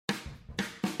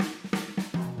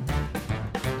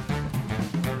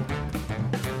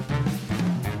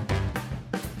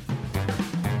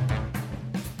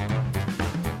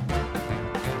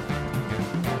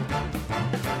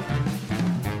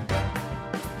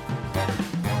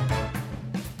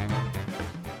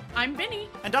I'm Vinny.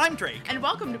 And I'm Drake. And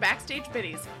welcome to Backstage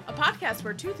Biddies, a podcast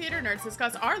where two theater nerds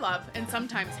discuss our love and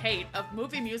sometimes hate of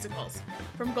movie musicals.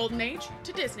 From Golden Age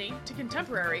to Disney to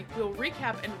contemporary, we'll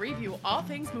recap and review all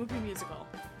things movie musical.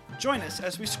 Join us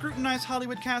as we scrutinize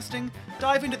Hollywood casting,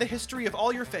 dive into the history of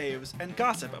all your faves, and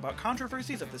gossip about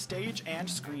controversies of the stage and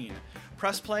screen.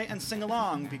 Press play and sing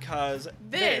along because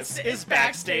this is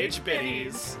Backstage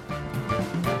Biddies.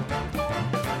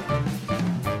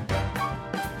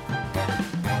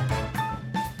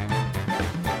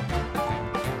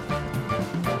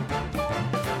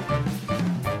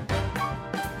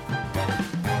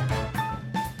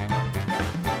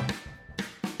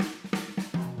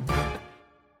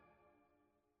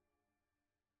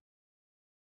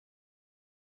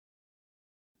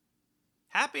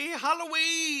 Happy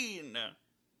Halloween!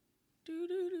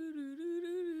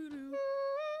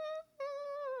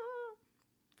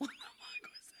 What the fuck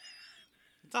was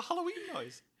that? It's a Halloween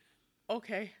noise.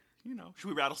 Okay. You know, should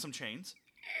we rattle some chains?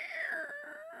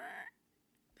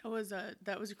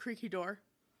 That was a creaky door.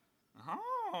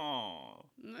 Oh.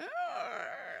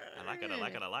 I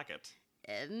like it.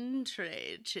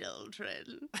 Entree,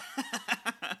 children.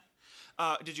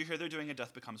 Did you hear they're doing a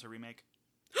Death Becomes Her remake?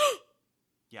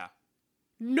 Yeah.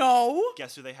 No.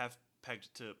 Guess who they have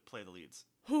pegged to play the leads?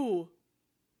 Who?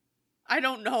 I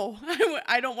don't know.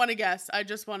 I don't want to guess. I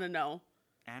just want to know.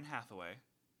 Anne Hathaway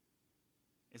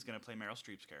is going to play Meryl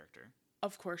Streep's character.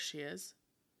 Of course she is.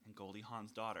 And Goldie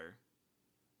Hawn's daughter.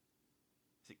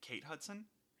 Is it Kate Hudson?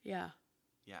 Yeah.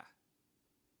 Yeah.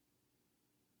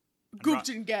 Gooped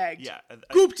and gagged. Yeah.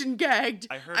 Gooped and gagged.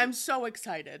 I'm so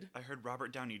excited. I heard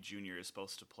Robert Downey Jr. is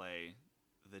supposed to play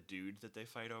the dude that they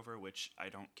fight over, which I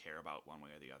don't care about one way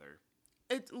or the other.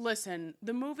 Listen,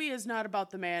 the movie is not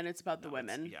about the man, it's about the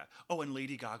women. Yeah. Oh, and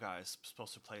Lady Gaga is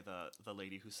supposed to play the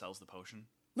lady who sells the potion.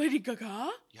 Lady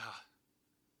Gaga? Yeah.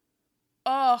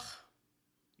 Ugh.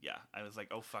 Yeah. I was like,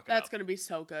 oh, fuck it. That's going to be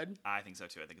so good. I think so,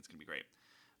 too. I think it's going to be great.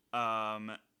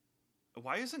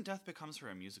 Why isn't Death Becomes Her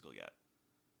a musical yet?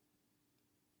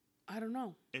 I don't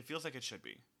know. It feels like it should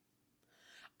be.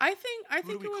 I think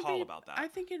Who do we call about that? I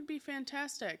think it'd be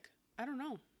fantastic. I don't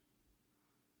know.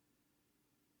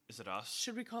 Is it us?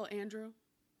 Should we call Andrew?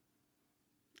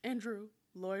 Andrew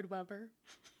Lloyd Webber?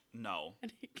 No.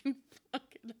 And he can fuck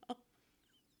it up.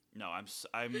 No,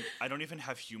 I don't even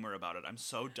have humor about it. I'm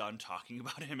so done talking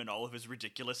about him and all of his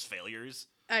ridiculous failures.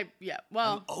 I'm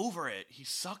over it. He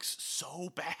sucks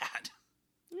so bad.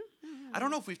 I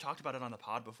don't know if we've talked about it on the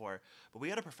pod before, but we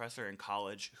had a professor in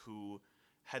college who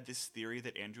had this theory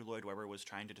that Andrew Lloyd Webber was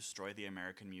trying to destroy the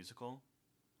American musical.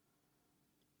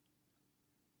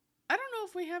 I don't know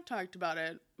if we have talked about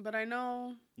it, but I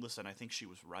know... Listen, I think she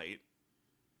was right.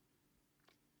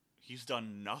 He's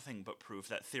done nothing but prove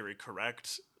that theory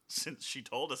correct since she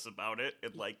told us about it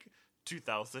in,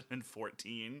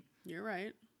 2014. You're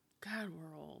right. God,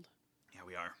 we're old. Yeah,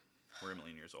 we are. We're a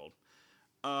million years old.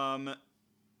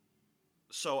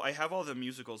 So I have all the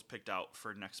musicals picked out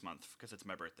for next month because it's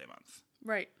my birthday month.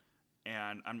 Right.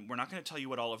 And we're not going to tell you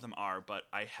what all of them are, but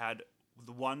I had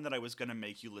the one that I was going to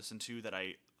make you listen to that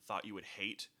I thought you would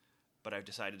hate, but I've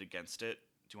decided against it.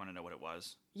 Do you want to know what it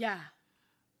was? Yeah.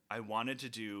 I wanted to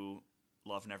do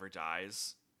Love Never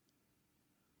Dies,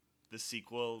 the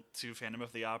sequel to Phantom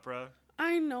of the Opera.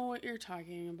 I know what you're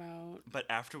talking about. But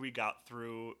after we got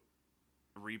through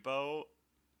Repo,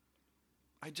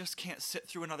 I just can't sit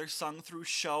through another sung-through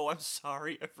show. I'm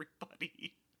sorry,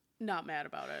 everybody. Not mad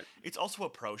about it. It's also a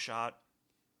pro shot.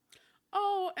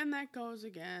 Oh, and that goes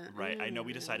again. Right. I know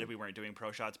we decided we weren't doing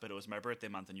pro shots, but it was my birthday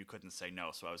month and you couldn't say no,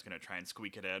 so I was going to try and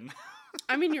squeak it in.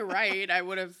 I mean, you're right. I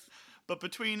would have... But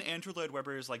between Andrew Lloyd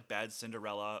Webber's Bad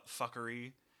Cinderella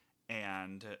fuckery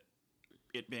and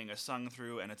it being a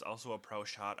sung-through and it's also a pro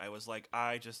shot, I was like,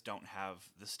 I just don't have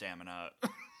the stamina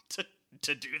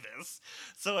to do this.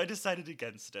 So I decided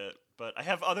against it. But I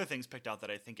have other things picked out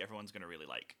that I think everyone's going to really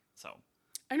like. So...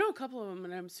 I know a couple of them,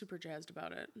 and I'm super jazzed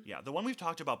about it. Yeah, the one we've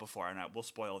talked about before, and we'll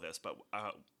spoil this, but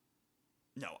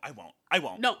no, I won't.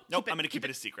 No, nope. I'm going to keep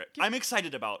it a secret. I'm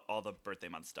excited about all the birthday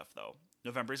month stuff, though.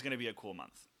 November is going to be a cool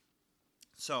month.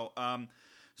 So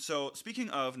speaking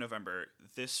of November,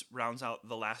 this rounds out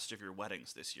the last of your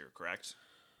weddings this year, correct?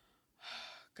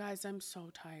 Guys, I'm so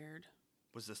tired.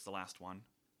 Was this the last one?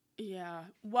 Yeah.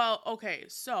 Well, okay,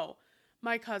 so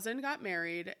my cousin got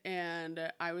married,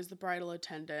 and I was the bridal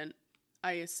attendant.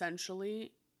 I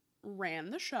essentially ran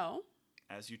the show.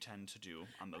 As you tend to do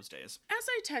on those days. As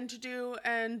I tend to do,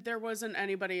 and there wasn't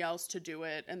anybody else to do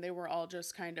it, and they were all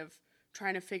just kind of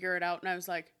trying to figure it out, and I was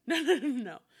like,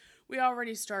 no. We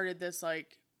already started this,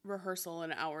 rehearsal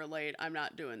an hour late. I'm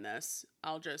not doing this.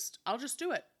 I'll just do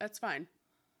it. That's fine.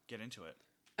 Get into it.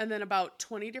 And then about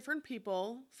 20 different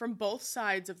people from both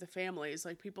sides of the families,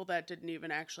 like people that didn't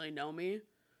even actually know me,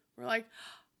 were like,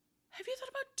 have you thought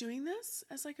about doing this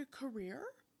as like a career?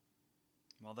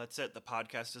 Well, that's it. The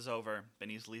podcast is over.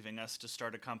 Benny's leaving us to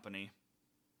start a company.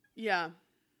 Yeah.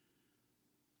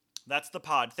 That's the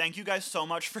pod. Thank you guys so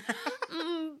much for...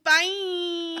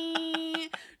 Bye!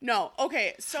 No,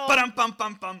 okay, so...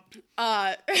 Ba-dum-bum-bum-bum.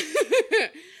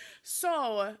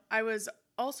 So, I was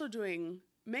also doing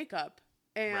makeup,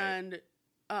 and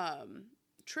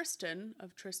Tristan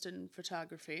of Tristan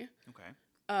Photography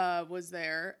was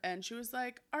there, and she was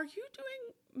like, are you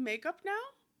doing makeup now?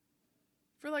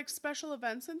 For, like, special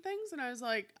events and things? And I was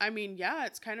like, I mean, yeah,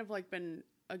 it's kind of, like, been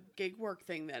a gig work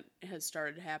thing that has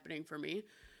started happening for me.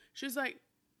 She was like,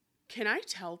 can I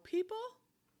tell people?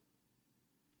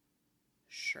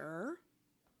 Sure.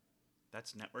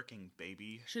 That's networking,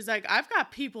 baby. She's like, I've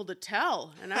got people to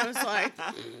tell. And I was like,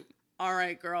 all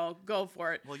right, girl, go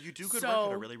for it. Well, you do good work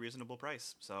at a really reasonable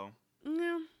price, so...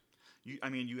 Yeah.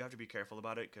 You have to be careful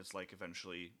about it, because, like,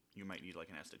 eventually you might need, like,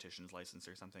 an esthetician's license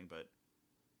or something, but...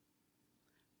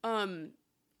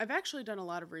 I've actually done a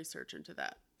lot of research into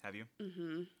that. Have you?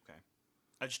 Mm-hmm. Okay.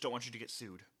 I just don't want you to get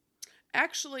sued.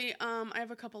 Actually, I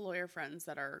have a couple lawyer friends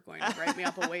that are going to write me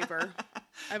up a waiver.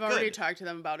 I've already talked to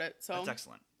them about it, so... That's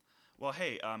excellent. Well,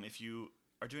 hey, if you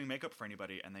are doing makeup for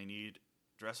anybody and they need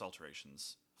dress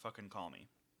alterations, fucking call me.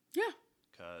 Yeah.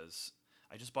 Because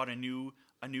I just bought a new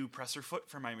presser foot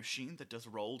for my machine that does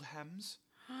rolled hems.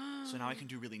 So now I can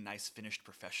do really nice, finished,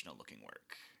 professional-looking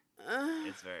work.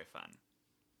 It's very fun.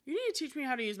 You need to teach me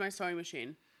how to use my sewing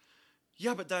machine.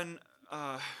 Yeah, but then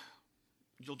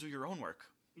you'll do your own work.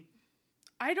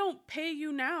 I don't pay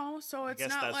you now, so it's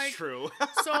not like... I guess that's true.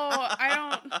 So I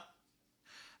don't...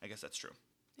 I guess that's true.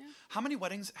 Yeah. How many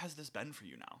weddings has this been for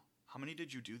you now? How many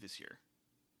did you do this year?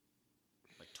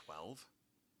 Like 12?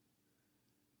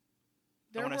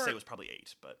 I want to say it was probably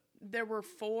 8, but... There were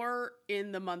 4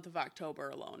 in the month of October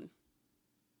alone.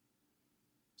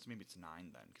 So maybe it's 9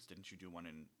 then, because didn't you do one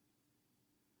in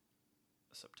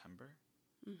September?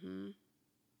 Mm-hmm.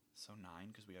 So 9,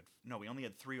 because we only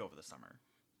had 3 over the summer.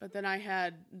 But then I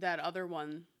had that other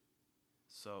one.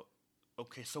 So,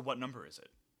 okay, so what number is it?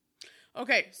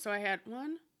 Okay, so I had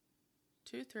 1,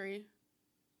 2, 3,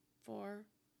 4,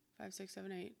 5, 6,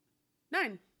 7, 8,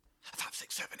 9. 5,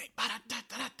 6, 7, 8.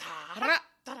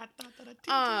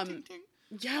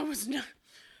 Yeah, it was not.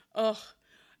 Ugh,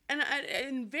 and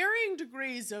in varying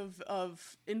degrees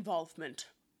of involvement.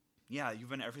 Yeah, you've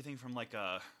been everything from like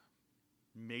a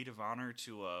maid of honor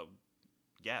to a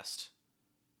guest.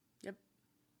 Yep.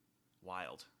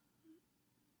 Wild.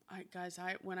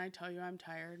 When I tell you I'm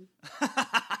tired,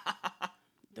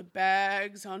 the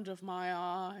bags under my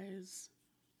eyes.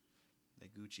 The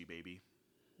Gucci, baby.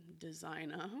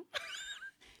 Designer.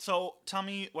 So, tell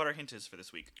me what our hint is for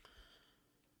this week.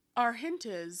 Our hint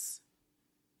is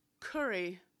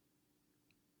curry.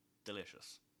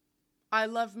 Delicious. I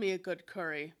love me a good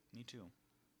curry. Me too.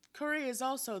 Curry is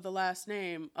also the last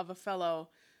name of a fellow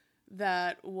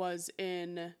that was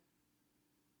in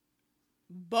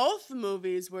both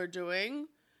movies we're doing.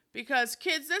 Because,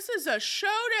 kids, this is a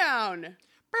showdown.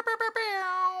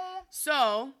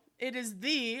 So, it is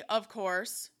of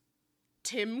course,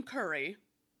 Tim Curry.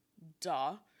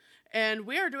 Duh. And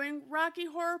we are doing Rocky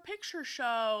Horror Picture Show.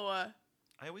 I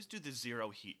always do the 0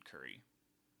 heat curry.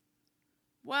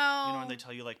 Well... You know when they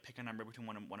tell you, like, pick a number between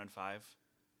 1 and 5?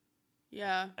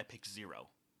 Yeah. I pick 0.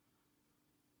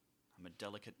 I'm a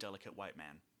delicate, delicate white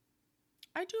man.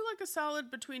 I do like a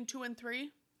solid between 2 and 3. I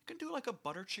can do, like, a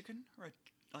butter chicken or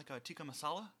like a tikka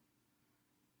masala.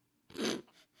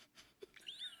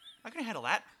 I can handle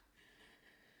that.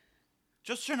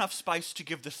 Just enough spice to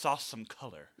give the sauce some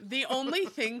color. The only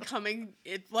thing coming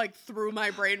through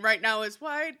my brain right now is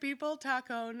white people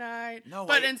taco night. No,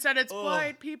 but instead it's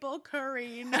white people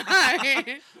curry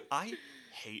night. I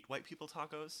hate white people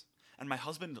tacos, and my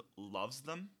husband loves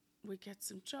them. We get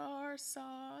some jar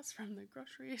sauce from the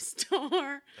grocery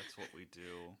store. That's what we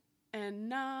do.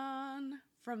 And naan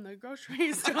from the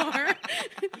grocery store.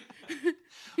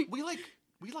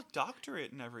 We doctor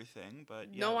it and everything,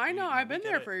 but yeah. No, I know. I've been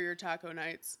there for your taco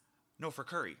nights. No, for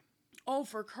curry. Oh,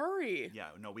 for curry. Yeah,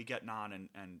 no, we get naan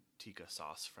and tikka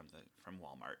sauce from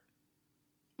Walmart.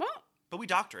 Well, but we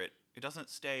doctor it. It doesn't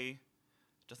stay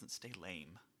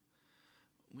lame.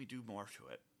 We do more to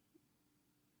it.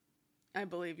 I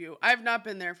believe you. I've not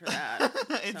been there for that.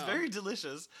 It's very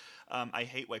delicious. I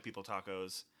hate white people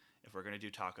tacos. If we're gonna do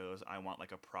tacos, I want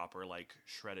like a proper like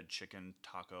shredded chicken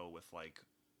taco with like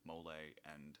mole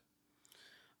and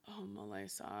mole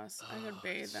sauce. I could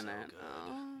bathe in it. Good.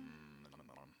 Oh.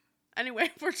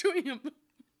 Anyway, we're doing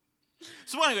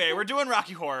So anyway, we're doing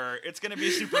Rocky Horror. It's going to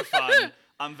be super fun.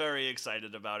 I'm very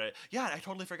excited about it. Yeah, I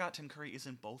totally forgot Tim Curry is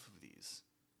in both of these.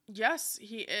 Yes,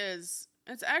 he is.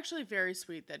 It's actually very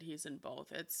sweet that he's in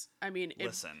both. It'd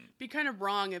be kind of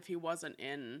wrong if he wasn't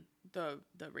in the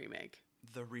remake.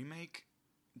 The remake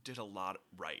did a lot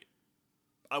right.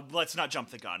 Let's not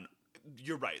jump the gun.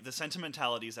 You're right. The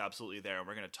sentimentality is absolutely there, and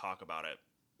we're going to talk about it.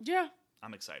 Yeah.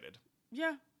 I'm excited.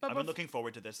 Yeah. I've been looking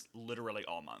forward to this literally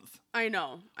all month. I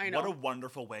know. What a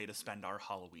wonderful way to spend our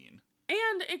Halloween.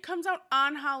 And it comes out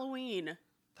on Halloween.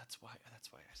 That's why I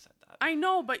said that. I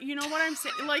know, but you know what I'm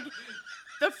saying? Like,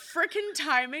 the frickin'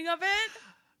 timing of it.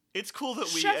 It's cool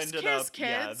that we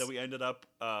ended up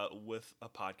with a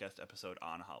podcast episode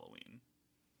on Halloween.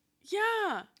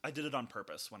 Yeah. I did it on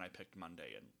purpose when I picked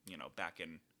Monday and, back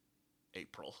in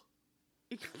April.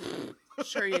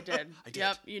 Sure you did. I did.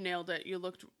 Yep, you nailed it. You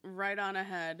looked right on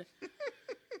ahead.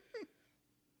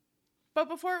 But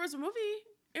before it was a movie,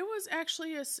 it was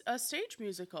actually a stage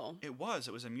musical. It was.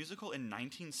 It was a musical in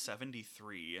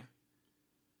 1973.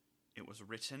 It was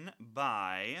written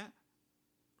by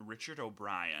Richard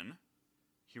O'Brien.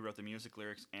 He wrote the music,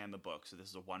 lyrics, and the book. So this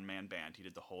is a one-man band. He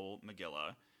did the whole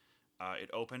Megillah.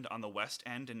 It opened on the West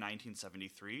End in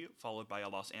 1973, followed by a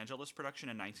Los Angeles production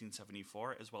in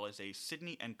 1974, as well as a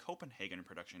Sydney and Copenhagen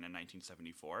production in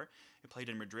 1974. It played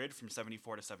in Madrid from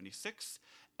 74 to 76.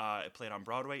 It played on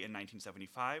Broadway in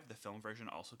 1975. The film version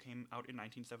also came out in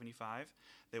 1975.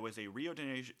 There was a Rio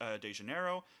de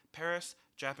Janeiro, Paris,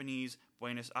 Japanese,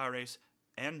 Buenos Aires,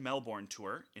 and Melbourne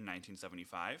tour in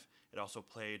 1975. It also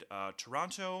played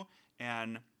Toronto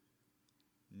and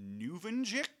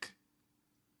Nuvenjik.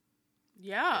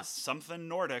 Yeah. It's something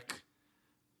Nordic,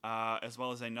 as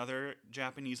well as another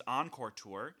Japanese encore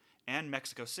tour, and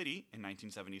Mexico City in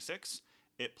 1976.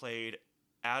 It played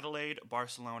Adelaide,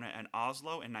 Barcelona, and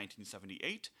Oslo in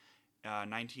 1978.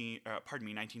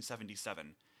 1977.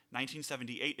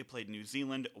 1978, it played New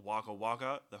Zealand, Wagga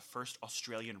Wagga, the first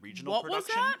Australian regional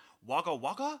production. What was that? Wagga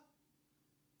Wagga?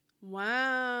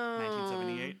 Wow.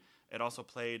 1978. It also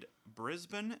played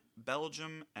Brisbane,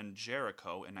 Belgium, and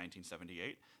Jericho in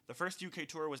 1978. The first UK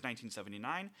tour was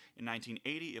 1979. In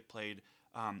 1980, it played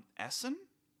Essen?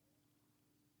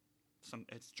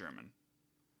 It's German.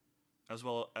 As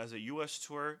well as a US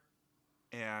tour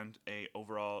and a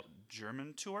overall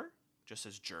German tour. Just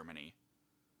says Germany.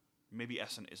 Maybe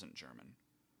Essen isn't German.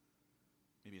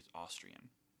 Maybe it's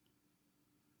Austrian.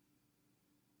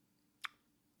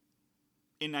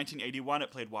 In 1981, it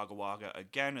played Wagga Wagga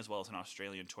again, as well as an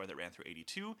Australian tour that ran through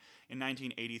 82. In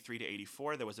 1983 to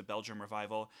 84, there was a Belgium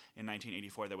revival. In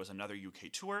 1984, there was another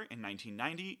UK tour. In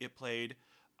 1990, it played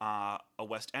a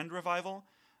West End revival,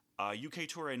 a UK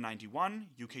tour in 91,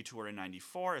 UK tour in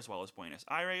 94, as well as Buenos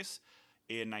Aires.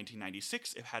 In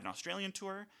 1996, it had an Australian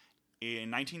tour. In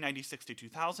 1996 to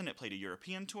 2000, it played a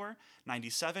European tour.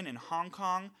 97 in Hong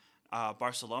Kong,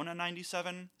 Barcelona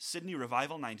 97, Sydney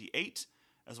revival 98.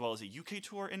 As well as a UK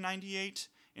tour in 98.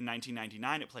 In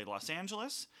 1999, it played Los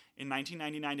Angeles. In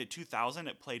 1999 to 2000,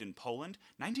 it played in Poland.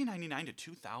 1999 to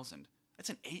 2000. That's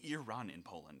an 8-year run in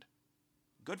Poland.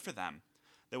 Good for them.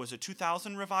 There was a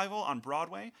 2000 revival on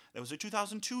Broadway. There was a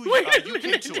 2002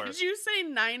 UK tour. Did you say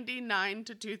 99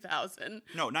 to 2000?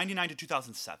 No, 99 to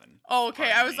 2007. Oh,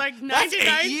 okay. I was like, 99. That's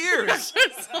 8 years! I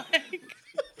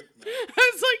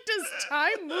was like, does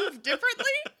time move differently?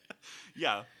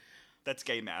 Yeah. That's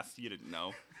gay math. You didn't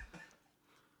know.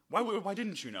 Why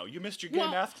didn't you know? You missed your gay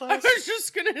math class? I was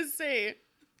just going to say.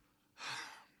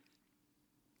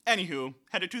 Anywho,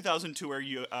 had a 2000 tour.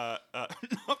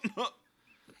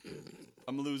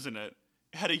 I'm losing it.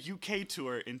 Had a UK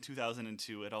tour in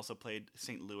 2002. It also played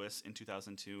St. Louis in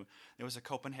 2002. There was a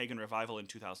Copenhagen revival in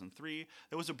 2003.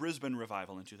 There was a Brisbane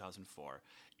revival in 2004.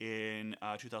 In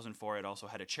 2004, it also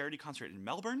had a charity concert in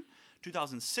Melbourne.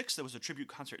 2006, there was a tribute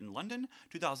concert in London.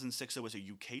 2006, there was a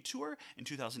UK tour. In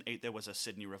 2008, there was a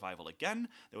Sydney revival again.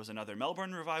 There was another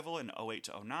Melbourne revival in 08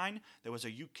 to 09. There was a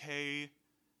UK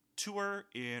tour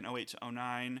in 08 to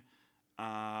 09.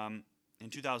 In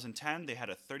 2010, they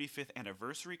had a 35th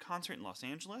anniversary concert in Los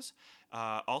Angeles.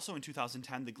 Also in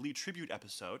 2010, the Glee tribute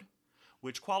episode,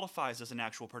 which qualifies as an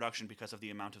actual production because of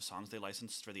the amount of songs they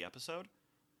licensed for the episode.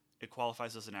 It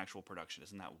qualifies as an actual production.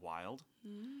 Isn't that wild?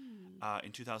 Mm.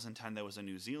 In 2010, there was a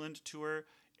New Zealand tour,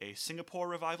 a Singapore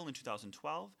revival in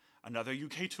 2012, another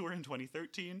UK tour in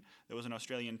 2013. There was an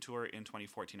Australian tour in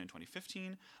 2014 and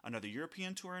 2015, another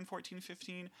European tour in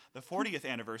 14-15, the 40th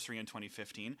anniversary in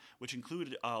 2015, which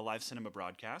included a live cinema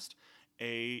broadcast,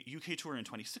 a UK tour in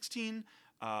 2016,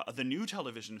 The new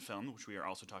television film, which we are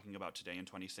also talking about today in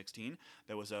 2016,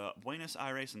 there was a Buenos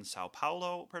Aires and Sao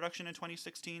Paulo production in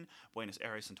 2016, Buenos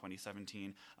Aires in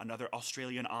 2017, another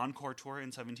Australian encore tour in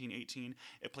 17-18.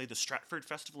 It played the Stratford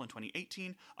Festival in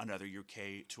 2018, another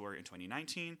UK tour in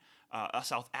 2019, a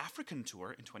South African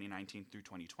tour in 2019 through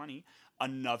 2020,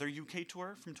 another UK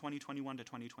tour from 2021 to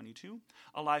 2022,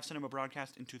 a live cinema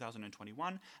broadcast in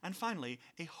 2021, and finally,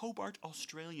 a Hobart,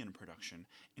 Australian production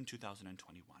in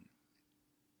 2021.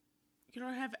 You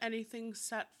don't have anything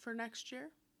set for next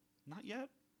year? Not yet.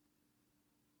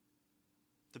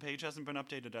 The page hasn't been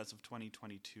updated as of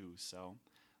 2022, so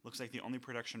looks like the only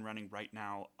production running right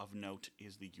now of note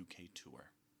is the UK tour.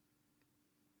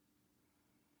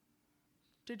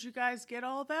 Did you guys get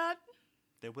all that?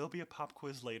 There will be a pop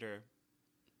quiz later.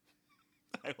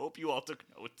 I hope you all took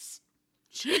notes.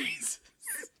 Jesus.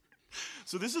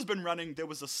 So this has been running, there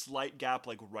was a slight gap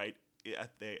like right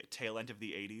at the tail end of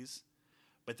the 80s.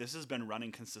 But this has been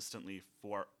running consistently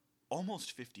for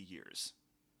almost 50 years.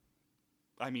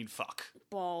 I mean, fuck.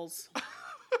 Balls.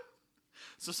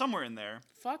 So somewhere in there.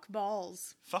 Fuck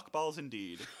balls. Fuck balls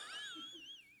indeed.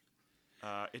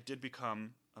 It did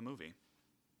become a movie.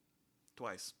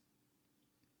 Twice.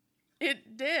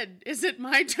 It did. Is it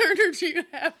my turn or do you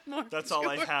have more? That's all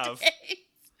I have. Days?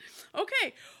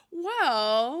 Okay.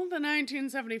 Well, the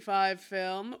 1975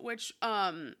 film, which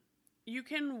you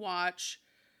can watch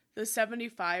the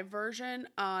 75 version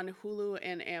on Hulu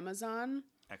and Amazon.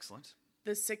 Excellent.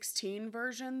 The 16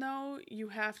 version, though,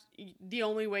 the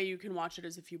only way you can watch it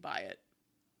is if you buy it.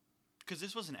 Because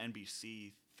this was an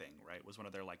NBC thing, right? It was one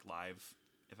of their like live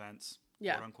events,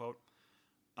 yeah, quote unquote.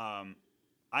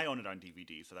 I own it on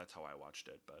DVD, so that's how I watched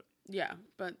it. But yeah,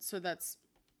 but so that's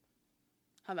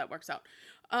how that works out.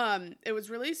 It was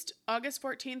released August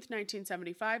 14th,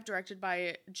 1975, directed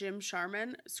by Jim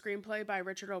Sharman, screenplay by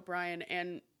Richard O'Brien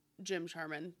and Jim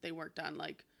Sharman. They worked on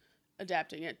like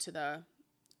adapting it to the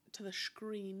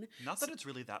screen. Not that it's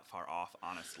really that far off,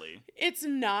 honestly. It's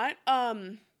not.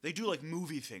 They do like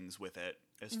movie things with it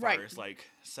as far as like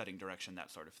setting direction, that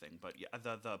sort of thing. But yeah,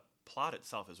 the plot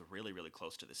itself is really, really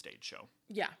close to the stage show.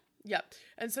 Yeah. Yep.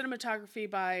 And cinematography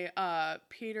by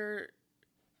Peter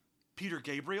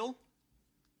Gabriel?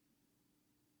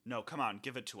 No, come on,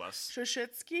 give it to us.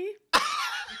 Shushitsky?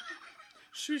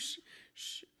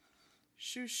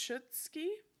 Shushitsky?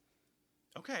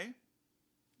 Okay.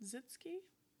 Zitsky?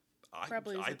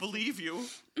 I believe you.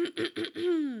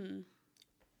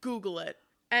 Google it.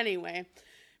 Anyway,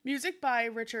 music by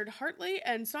Richard Hartley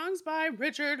and songs by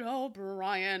Richard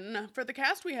O'Brien. For the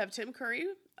cast, we have Tim Curry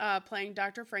playing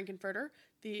Dr. Frankenfurter,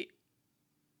 the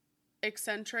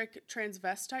eccentric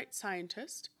transvestite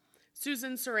scientist.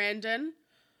 Susan Sarandon.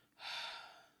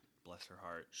 Bless her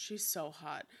heart. She's so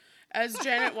hot. As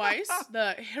Janet Weiss,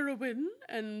 the heroine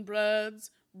and Brad's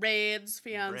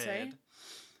fiance. Brad.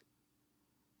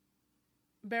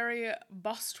 Barry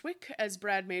Bostwick as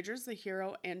Brad Majors, the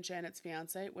hero, and Janet's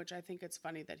fiance, which I think it's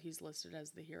funny that he's listed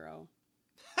as the hero.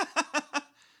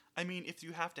 I mean, if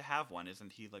you have to have one,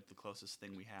 isn't he like the closest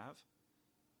thing we have?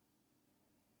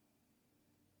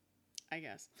 I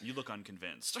guess. You look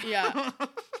unconvinced. Yeah.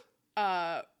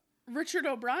 Richard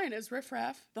O'Brien as Riff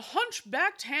Raff, the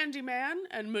hunchbacked handyman,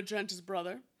 and Magenta's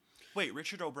brother. Wait,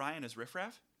 Richard O'Brien is Riff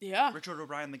Raff? Yeah. Richard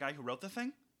O'Brien, the guy who wrote the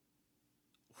thing?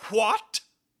 What?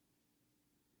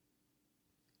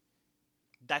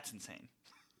 That's insane.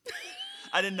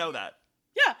 I didn't know that.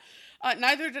 Yeah.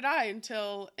 Neither did I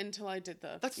until I did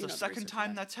the. That's the second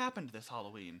time that's happened this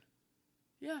Halloween.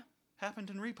 Yeah. Happened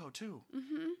in Repo too.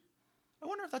 Mm-hmm. I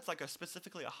wonder if that's like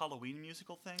specifically a Halloween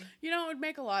musical thing. You know, it would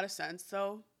make a lot of sense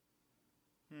though.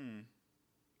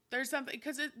 There's something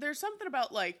there's something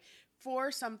about like for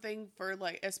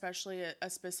like especially a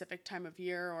specific time of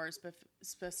year or a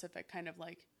specific kind of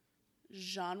like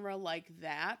genre like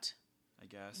that. I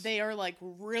guess they are like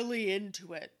really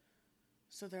into it,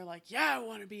 so they're like, yeah, I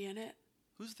want to be in it.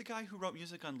 Who's the guy who wrote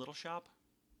music on Little Shop?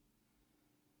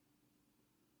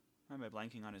 Why am I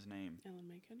blanking on his name?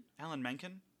 Alan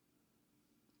Menken.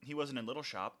 He wasn't in Little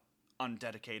Shop.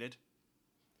 Undedicated.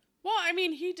 Well, I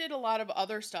mean, he did a lot of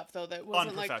other stuff though that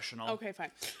wasn't unprofessional. Like, okay,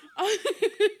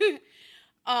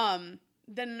 fine.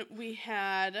 Then we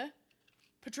had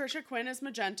Patricia Quinn as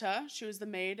Magenta. She was the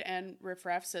maid and Riff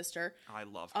Raff's sister. I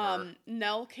love her.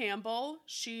 Nell Campbell.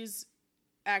 She's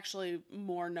actually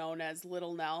more known as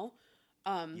Little Nell.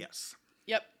 Yes.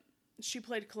 Yep. She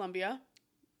played Columbia,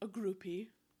 a groupie.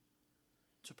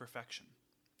 To perfection.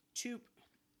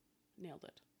 Nailed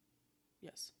it.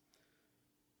 Yes.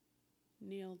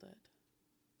 Nailed it.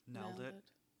 Nailed it.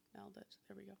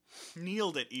 There we go.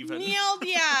 Nailed it even. Nailed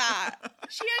ya!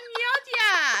 She had nailed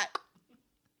ya!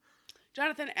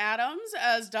 Jonathan Adams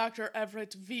as Dr.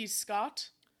 Everett V. Scott.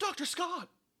 Dr. Scott!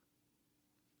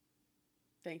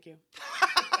 Thank you.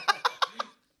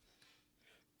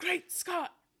 Great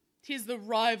Scott! He's the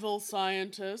rival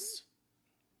scientist.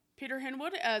 Peter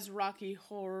Hinwood as Rocky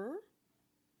Horror.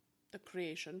 The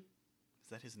creation.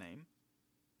 Is that his name?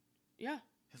 Yeah.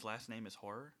 His last name is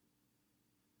Horror?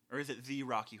 Or is it the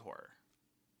Rocky Horror?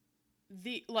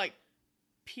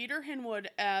 Peter Hinwood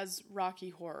as Rocky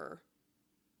Horror.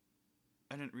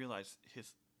 I didn't realize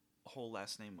his whole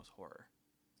last name was Horror.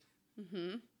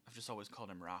 Mm-hmm. I've just always called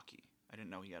him Rocky. I didn't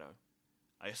know he had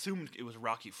I assumed it was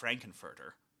Rocky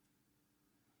Frankenfurter.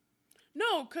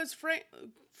 No, because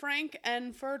Frank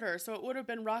and Furter, so it would have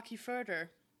been Rocky Furter.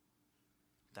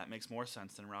 That makes more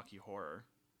sense than Rocky Horror.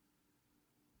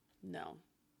 No.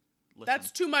 Listen,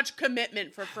 That's too much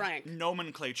commitment for Frank.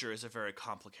 nomenclature is a very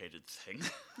complicated thing.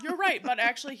 You're right, but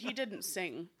actually he didn't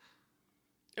sing.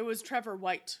 It was Trevor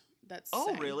White that sang.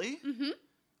 Oh, really? Mm-hmm.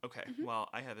 Okay, well,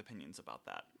 I have opinions about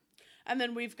that. And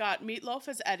then we've got Meatloaf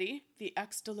as Eddie, the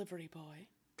ex-delivery boy.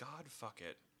 God, fuck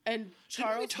it. And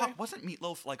Charles... Wasn't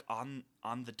Meatloaf, on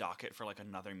the docket for,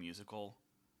 another musical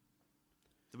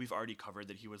that we've already covered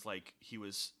that he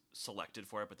was selected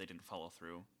for it, but they didn't follow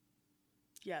through?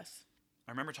 Yes.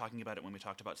 I remember talking about it when we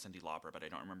talked about Cyndi Lauper, but I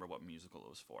don't remember what musical it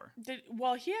was for.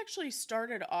 He actually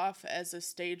started off as a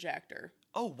stage actor.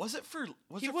 Oh, was it for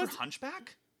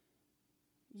Hunchback?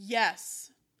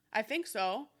 Yes. I think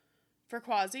so. For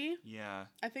Quasi? Yeah.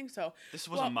 I think so. This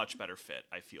was a much better fit,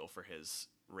 I feel, for his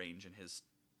range and his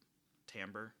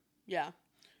timbre. Yeah.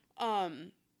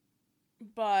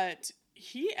 But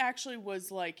he actually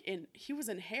was he was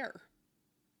in Hair.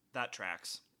 That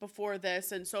tracks. Before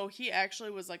this, and so he actually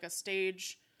was a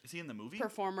stage... Is he in the movie?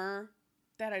 Performer.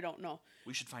 That I don't know.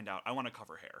 We should find out. I want to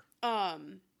cover Hair.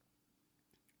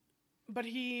 But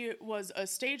he was a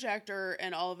stage actor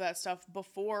and all of that stuff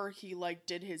before he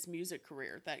did his music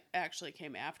career. That actually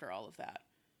came after all of that.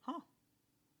 Huh.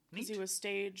 Neat. Because he was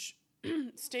stage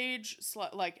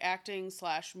acting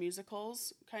 /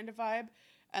 musicals kind of vibe,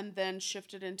 and then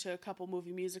shifted into a couple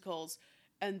movie musicals,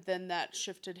 and then that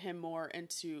shifted him more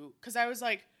into... Because I was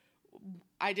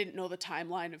I didn't know the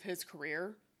timeline of his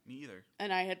career. Me either.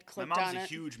 And I had clicked on it. My mom's a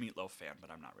huge Meatloaf fan, but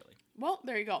I'm not really. Well,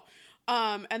 there you go.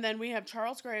 And then we have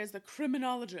Charles Gray as the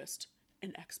criminologist,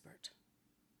 an expert.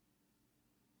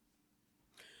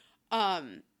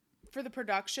 For the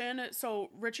production, so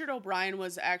Richard O'Brien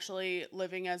was actually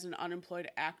living as an unemployed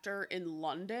actor in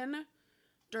London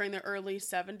during the early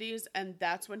 70s, and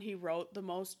that's when he wrote the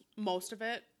most of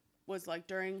it. Was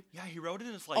during... Yeah, he wrote it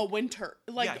as a winter.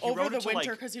 Over the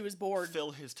winter because he was bored.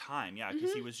 Fill his time, yeah,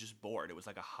 because he was just bored. It was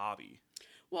a hobby.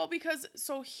 Well, because...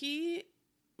 So he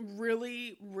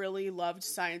really, really loved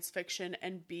science fiction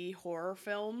and B horror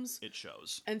films. It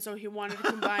shows. And so he wanted to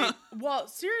combine... Well,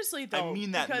 seriously, though... I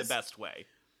mean that in the best way.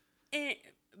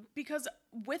 Because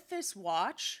with this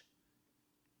watch...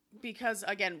 Because,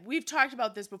 again, we've talked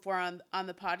about this before on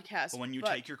the podcast. But when you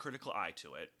take your critical eye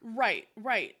to it. Right.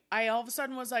 I all of a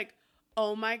sudden was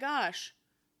oh my gosh.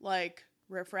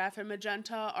 Riff Raff and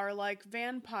Magenta are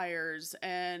vampires,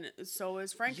 and so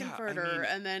is Frankenfurter.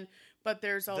 And then, but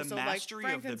there's also Frankenstein. The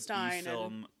mastery of the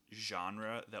B-film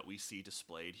genre that we see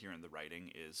displayed here in the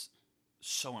writing is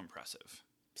so impressive.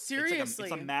 Seriously.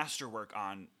 It's a masterwork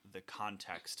on the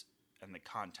context and the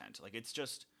content.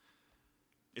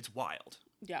 It's wild.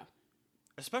 Yeah.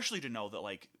 Especially to know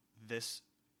that, this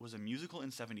was a musical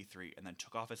in 73 and then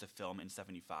took off as a film in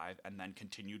 75 and then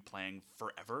continued playing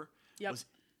forever. Yep. Was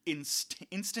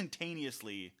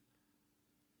instantaneously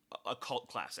a cult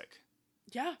classic.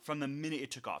 Yeah. From the minute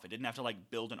it took off. It didn't have to,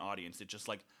 build an audience. It just,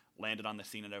 landed on the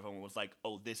scene and everyone was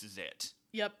oh, this is it.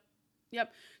 Yep.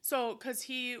 So, because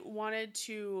he wanted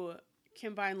to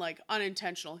combine,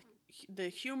 the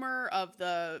humor of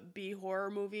the B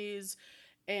horror movies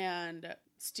and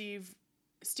Steve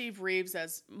Reeves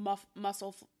as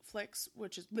Muscle Flicks,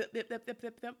 which is...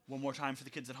 One more time for the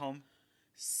kids at home.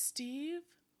 Steve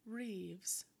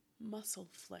Reeves Muscle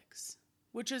Flicks,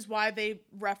 which is why they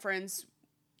reference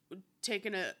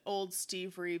taking an old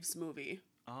Steve Reeves movie.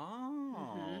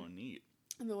 Oh, neat.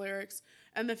 And the lyrics.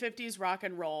 And the 50s rock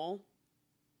and roll,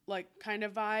 kind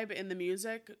of vibe in the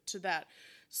music to that.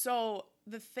 So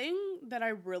the thing that I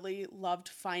really loved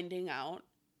finding out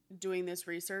doing this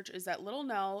research is that Little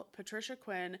Nell, Patricia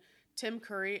Quinn, Tim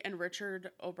Curry, and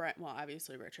Richard O'Brien, well,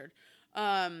 obviously Richard,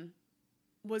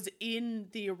 was in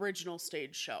the original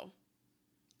stage show.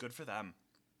 Good for them.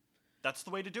 That's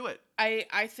the way to do it.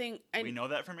 I think... we know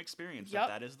that from experience, yep.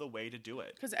 that is the way to do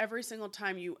it. Because every single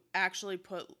time you actually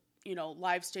put,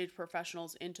 live stage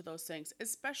professionals into those things,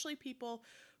 especially people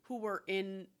who were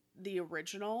in the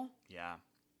original. Yeah.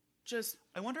 Just...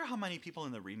 I wonder how many people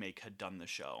in the remake had done the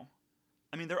show.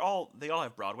 I mean, they all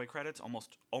have Broadway credits,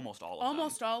 almost all of them.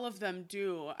 Almost all of them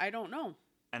do. I don't know.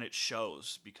 And it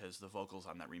shows because the vocals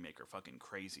on that remake are fucking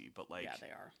crazy, but like... Yeah, they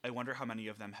are. I wonder how many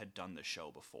of them had done the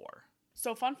show before.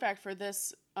 So, fun fact for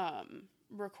this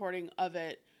recording of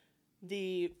it,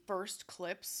 the first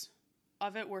clips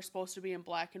of it were supposed to be in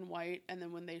black and white, and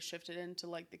then when they shifted into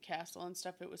like the castle and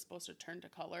stuff, it was supposed to turn to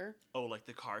color. Oh, like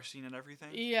the car scene and everything?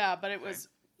 Yeah, but it was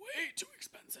way too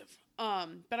expensive.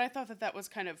 But I thought that was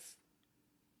kind of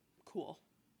cool.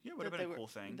 Yeah, it would have been a cool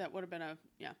thing. That would have been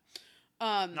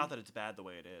not that it's bad the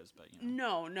way it is, but you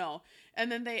know. No.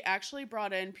 And then they actually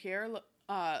brought in Pierre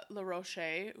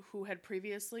LaRoche, who had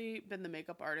previously been the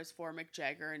makeup artist for Mick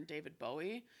Jagger and David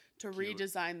Bowie, to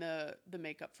redesign the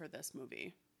makeup for this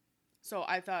movie. So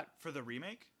I thought... For the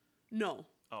remake? No.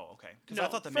 Oh, okay. Because I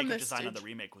thought the makeup design on the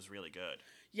remake was really good.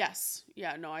 Yes.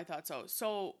 Yeah, no, I thought so.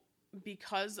 So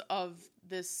because of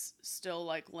this still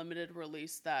like limited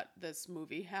release that this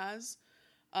movie has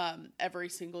every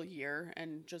single year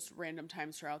and just random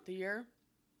times throughout the year,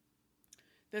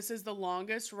 this is the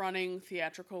longest running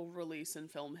theatrical release in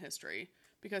film history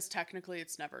because technically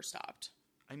it's never stopped.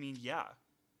 I mean, yeah.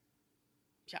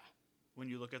 Yeah. When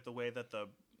you look at the way that the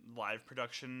live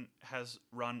production has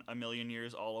run a million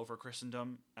years all over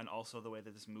Christendom, and also the way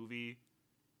that this movie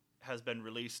has been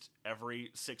released every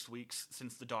 6 weeks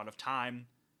since the dawn of time.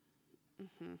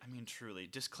 Mm-hmm. I mean, truly,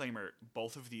 disclaimer,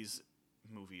 both of these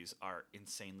movies are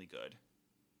insanely good.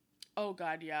 Oh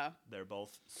God, yeah. They're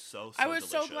both so I was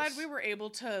delicious. so glad we were able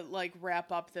to like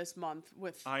wrap up this month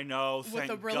with I know, with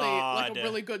thank a really God. like a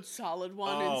really good solid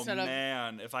one instead of... Oh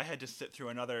man, if I had to sit through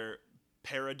another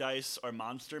Paradise or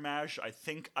Monster Mash, I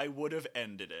think I would have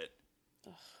ended it.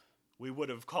 Ugh. We would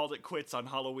have called it quits on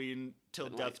Halloween till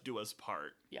death do us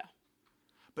part. Yeah.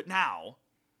 But now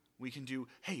we can do,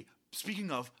 hey, speaking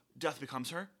of Death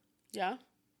Becomes Her. Yeah.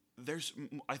 There's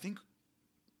I think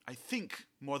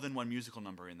more than one musical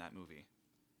number in that movie.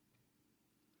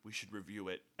 We should review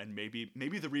it, and maybe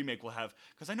the remake will have,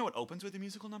 because I know it opens with a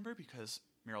musical number because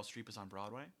Meryl Streep is on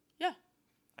Broadway. Yeah.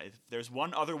 If there's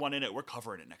one other one in it, we're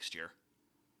covering it next year.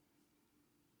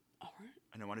 All right.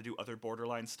 And I want to do other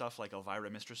borderline stuff like Elvira,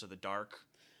 Mistress of the Dark,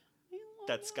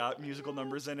 that's got musical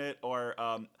numbers in it. Or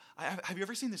have you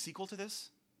ever seen the sequel to this,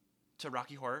 to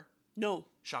Rocky Horror? No.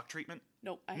 Shock Treatment?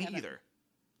 No, I Me haven't. either.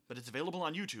 But it's available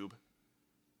on YouTube.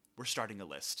 We're starting a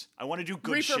list. I want to do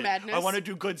good Reaper shit. Madness. I want to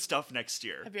do good stuff next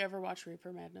year. Have you ever watched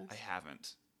Reaper Madness? I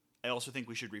haven't. I also think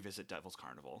we should revisit Devil's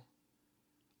Carnival.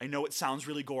 I know it sounds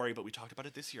really gory, but we talked about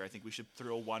it this year. I think we should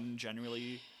throw one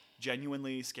genuinely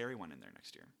scary one in there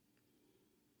next year.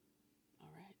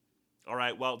 All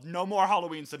right, well, no more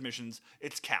Halloween submissions.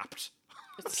 It's capped.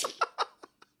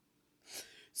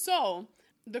 So,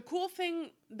 the cool thing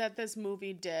that this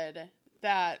movie did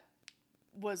that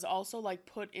was also, like,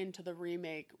 put into the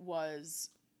remake was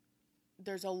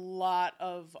there's a lot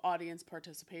of audience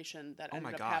participation that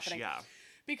ended up happening. Yeah.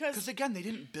 Because, again, they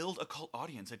didn't build a cult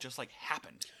audience. It just, like,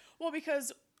 happened. Well,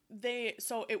 because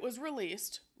so it was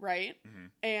released, right? Mm-hmm.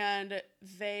 And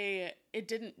it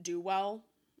didn't do well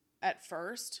at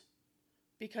first,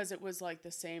 because it was like the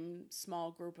same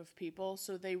small group of people.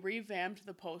 So they revamped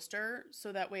the poster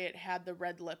so that way it had the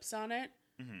red lips on it.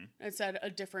 Mm-hmm. It said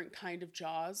a different kind of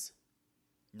Jaws.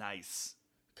 Nice.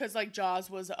 Because like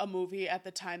Jaws was a movie at the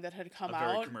time that had come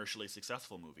out. A very commercially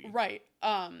successful movie. Right.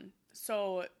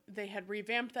 So they had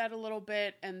revamped that a little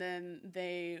bit, and then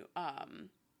they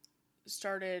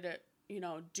started,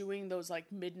 doing those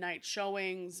like midnight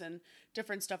showings and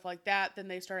different stuff like that. Then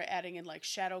they started adding in like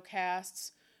shadow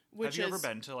casts. Have you ever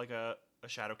been to like a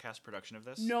Shadowcast production of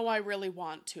this? No, I really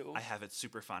want to. I have. It's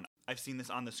super fun. I've seen this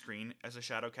on the screen as a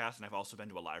Shadowcast, and I've also been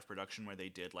to a live production where they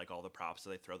did like all the props. So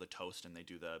they throw the toast and they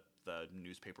do the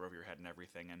newspaper over your head and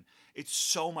everything, and it's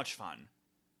so much fun.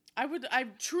 I would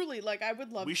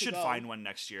love We to should go. find one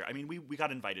next year. I mean, we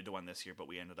got invited to one this year, but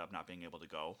we ended up not being able to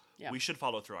go. Yeah. We should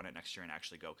follow through on it next year and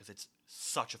actually go, because it's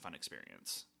such a fun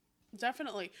experience.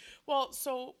 Definitely. Well,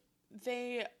 so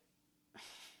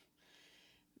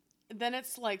then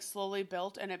it's like slowly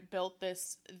built, and it built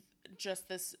this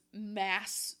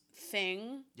mass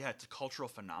thing. Yeah, it's a cultural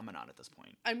phenomenon at this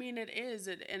point. I mean, it is,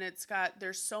 and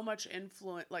there's so much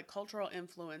influence, like cultural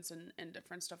influence and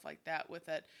different stuff like that with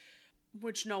it,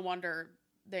 which no wonder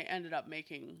they ended up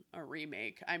making a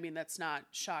remake. I mean, that's not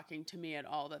shocking to me at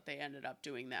all that they ended up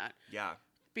doing that. Yeah.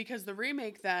 Because the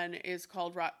remake then is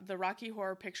called the Rocky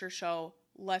Horror Picture Show,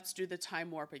 Let's Do the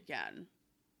Time Warp Again.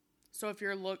 So if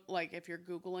you're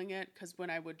Googling it, because when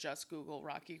I would just Google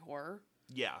Rocky Horror,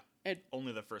 Yeah. It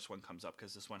Only the first one comes up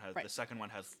because Right. the second one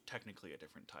has technically a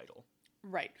different title.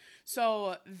 Right.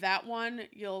 So that one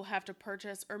you'll have to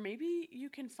purchase, or maybe you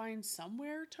can find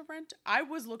somewhere to rent. I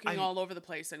was looking I'm all over the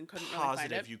place and couldn't really find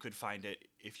Positive it. you could find it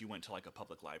if you went to like a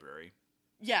public library.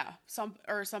 Yeah,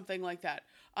 something like that.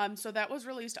 So that was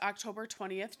released October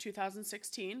 20th,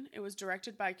 2016. It was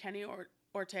directed by Kenny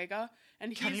Ortega,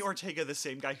 and Kenny Ortega, the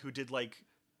same guy who did like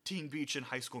Teen Beach and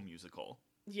High School Musical.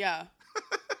 Yeah.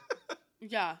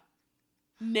 Yeah.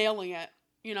 Nailing it,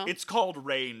 you know? It's called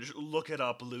Range. Look it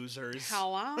up, losers.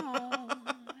 Hello.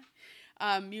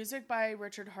 Music by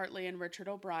Richard Hartley and Richard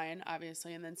O'Brien,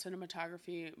 obviously, and then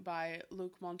cinematography by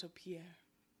Luc Montpellier.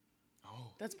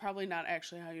 Oh. That's probably not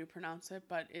actually how you pronounce it,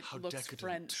 but it How looks decadent.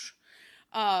 French.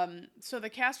 So the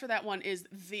cast for that one is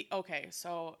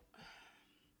so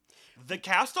The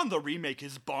cast on the remake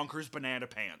is bonkers banana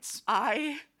pants.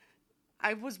 I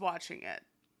was watching it,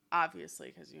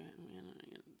 obviously, because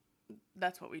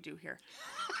that's what we do here.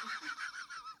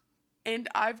 And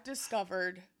I've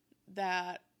discovered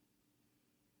that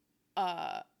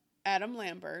Adam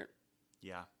Lambert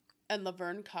Yeah. and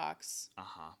Laverne Cox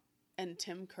Uh-huh. and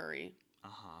Tim Curry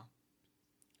Uh-huh.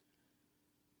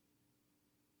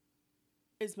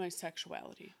 is my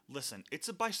sexuality. Listen, it's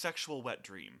a bisexual wet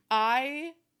dream.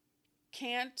 I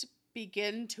can't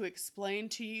begin to explain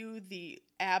to you the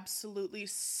absolutely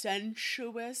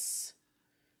sensuous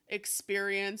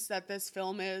experience that this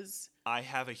film is. I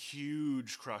have a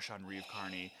huge crush on Reeve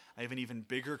Carney. I have an even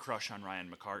bigger crush on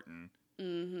Ryan McCartan.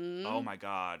 Mm-hmm. Oh my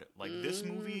god. Like, this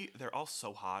movie, they're all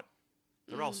so hot.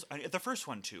 They're all... the first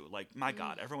one, too. Like, my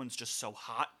god, everyone's just so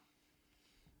hot.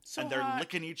 So and they're hot.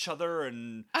 licking each other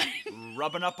and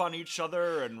rubbing up on each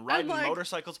other and riding like-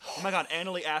 motorcycles. Oh my god,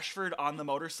 Annalie Ashford on the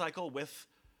motorcycle with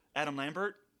Adam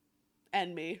Lambert.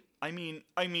 And me. I mean,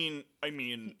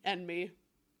 And me.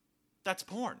 that's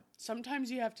porn.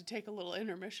 Sometimes you have to take a little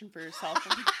intermission for yourself.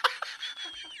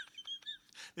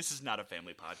 This is not a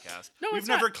family podcast. No, We've it's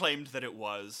never not. claimed that it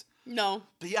was. No.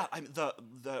 But yeah, the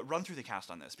run through the cast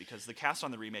on this, because the cast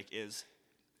on the remake is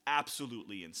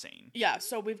absolutely insane. Yeah,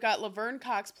 so we've got Laverne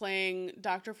Cox playing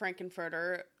Dr.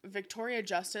 Frankenfurter, Victoria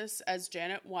Justice as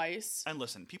Janet Weiss. And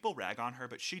listen, people rag on her,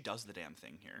 but she does the damn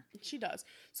thing here. She does.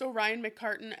 So Ryan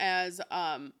McCartan as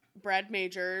Brad I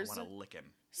Majors, want to lick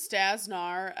him. Stas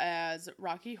Nar as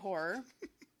Rocky Horror.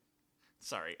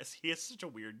 Sorry, he has such a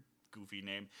weird, goofy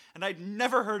name, and I'd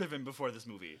never heard of him before this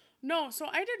movie. No, so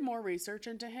I did more research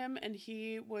into him, and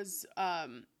he was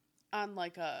on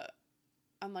like a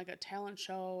talent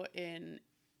show in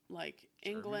like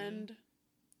England.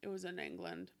 It was in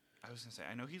England. I was gonna say,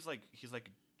 I know he's like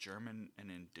German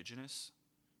and indigenous.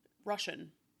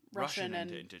 Russian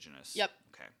and indigenous. Yep.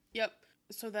 Okay. Yep.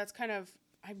 So that's kind of.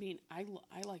 I mean, I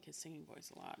like his singing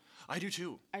voice a lot. I do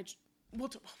too.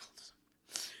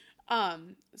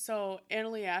 So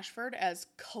Annalie Ashford as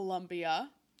Columbia.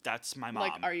 That's my mom.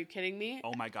 Like, are you kidding me?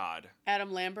 Oh my god.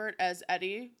 Adam Lambert as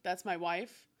Eddie. That's my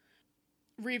wife.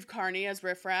 Reeve Carney as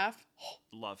Riff Raff.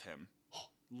 Love him.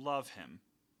 Love him.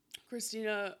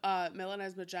 Christina Millen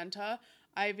as Magenta.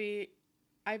 Ivy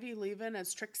Levin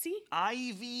as Trixie.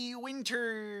 Ivy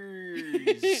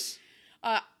Winters.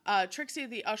 Trixie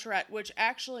the Usherette, which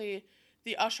actually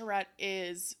the Usherette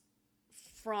is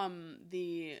from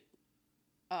the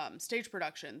stage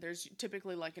production. There's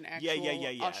typically like an actual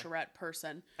Usherette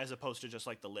person. As opposed to just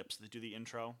like the lips that do the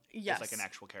intro. Yes. It's like an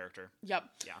actual character. Yep.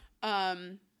 Yeah.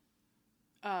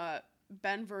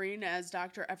 Ben Vereen as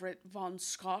Dr. Everett Von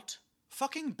Scott.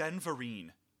 Fucking Ben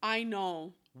Vereen. I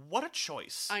know. What a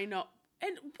choice. I know.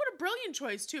 And what a brilliant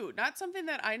choice, too. Not something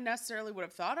that I necessarily would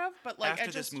have thought of, but like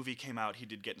After this movie came out, he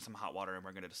did get in some hot water, and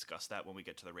we're going to discuss that when we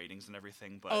get to the ratings and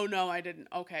everything. But Oh, no, I didn't.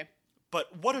 Okay.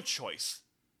 But what a choice.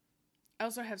 I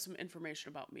also have some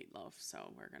information about Meatloaf,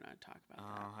 so we're going to talk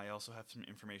about that. I also have some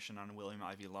information on William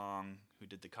Ivy Long, who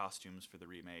did the costumes for the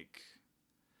remake.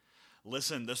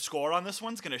 Listen, the score on this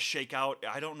one's going to shake out.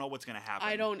 I don't know what's going to happen.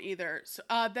 I don't either. So,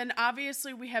 then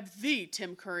obviously we have the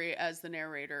Tim Curry as the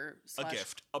narrator / A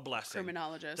gift, a blessing.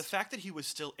 criminologist. The fact that he was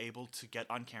still able to get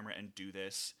on camera and do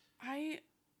this,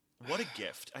 what a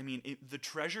gift. I mean, the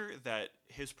treasure that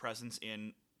his presence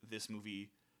in this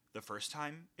movie the first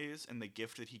time is, and the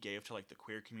gift that he gave to like the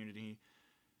queer community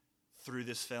through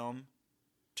this film,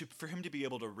 for him to be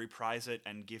able to reprise it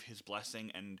and give his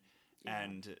blessing and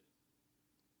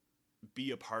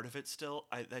be a part of it still,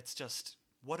 that's just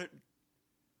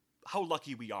how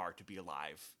lucky we are to be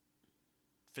alive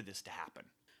for this to happen.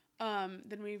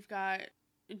 Then we've got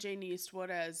Jane Eastwood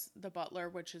as the butler,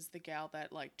 which is the gal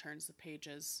that like turns the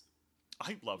pages.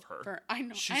 I love her. I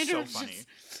know. She's so funny.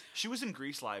 She was in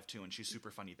Grease Live, too, and she's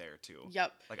super funny there, too.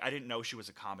 Yep. Like, I didn't know she was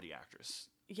a comedy actress.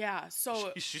 Yeah,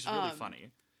 so... She's really funny.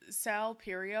 Sal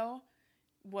Perio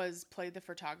played the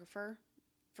photographer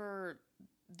for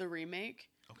the remake.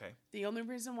 Okay. The only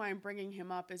reason why I'm bringing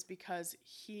him up is because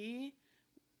he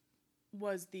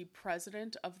was the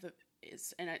president of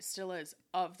and it still is,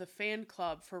 of the fan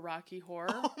club for Rocky Horror.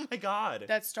 Oh my god.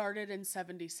 That started in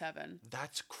 1977.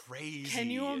 That's crazy. Can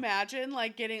you imagine,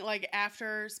 like, getting, like,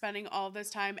 after spending all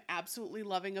this time absolutely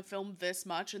loving a film this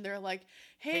much, and they're like,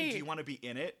 hey, do you want to be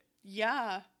in it?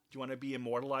 Yeah. Do you want to be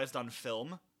immortalized on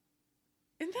film?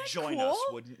 Isn't that Join cool? us,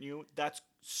 wouldn't you? That's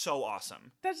so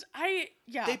awesome.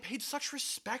 Yeah. They paid such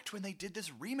respect when they did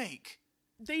this remake.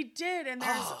 They did, and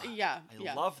there's, I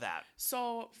love that.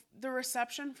 So, the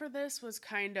reception for this was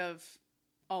kind of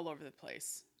all over the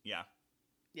place. Yeah.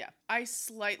 Yeah. I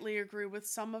slightly agree with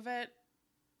some of it,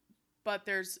 but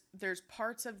there's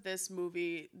parts of this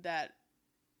movie that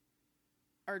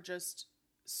are just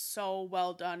so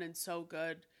well done and so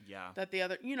good. Yeah. That the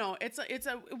other, it's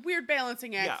a weird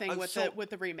balancing act thing with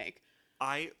the remake.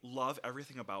 I love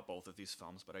everything about both of these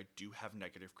films, but I do have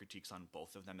negative critiques on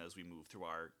both of them as we move through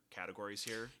our categories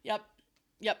here.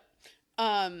 Yep.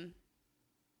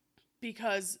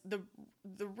 Because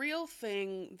the real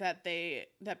thing that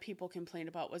people complained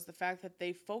about was the fact that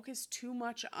they focused too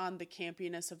much on the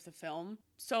campiness of the film.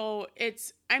 So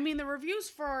the reviews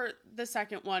for the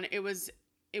second one, it was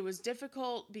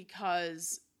difficult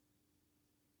because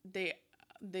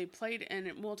they played,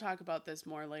 and we'll talk about this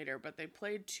more later, but they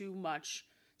played too much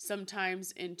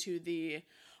sometimes into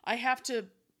I have to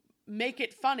make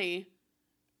it funny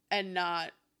and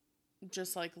not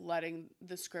just like letting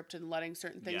the script and letting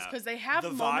certain things, because they have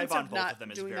moments of not doing that. The vibe on both of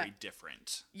them is very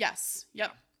different. Yes.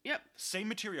 Yep. Same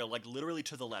material, like literally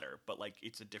to the letter, but like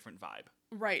it's a different vibe.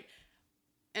 Right.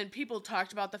 And people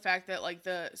talked about the fact that like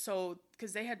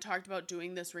because they had talked about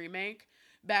doing this remake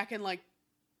back in like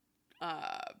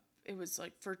it was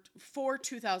like for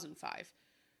 2005.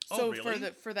 So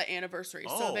really? for the anniversary.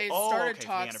 So they started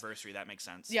talks. For the anniversary, that makes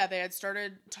sense. Yeah, they had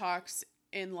started talks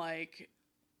in like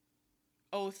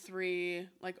 03,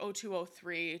 like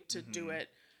 0203 to do it.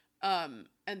 And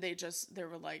they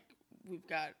were like, we've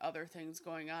got other things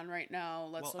going on right now.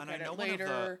 Let's look at it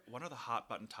later. One of the hot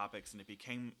button topics, and it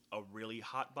became a really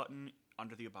hot button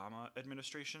under the Obama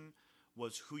administration,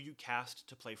 was who you cast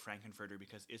to play Frankenfurter,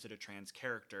 because is it a trans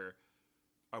character?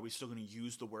 Are we still going to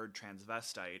use the word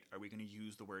transvestite? Are we going to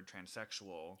use the word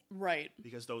transsexual? Right.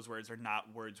 Because those words are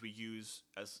not words we use,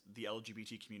 as the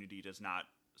LGBT community does not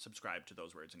subscribe to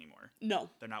those words anymore. No.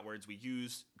 They're not words we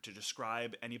use to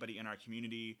describe anybody in our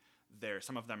community.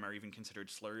 Some of them are even considered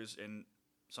slurs in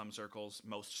some circles,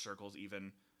 most circles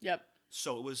even. Yep.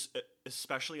 So it was,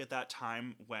 especially at that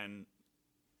time when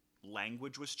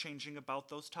language was changing about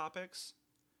those topics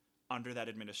under that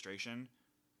administration,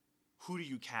 who do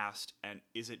you cast, and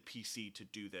is it PC to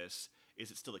do this? Is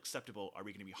it still acceptable? Are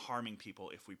we going to be harming people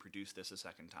if we produce this a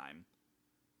second time?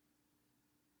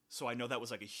 So I know that was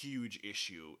like a huge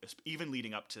issue, even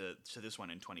leading up to this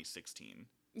one in 2016.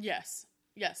 Yes,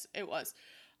 it was.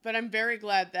 But I'm very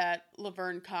glad that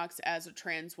Laverne Cox, as a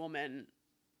trans woman,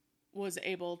 was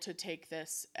able to take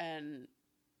this and...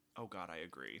 Oh, God, I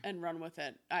agree. And run with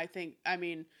it.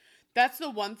 That's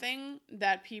the one thing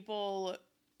that people,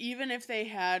 even if they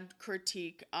had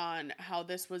critique on how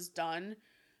this was done,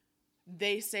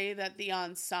 they say that the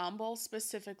ensemble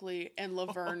specifically and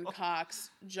Laverne Cox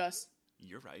just...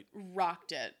 You're right.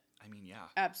 Rocked it. Yeah.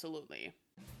 Absolutely.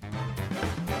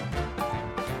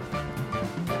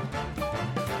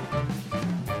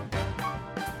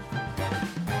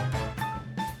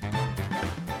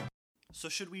 So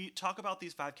should we talk about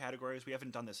these 5 categories? We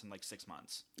haven't done this in like 6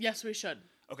 months. Yes, we should.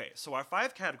 Okay, so our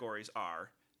 5 categories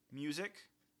are music,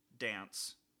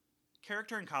 dance,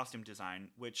 character and costume design,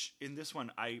 which in this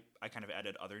one I kind of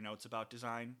added other notes about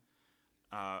design,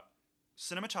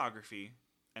 cinematography,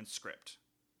 and script.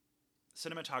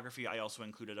 Cinematography, I also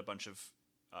included a bunch of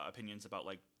opinions about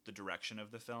like the direction of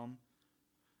the film.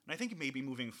 And I think maybe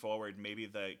moving forward, maybe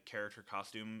the character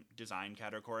costume design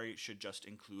category should just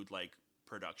include like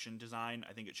production design.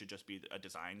 I think it should just be a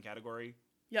design category.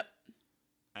 Yep.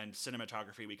 And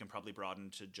cinematography we can probably broaden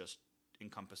to just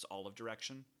encompass all of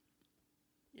direction.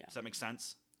 Yeah. Does that make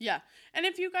sense? Yeah. And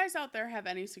if you guys out there have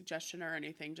any suggestion or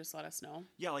anything, just let us know.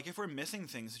 Yeah, like if we're missing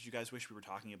things that you guys wish we were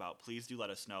talking about, please do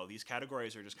let us know. These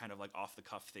categories are just kind of like off the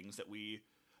cuff things that we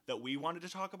wanted to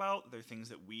talk about. They're things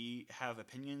that we have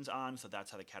opinions on, so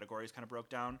that's how the categories kind of broke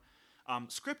down.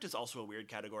 Script is also a weird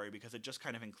category because it just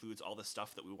kind of includes all the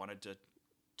stuff that we wanted to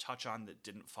touch on that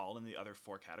didn't fall in the other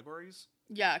 4 categories.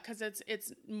 Yeah, because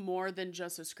it's more than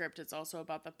just a script. It's also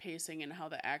about the pacing and how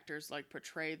the actors like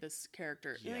portray this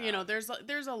character. Yeah. You know, there's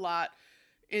a lot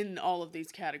in all of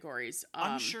these categories.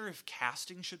 Unsure if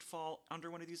casting should fall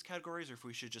under one of these categories or if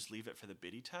we should just leave it for the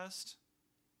Biddy test.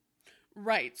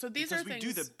 Right. So these because are things.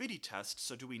 we do the Biddy test,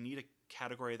 so do we need a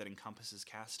category that encompasses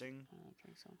casting? I don't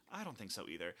think so. I don't think so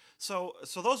either. So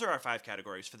those are our 5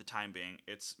 categories for the time being.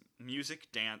 It's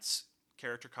music, dance,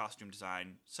 character costume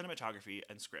design, cinematography,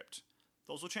 and script.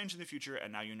 Those will change in the future,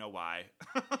 and now you know why.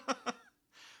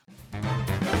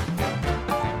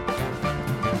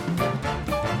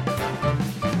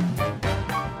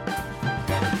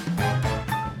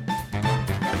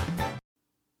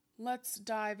 Let's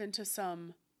dive into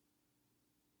some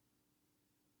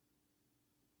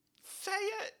Say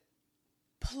it!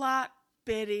 plot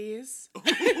biddies.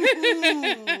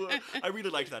 I really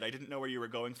liked that. I didn't know where you were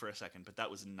going for a second, but that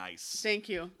was nice. Thank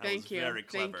you. That was very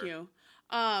clever. Thank you.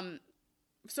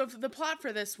 So for the plot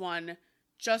for this one,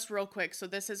 just real quick. So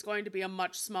this is going to be a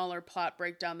much smaller plot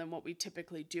breakdown than what we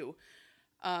typically do.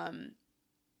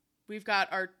 We've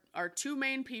got our 2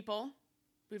 main people.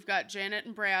 We've got Janet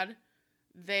and Brad.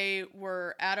 They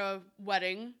were at a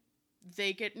wedding.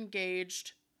 They get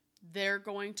engaged. They're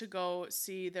going to go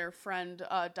see their friend,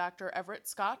 Dr. Everett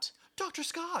Scott. Dr.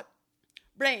 Scott!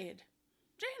 Brad.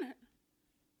 Janet.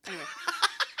 Anyway.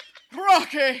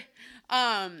 Rocky!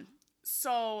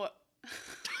 So...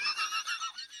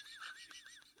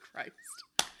 Christ.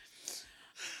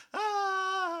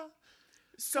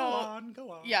 So,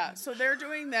 go on. Yeah, so they're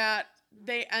doing that.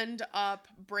 They end up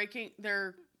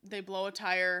they blow a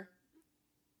tire.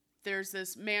 There's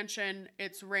this mansion.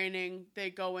 It's raining. They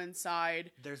go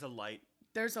inside. There's a light.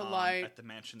 Light. At the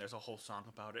mansion. There's a whole song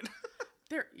about it.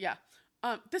 Yeah.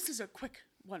 This is a quick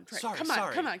one. Right? Sorry.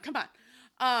 Come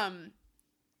on.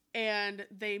 And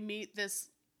they meet this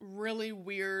really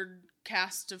weird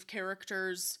cast of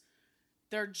characters.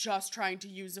 They're just trying to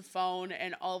use a phone,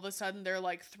 and all of a sudden they're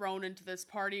like thrown into this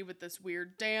party with this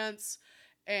weird dance,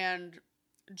 and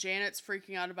Janet's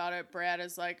freaking out about it. Brad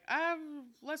is like,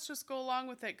 let's just go along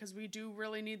with it because we do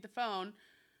really need the phone.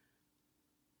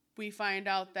 We find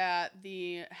out that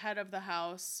the head of the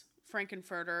house,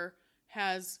 Frankenfurter,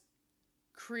 has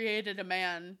created a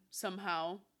man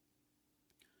somehow.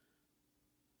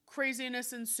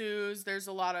 Craziness ensues. There's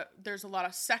a lot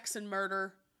of sex and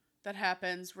murder that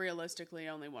happens. Realistically,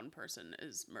 only one person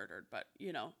is murdered, but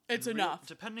it's enough.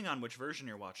 Depending on which version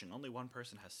you're watching, only one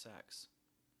person has sex.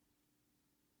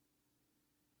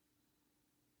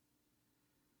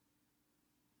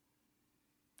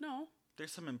 No.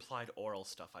 There's some implied oral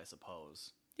stuff, I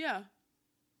suppose. Yeah.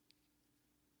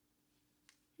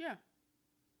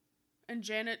 And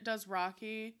Janet does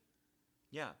Rocky.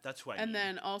 Yeah, that's who I And mean.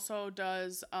 then also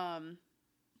does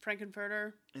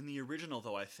Frankenfurter. In the original,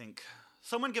 though, I think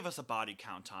someone give us a body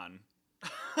count on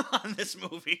this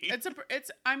movie. It's a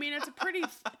pretty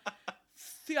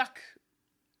thick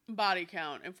body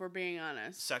count, if we're being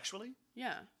honest. Sexually?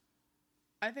 Yeah,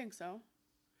 I think so.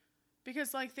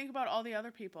 Because think about all the other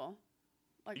people.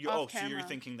 Off camera. So you're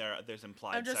thinking there's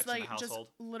implied sex in the household?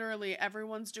 Just literally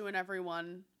everyone's doing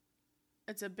everyone.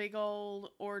 It's a big old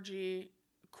orgy,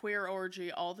 queer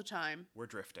orgy all the time. We're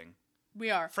drifting. We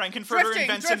are. Frankenfurter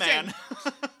invents a man.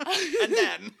 And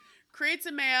then creates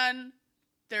a man.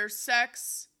 There's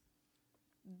sex.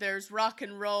 There's rock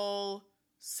and roll.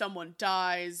 Someone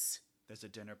dies. There's a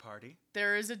dinner party.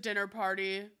 There is a dinner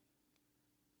party.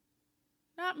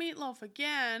 Not meatloaf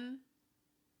again.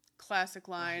 Classic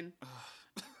line.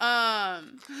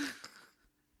 And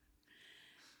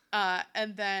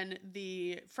then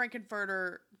the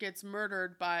Frankenfurter gets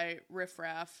murdered by Riff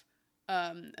Raff.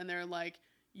 And they're like,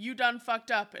 you done fucked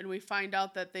up. And we find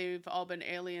out that they've all been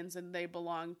aliens and they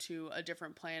belong to a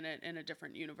different planet in a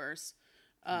different universe.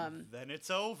 Then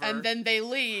it's over. And then they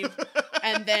leave.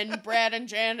 And then Brad and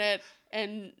Janet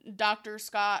and Dr.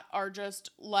 Scott are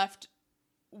just left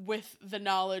with the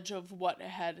knowledge of what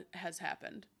has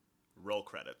happened. Roll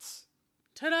credits.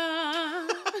 Ta-da!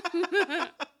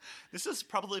 This is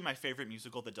probably my favorite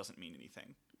musical that doesn't mean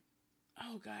anything.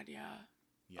 Oh, God, yeah.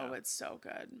 Yeah. Oh, it's so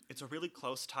good. It's a really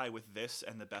close tie with this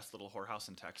and The Best Little Whorehouse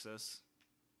in Texas.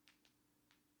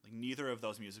 Neither of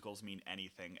those musicals mean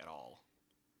anything at all.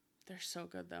 They're so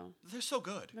good, though. They're so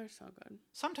good. They're so good.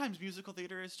 Sometimes musical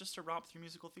theater is just a romp through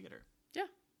musical theater. Yeah.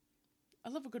 I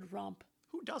love a good romp.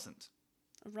 Who doesn't?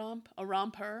 A romp? A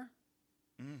romper?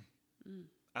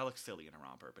 I look silly in a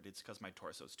romper, but it's because my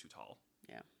torso's too tall.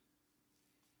 Yeah.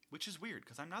 Which is weird,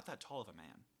 because I'm not that tall of a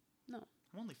man. No.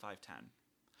 I'm only 5'10".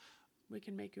 We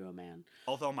can make you a man.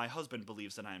 Although my husband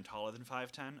believes that I am taller than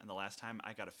 5'10", and the last time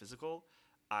I got a physical,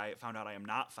 I found out I am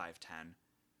not 5'10",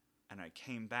 and I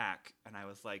came back, and I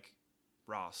was like,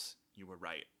 Ross, you were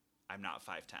right. I'm not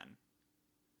 5'10".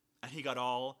 And he got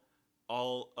all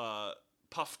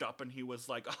puffed up, and he was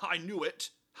like, I knew it.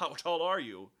 How tall are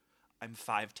you? I'm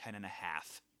 5'10 and a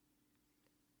half.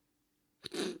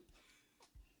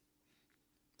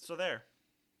 So there.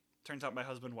 Turns out my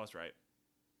husband was right.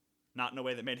 Not in a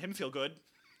way that made him feel good.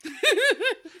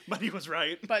 But he was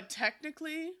right. But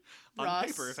technically, on Ross,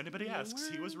 paper, if anybody asks,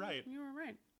 he was right. You were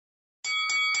right.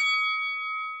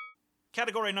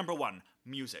 Category number 1,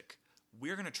 music.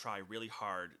 We're going to try really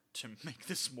hard to make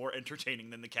this more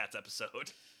entertaining than the Cats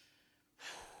episode.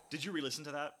 Did you re-listen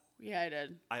to that? Yeah, I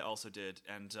did. I also did.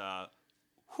 And,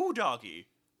 whoo doggy.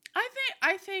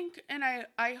 I think, and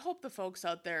I hope the folks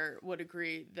out there would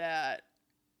agree that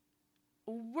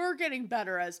we're getting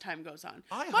better as time goes on.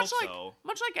 I hope so.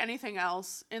 Much like anything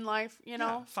else in life, you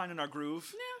know? Yeah, finding our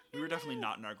groove. Yeah, we were definitely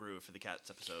not in our groove for the Cats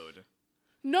episode.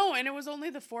 No, and it was only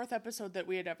the 4th episode that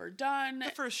we had ever done. The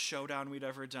first Showdown we'd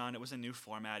ever done. It was a new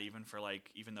format even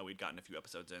though we'd gotten a few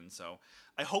episodes in. So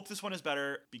I hope this one is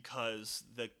better because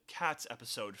the Cats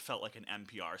episode felt like an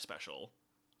NPR special.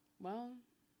 Well.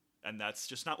 And that's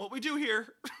just not what we do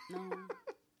here. No.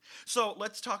 So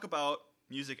let's talk about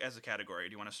music as a category.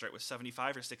 Do you want to start with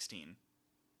 75 or 16?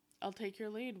 I'll take your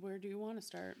lead. Where do you want to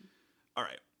start? All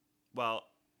right. Well,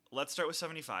 let's start with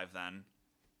 75 then.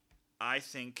 I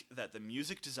think that the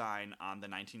music design on the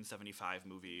 1975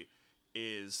 movie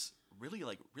is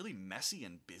really messy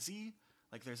and busy.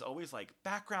 Like there's always like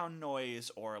background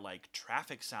noise or like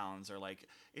traffic sounds or like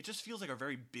it just feels like a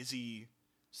very busy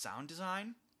sound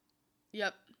design.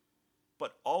 Yep.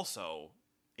 But also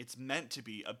it's meant to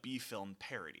be a B-film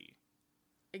parody.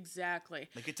 Exactly.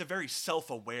 Like it's a very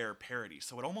self-aware parody,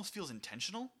 so it almost feels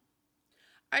intentional.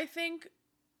 I think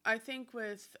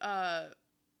with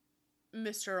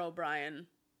Mr. O'Brien,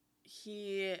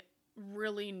 he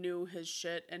really knew his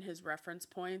shit and his reference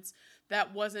points.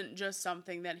 That wasn't just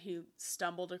something that he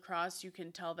stumbled across. You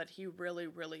can tell that he really,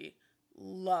 really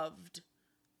loved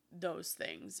those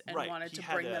things and wanted to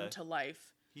bring them to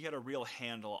life. He had a real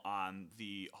handle on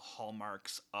the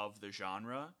hallmarks of the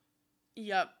genre.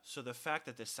 Yep. So the fact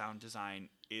that the sound design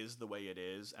is the way it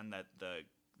is and that the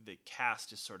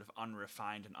cast is sort of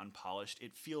unrefined and unpolished,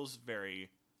 it feels very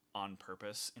on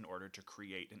purpose in order to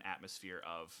create an atmosphere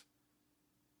of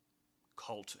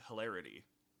cult hilarity.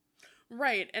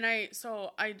 Right. And I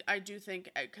do think,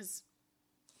 because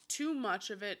too much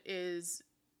of it is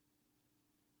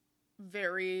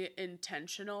very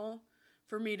intentional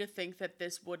for me to think that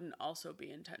this wouldn't also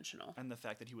be intentional. And the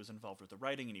fact that he was involved with the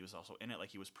writing and he was also in it,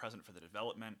 like he was present for the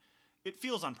development, it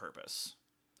feels on purpose.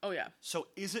 Oh, yeah. So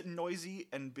is it noisy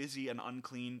and busy and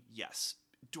unclean? Yes.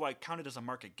 Do I count it as a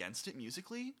mark against it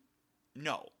musically?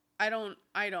 No. I don't.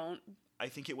 I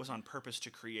think it was on purpose to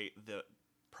create the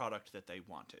product that they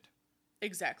wanted.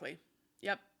 Exactly.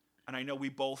 Yep. And I know we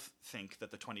both think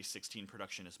that the 2016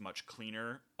 production is much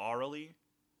cleaner aurally.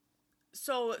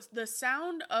 So the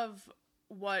sound of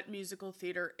what musical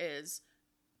theater is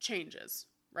changes,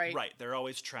 right? Right. There are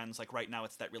always trends. Like right now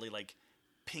it's that really like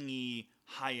pingy,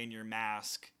 high in your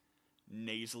mask,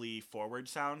 nasally forward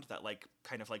sound, that like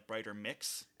kind of like brighter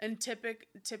mix. And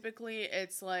typically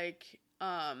it's like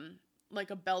a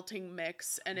belting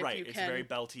mix, and if you can, it's very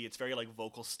belty. It's very like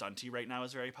vocal stunty right now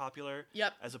is very popular.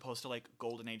 Yep. As opposed to like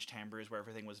golden age timbres where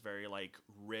everything was very like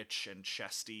rich and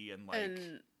chesty and like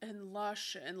and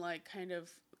lush and like kind of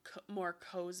more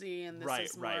cozy, and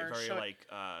this is more very like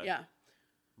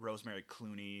Rosemary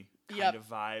Clooney kind of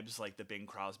vibes, like the Bing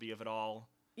Crosby of it all.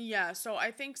 Yeah, so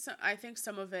I think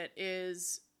some of it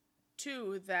is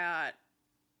too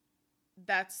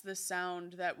that's the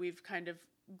sound that we've kind of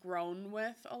grown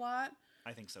with a lot.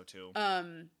 I think so too.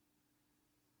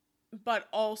 But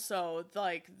also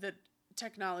like the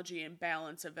technology and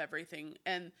balance of everything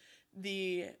and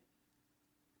the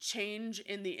change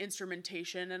in the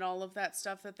instrumentation and all of that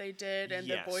stuff that they did and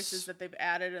the voices that they've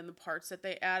added and the parts that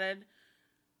they added,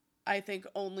 I think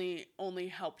only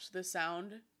helped the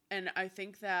sound. And I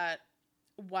think that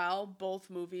while both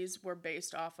movies were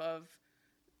based off of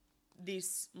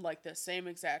these, like the same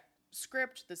exact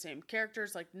script, the same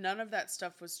characters, like none of that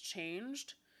stuff was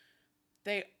changed,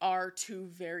 they are two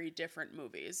very different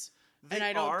movies. And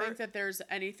I don't think that there's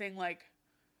anything like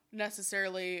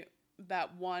necessarily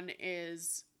that one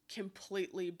is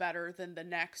completely better than the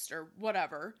next or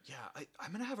whatever. Yeah,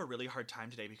 I'm gonna have a really hard time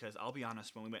today because I'll be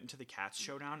honest, when we went into the Cats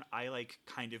Showdown, I like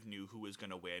kind of knew who was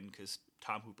gonna win because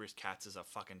Tom Hooper's Cats is a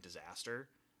fucking disaster.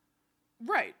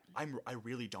 Right. I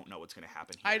really don't know what's gonna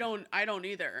happen here. I don't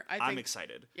either. I'm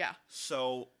excited. Yeah.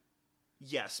 So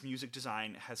yes, music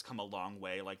design has come a long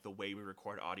way. Like, the way we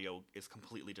record audio is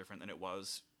completely different than it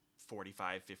was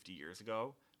 45, 50 years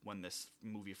ago when this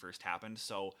movie first happened.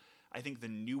 So I think the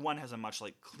new one has a much,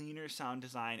 like, cleaner sound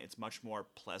design. It's much more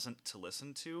pleasant to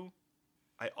listen to.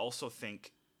 I also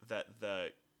think that the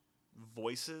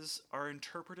voices are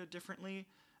interpreted differently.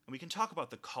 And we can talk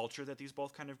about the culture that these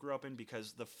both kind of grew up in,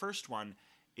 because the first one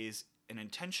is an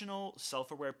intentional,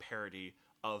 self-aware parody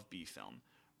of B-film,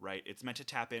 right? It's meant to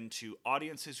tap into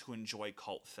audiences who enjoy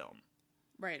cult film.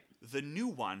 Right. The new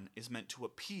one is meant to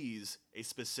appease a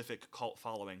specific cult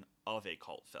following of a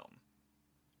cult film.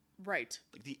 Right.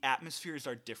 Like, the atmospheres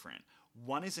are different.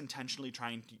 One is intentionally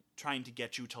trying to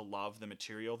get you to love the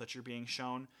material that you're being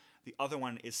shown. The other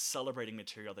one is celebrating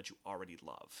material that you already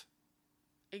love.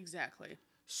 Exactly.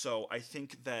 So I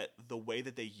think that the way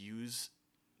that they use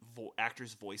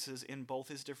actors' voices in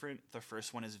both is different. The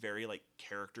first one is very, like,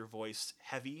 character voice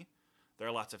heavy. There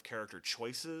are lots of character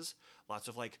choices, lots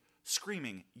of, like,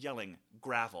 screaming, yelling,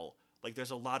 gravel. Like,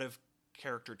 there's a lot of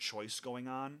character choice going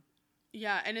on.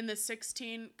 Yeah, and in the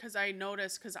 16, because I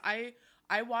noticed, because I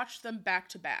watched them back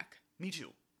to back. Me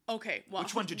too. Okay, well,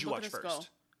 which one did you watch first?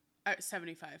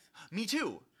 75. Me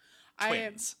too.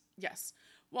 Twins. Yes.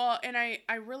 Well, and I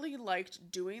really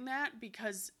liked doing that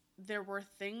because there were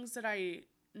things that I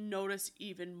noticed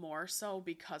even more so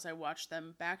because I watched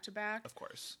them back to back. Of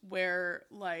course. Where,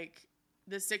 like,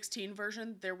 the 16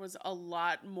 version, there was a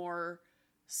lot more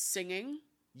singing.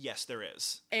 Yes, there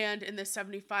is. And in the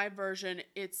 75 version,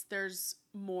 there's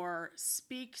more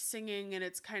singing, and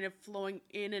it's kind of flowing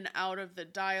in and out of the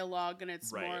dialogue, and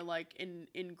it's more like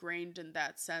ingrained in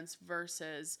that sense,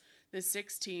 versus the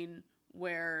 16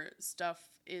 where stuff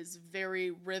is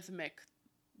very rhythmic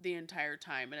the entire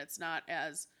time, and it's not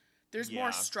as there's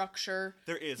more structure.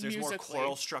 There's more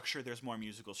choral structure, there's more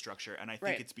musical structure, and I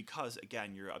think it's because,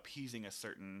 again, you're appeasing a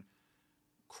certain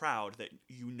crowd that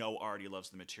already loves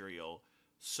the material.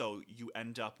 So you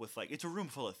end up with, like, it's a room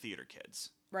full of theater kids.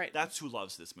 Right. That's who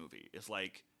loves this movie. It's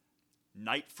like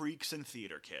night freaks and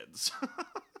theater kids.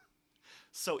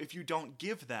 So if you don't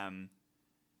give them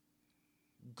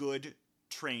good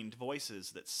trained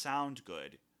voices that sound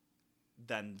good,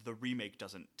 then the remake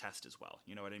doesn't test as well.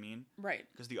 You know what I mean? Right.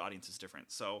 Because the audience is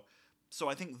different. So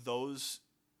I think it's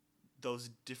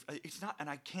not, and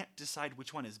I can't decide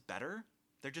which one is better.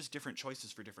 They're just different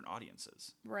choices for different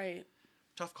audiences. Right.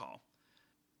 Tough call.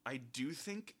 I do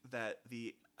think that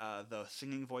the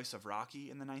singing voice of Rocky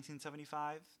in the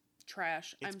 1975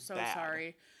 trash. I'm so bad.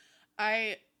 Sorry.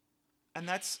 And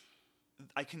that's,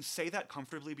 I can say that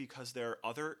comfortably because there are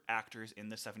other actors in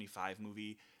the 75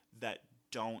 movie that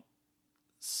don't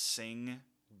sing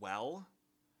well.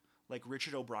 Like,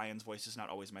 Richard O'Brien's voice is not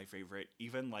always my favorite.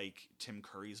 Even, like, Tim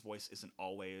Curry's voice isn't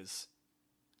always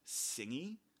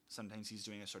singy. Sometimes he's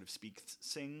doing a sort of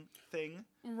speak-sing thing.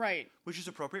 Right. Which is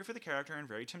appropriate for the character and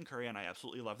very Tim Curry, and I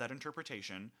absolutely love that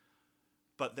interpretation.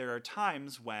 But there are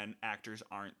times when actors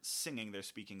aren't singing, they're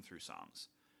speaking through songs.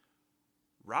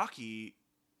 Rocky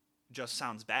just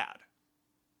sounds bad.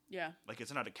 Yeah. Like,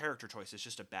 it's not a character choice, it's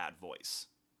just a bad voice.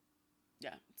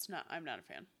 Yeah, I'm not a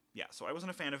fan. Yeah, so I wasn't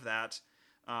a fan of that.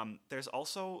 There's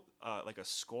also, like, a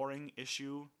scoring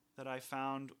issue that I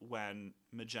found when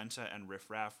Magenta and Riff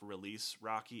Raff release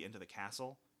Rocky into the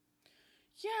castle.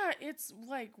 Yeah, it's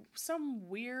like some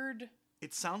weird...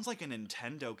 It sounds like a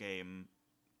Nintendo game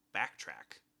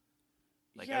backtrack.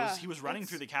 Like, yeah, he was running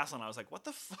through the castle, and I was like, what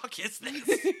the fuck is this?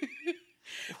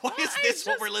 Why is this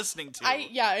what we're listening to?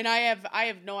 And I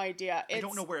have no idea. I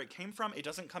don't know where it came from. It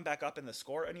doesn't come back up in the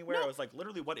score anywhere. No. I was like,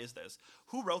 literally, what is this?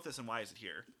 Who wrote this, and why is it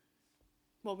here?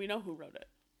 Well, we know who wrote it.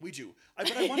 We do.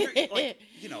 But I wonder, like,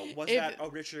 was that a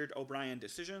Richard O'Brien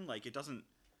decision? Like,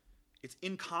 it's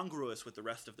incongruous with the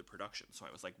rest of the production. So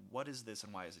I was like, what is this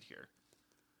and why is it here?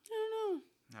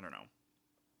 I don't know.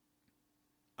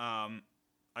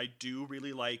 I do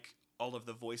really like all of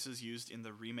the voices used in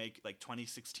the remake. Like,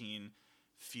 2016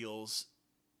 feels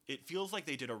like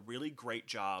they did a really great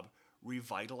job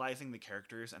revitalizing the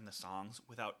characters and the songs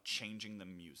without changing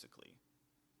them musically.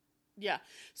 Yeah.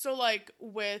 So, like,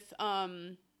 with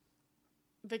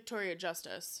Victoria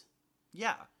Justice.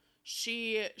 Yeah.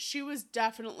 She was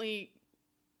definitely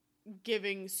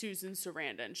giving Susan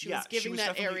Sarandon. She was giving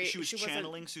that area. She was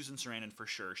channeling Susan Sarandon for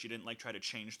sure. She didn't, like, try to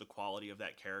change the quality of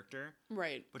that character.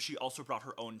 Right. But she also brought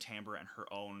her own timbre and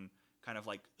her own kind of,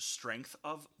 like, strength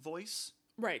of voice.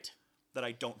 Right. That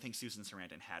I don't think Susan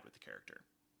Sarandon had with the character.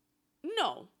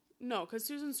 No, because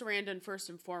Susan Sarandon, first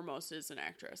and foremost, is an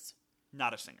actress.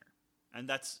 Not a singer. And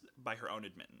that's by her own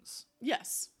admittance.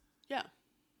 Yes. Yeah.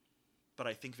 But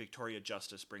I think Victoria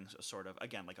Justice brings a sort of,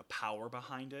 again, like, a power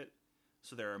behind it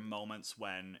So there are moments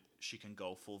when she can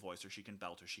go full voice, or she can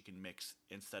belt, or she can mix,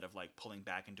 instead of like pulling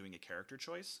back and doing a character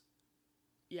choice.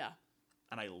 Yeah.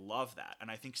 And I love that. And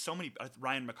I think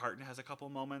Ryan McCartan has a couple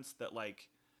moments that, like,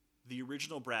 the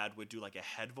original Brad would do like a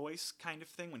head voice kind of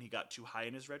thing when he got too high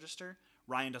in his register.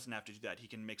 Ryan doesn't have to do that. He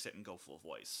can mix it and go full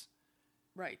voice.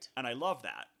 Right. And I love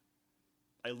that.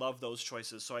 I love those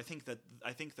choices. So I think that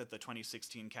the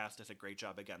 2016 cast does a great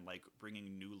job, again, like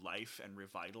bringing new life and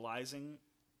revitalizing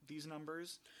these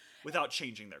numbers without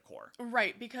changing their core.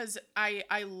 Right, because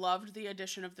I loved the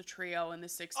addition of the trio in the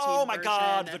 16 Oh my version.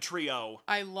 God, the trio.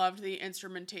 I loved the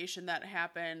instrumentation that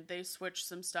happened. They switched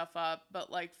some stuff up,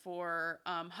 but like for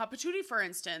Hapatootie, for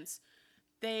instance,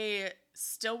 they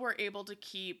still were able to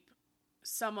keep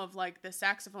some of like the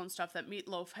saxophone stuff that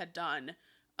Meatloaf had done,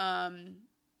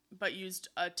 but used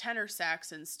a tenor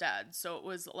sax instead. So it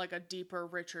was like a deeper,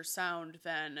 richer sound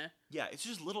than... Yeah, it's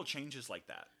just little changes like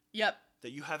that. Yep.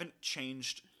 That you haven't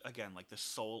changed, again, like the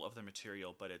soul of the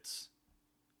material, but it's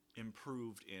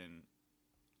improved in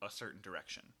a certain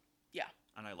direction. Yeah.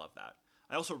 And I love that.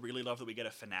 I also really love that we get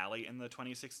a finale in the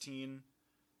 2016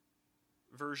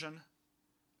 version.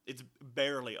 It's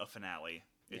barely a finale.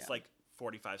 It's like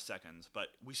 45 seconds, but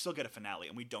we still get a finale,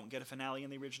 and we don't get a finale in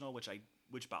the original,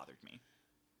 which bothered me.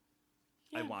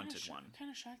 Yeah, I wanted one. I'm kind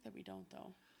of shocked that we don't,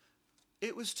 though.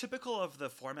 It was typical of the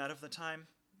format of the time.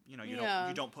 You know, you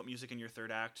don't put music in your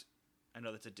third act. I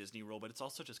know that's a Disney rule, but it's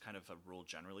also just kind of a rule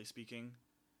generally speaking,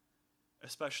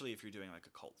 especially if you're doing like a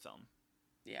cult film.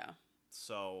 Yeah.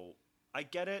 So I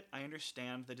get it. I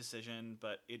understand the decision,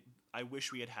 but I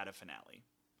wish we had had a finale.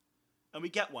 And we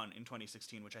get one in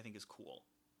 2016, which I think is cool.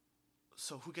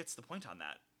 So who gets the point on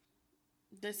that?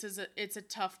 It's a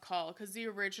tough call, because the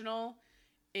original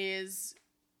is...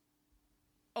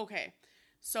 Okay,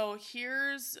 so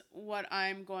here's what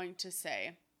I'm going to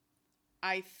say.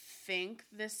 I think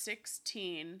the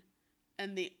 16,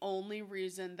 and the only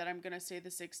reason that I'm going to say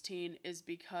the 16 is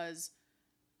because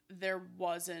there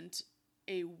wasn't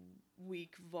a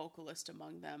weak vocalist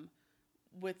among them.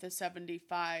 With the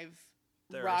 75,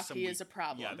 Rocky is a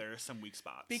problem. Yeah, there are some weak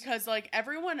spots. Because, like,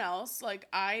 everyone else, like,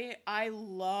 I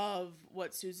love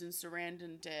what Susan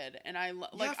Sarandon did. And I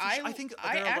think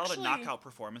there are a lot of knockout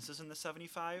performances in the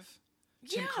 75.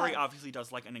 Tim Curry obviously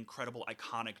does, like, an incredible,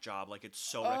 iconic job. Like, it's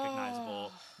so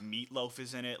recognizable. Meatloaf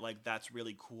is in it. Like, that's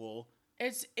really cool.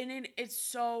 It's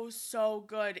so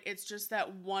good. It's just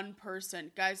that one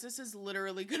person. Guys, this is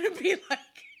literally going to be, like...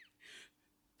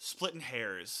 Splitting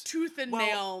hairs. Tooth and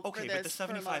nail. Okay, but the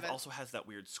 75 also has that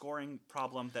weird scoring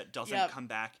problem that doesn't come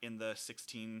back in the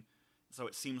 16. So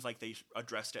it seems like they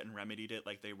addressed it and remedied it.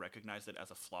 Like, they recognized it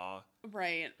as a flaw.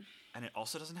 Right. And it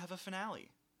also doesn't have a finale.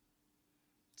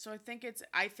 So I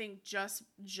think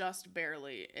just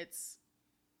barely.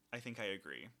 I think I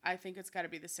agree. I think it's got to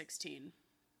be the 16.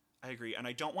 I agree. And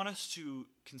I don't want us to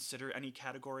consider any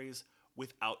categories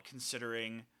without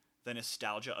considering the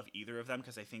nostalgia of either of them,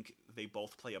 because I think they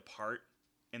both play a part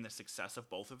in the success of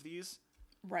both of these.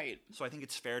 Right. So I think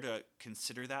it's fair to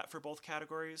consider that for both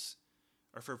categories,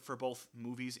 or for both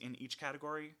movies in each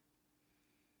category,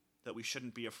 that we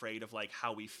shouldn't be afraid of like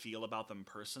how we feel about them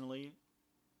personally,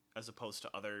 as opposed to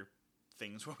other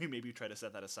things where we maybe try to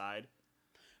set that aside.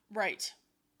 Right.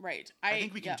 I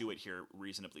think we can do it here,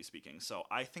 reasonably speaking. So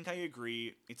I think I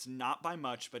agree. It's not by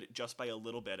much, but just by a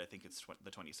little bit. I think it's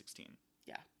the 2016.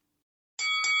 Yeah.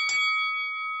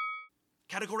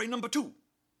 Category number 2.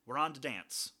 We're on to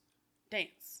dance.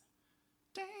 Dance.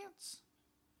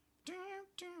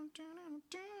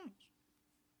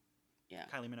 Yeah.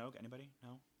 Kylie Minogue, anybody?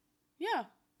 No? Yeah.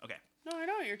 Okay. No, I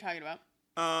know what you're talking about.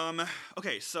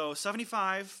 Okay, so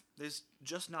 75, there's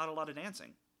just not a lot of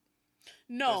dancing.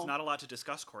 No. There's not a lot to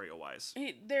discuss choreo-wise.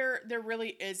 There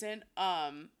really isn't,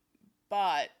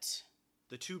 but...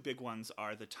 The two big ones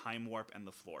are the Time Warp and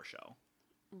the Floor Show.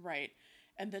 Right.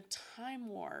 And the Time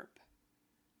Warp,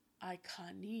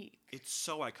 iconic. It's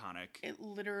so iconic. It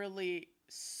literally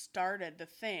started the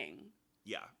thing.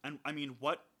 Yeah, and I mean,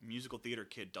 what musical theater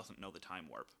kid doesn't know the Time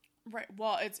Warp? Right,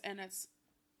 well, it's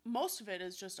most of it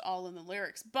is just all in the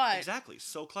lyrics, but... Exactly,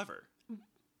 so clever.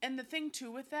 And the thing,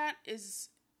 too, with that is...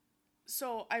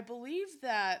 So, I believe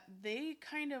that they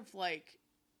kind of, like...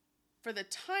 For the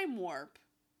Time Warp...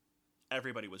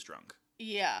 Everybody was drunk.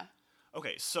 Yeah.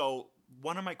 Okay, so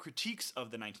one of my critiques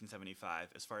of the 1975,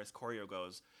 as far as choreo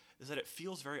goes, is that it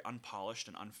feels very unpolished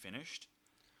and unfinished.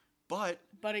 But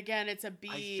again, it's a B...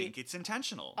 I think it's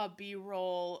intentional. A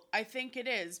B-roll. I think it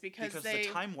is, because the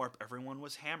Time Warp, everyone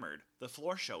was hammered. The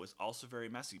Floor Show is also very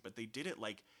messy, but they did it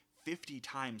like 50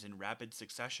 times in rapid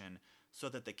succession so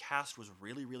that the cast was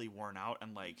really, really worn out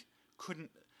and like couldn't...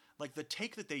 Like, the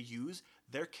take that they use,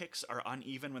 their kicks are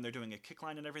uneven when they're doing a kick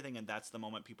line and everything, and that's the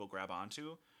moment people grab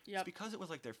onto. Yep. It's because it was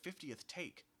like their 50th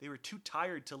take. They were too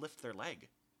tired to lift their leg.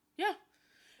 Yeah.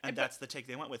 And that's the take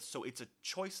they went with. So it's a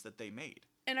choice that they made.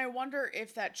 And I wonder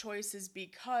if that choice is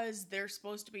because they're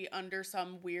supposed to be under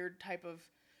some weird type of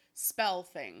spell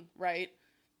thing, right?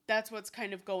 That's what's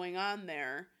kind of going on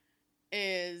there.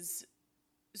 Is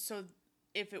so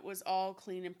if it was all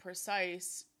clean and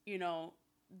precise, you know,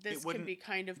 this could be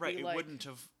kind of right. Be it like, wouldn't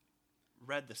have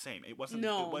read the same. It wasn't.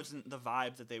 No. It wasn't the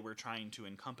vibe that they were trying to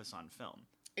encompass on film.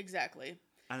 Exactly.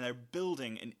 And they're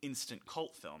building an instant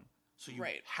cult film, so you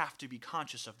Right. have to be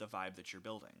conscious of the vibe that you're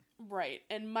building. Right.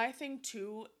 And my thing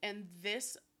too, and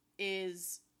this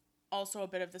is also a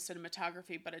bit of the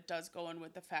cinematography, but it does go in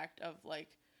with the fact of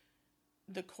like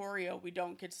the choreo. We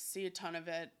don't get to see a ton of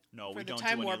it. No, for we the don't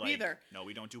time do any, warp like, either. No,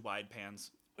 we don't do wide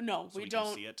pans. No, so we can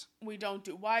don't see it. We don't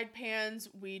do wide pans.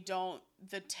 We don't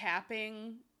the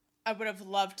tapping. I would have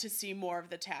loved to see more of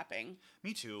the tapping.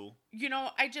 Me too. You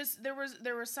know, there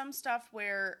was some stuff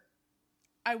where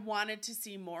I wanted to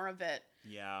see more of it.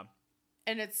 Yeah.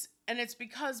 And it's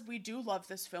because we do love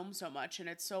this film so much, and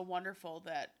it's so wonderful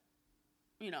that,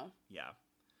 you know. Yeah.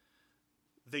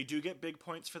 They do get big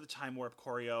points for the time warp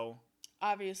choreo.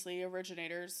 Obviously,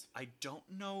 originators. I don't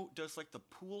know, does like the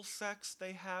pool sex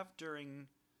they have during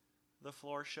the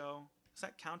floor show, does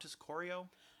that count as choreo?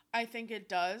 I think it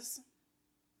does.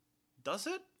 Does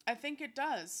it? I think it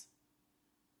does.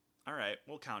 All right,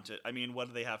 we'll count it. I mean, what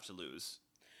do they have to lose?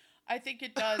 I think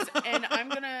it does, and I'm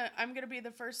gonna be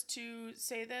the first to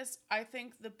say this. I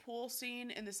think the pool scene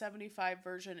in the 75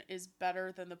 version is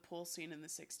better than the pool scene in the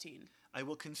 16. I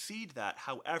will concede that.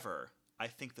 However, I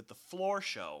think that the floor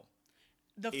show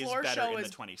is better show in is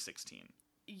the 2016.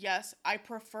 Yes, I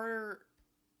prefer.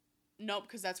 Nope,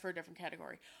 because that's for a different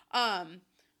category.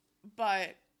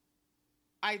 But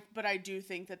I do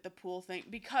think that the pool thing,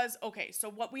 because, okay, so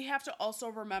what we have to also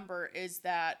remember is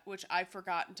that, which I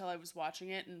forgot until I was watching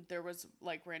it, and there was,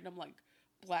 like, random, like,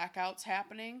 blackouts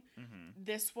happening. Mm-hmm.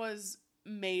 This was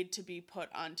made to be put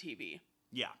on TV.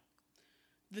 Yeah.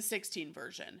 The 16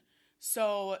 version.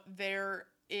 So there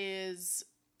is,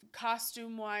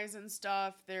 costume-wise and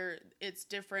stuff, it's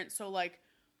different. So, like,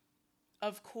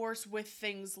 of course, with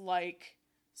things like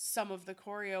some of the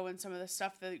choreo and some of the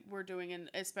stuff that we're doing,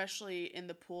 and especially in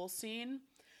the pool scene,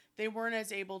 they weren't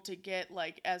as able to get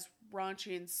like as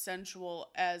raunchy and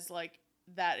sensual as like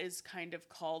that is kind of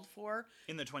called for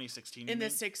in the 2016. In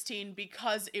the 16,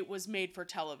 because it was made for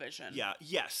television. Yeah.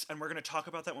 Yes, and we're going to talk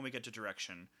about that when we get to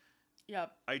direction.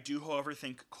 Yep. I do, however,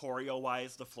 think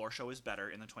choreo-wise, the floor show is better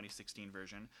in the 2016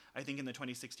 version. I think in the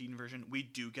 2016 version, we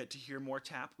do get to hear more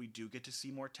tap. We do get to see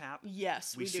more tap.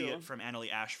 Yes, we do. We see it from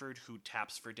Annalie Ashford, who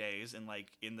taps for days and like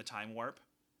in the time warp.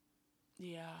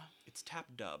 Yeah. It's tap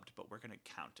dubbed, but we're going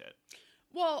to count it.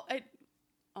 Well,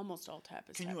 almost all tap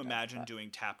is Can tap you dubbed, imagine but doing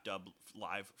tap dub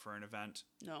live for an event?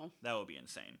 No. That would be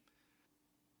insane.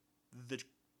 The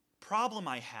problem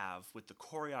I have with the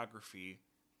choreography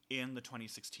in the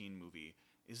 2016 movie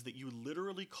is that you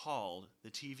literally called the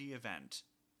TV event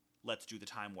Let's Do the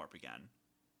Time Warp Again.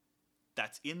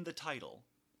 That's in the title,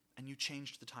 and you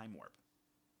changed the time warp.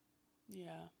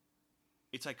 Yeah.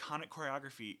 It's iconic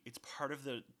choreography. It's part of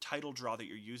the title draw that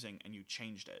you're using, and you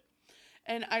changed it.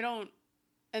 And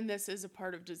this is a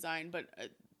part of design, but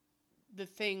the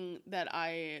thing that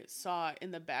I saw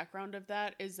in the background of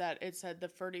that is that it said the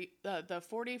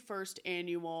 41st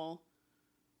annual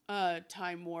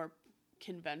time warp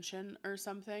convention or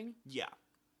something. Yeah.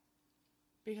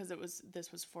 Because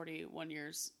this was 41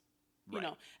 years, you right.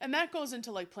 know. And that goes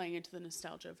into like playing into the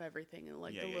nostalgia of everything and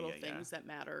like the little things that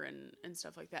matter and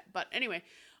stuff like that. But anyway,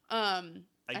 I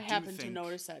happened to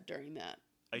notice that during that.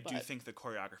 I do think the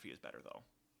choreography is better though.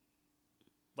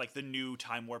 Like the new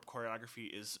time warp choreography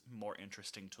is more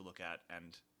interesting to look at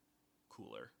and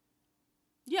cooler.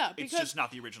 Yeah, because it's just not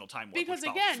the original time warp. Because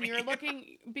again, you're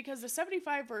looking because the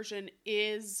 75 version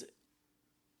is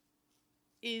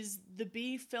the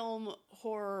B film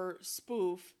horror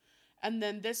spoof, and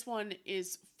then this one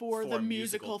is for the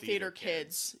musical theater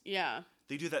kids. Yeah.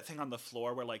 They do that thing on the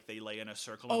floor where like they lay in a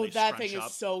circle and they that scrunch thing up.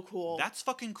 Is so cool. That's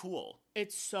fucking cool.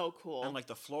 It's so cool. And like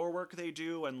the floor work they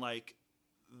do and like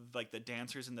the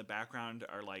dancers in the background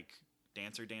are like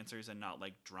dancers and not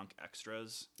like drunk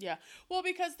extras. Yeah. Well,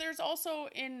 because there's also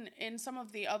in some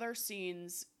of the other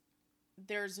scenes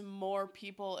there's more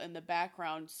people in the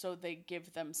background, so they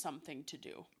give them something to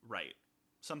do. Right.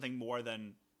 Something more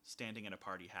than standing in a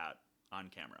party hat on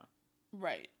camera.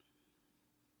 Right.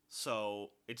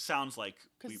 So it sounds like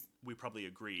we probably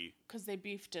agree. Because they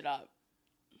beefed it up.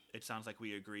 It sounds like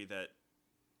we agree that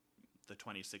the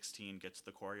 2016 gets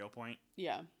the choreo point.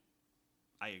 Yeah.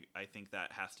 I think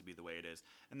that has to be the way it is.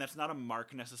 And that's not a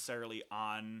mark necessarily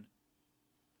on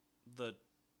the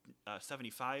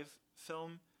 75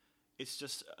 film. It's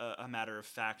just a matter of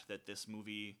fact that this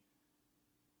movie,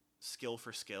 skill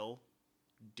for skill,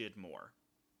 did more.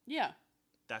 Yeah.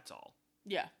 That's all.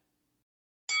 Yeah.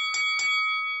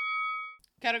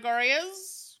 Category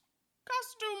is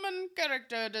costume and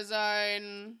character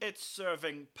design. It's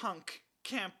serving punk,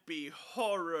 campy,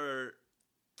 horror,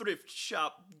 thrift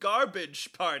shop,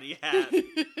 garbage party hat.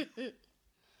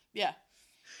 Yeah.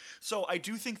 So I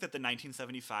do think that the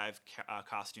 1975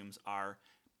 costumes are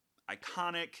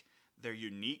iconic. They're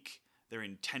unique. They're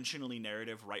intentionally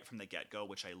narrative right from the get-go,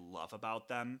 which I love about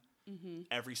them. Mm-hmm.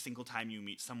 Every single time you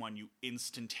meet someone, you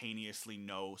instantaneously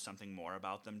know something more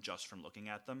about them just from looking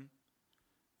at them.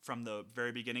 From the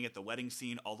very beginning at the wedding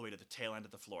scene all the way to the tail end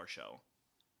of the floor show.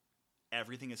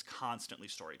 Everything is constantly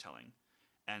storytelling.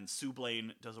 And Sue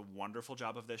Blaine does a wonderful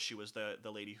job of this. She was the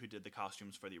lady who did the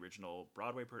costumes for the original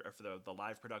Broadway, or for the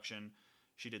live production.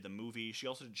 She did the movie. She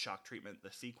also did Shock Treatment,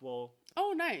 the sequel.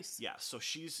 Oh, nice. Yeah, so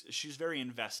she's very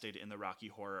invested in the Rocky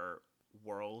Horror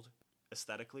world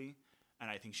aesthetically,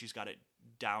 and I think she's got it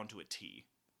down to a T.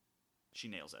 She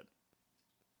nails it.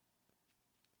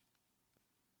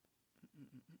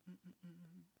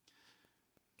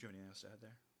 Do you have anything else to add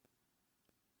there?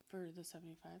 For the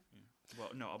 75? Yeah. Well,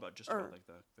 no, about like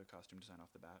the costume design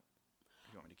off the bat.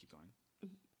 If you want me to keep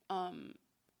going.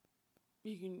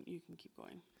 You can keep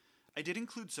going. I did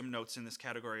include some notes in this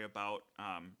category about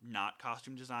not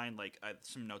costume design, like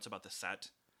some notes about the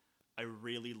set. I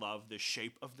really love the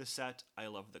shape of the set. I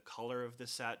love the color of the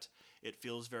set. It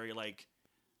feels very like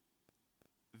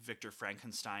Victor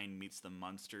Frankenstein meets the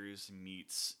Munsters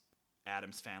meets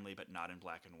Addams Family, but not in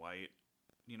black and white.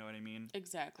 You know what I mean?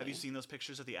 Exactly. Have you seen those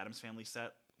pictures of the Addams Family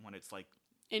set when it's like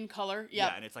in color? Yep.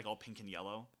 Yeah, and it's like all pink and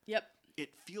yellow. Yep. It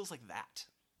feels like that,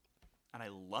 and I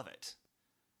love it.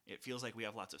 It feels like we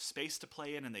have lots of space to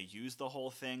play in, and they use the whole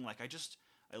thing. Like I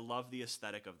love the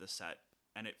aesthetic of the set,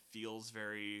 and it feels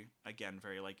very like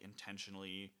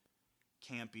intentionally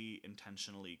campy,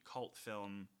 intentionally cult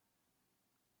film.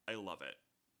 I love it.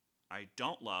 I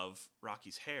don't love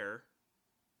Rocky's hair.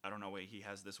 I don't know why he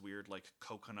has this weird, like,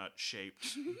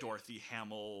 coconut-shaped Dorothy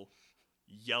Hamill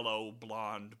yellow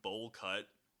blonde bowl cut.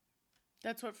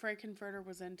 That's what Frankenfurter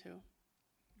was into.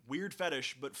 Weird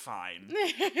fetish, but fine.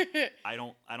 I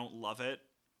don't love it,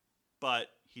 but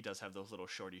he does have those little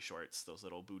shorty shorts, those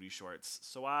little booty shorts,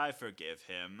 so I forgive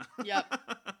him. Yep.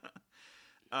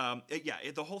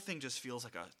 The whole thing just feels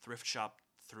like a thrift shop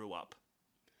threw up.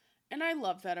 And I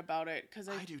love that about it, because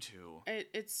I do too.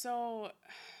 It's so...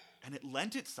 And it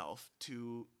lent itself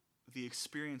to the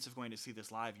experience of going to see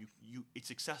this live. It's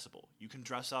accessible. You can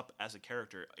dress up as a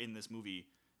character in this movie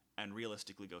and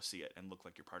realistically go see it and look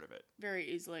like you're part of it. Very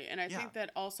easily. And I think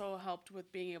that also helped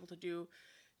with being able to do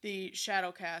the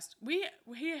shadow cast. We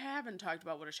haven't talked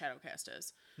about what a shadow cast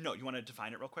is. No, you want to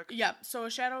define it real quick? Yeah. So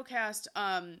a shadow cast,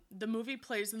 the movie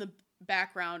plays in the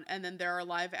background, and then there are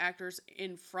live actors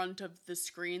in front of the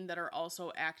screen that are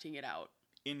also acting it out.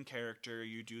 In character,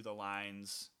 you do the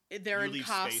lines... They're in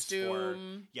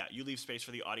costume. You leave space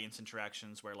for the audience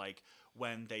interactions where, like,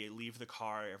 when they leave the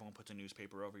car, everyone puts a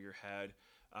newspaper over your head.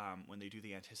 When they do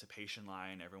the anticipation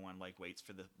line, everyone, like, waits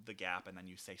for the gap, and then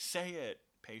you say it,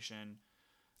 patient.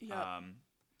 Yep.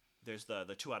 There's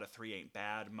the 2 out of 3 ain't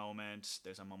bad moment.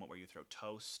 There's a moment where you throw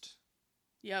toast.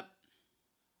 Yep.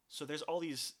 So there's all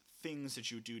these things that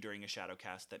you do during a shadow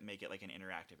cast that make it, like, an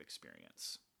interactive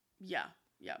experience. Yeah.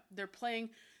 Yeah.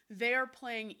 They are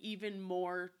playing even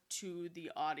more to the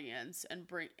audience and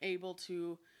able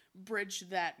to bridge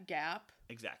that gap.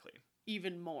 Exactly.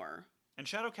 Even more. And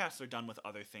shadowcasts are done with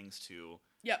other things too.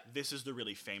 Yep. This is the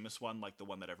really famous one, like the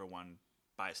one that everyone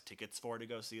buys tickets for to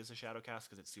go see as a shadowcast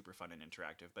because it's super fun and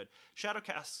interactive. But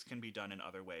shadowcasts can be done in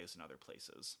other ways in other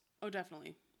places. Oh,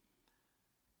 definitely.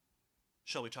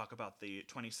 Shall we talk about the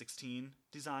 2016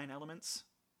 design elements?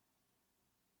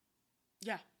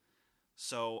 Yeah.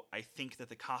 So I think that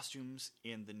the costumes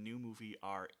in the new movie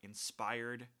are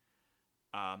inspired.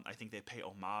 I think they pay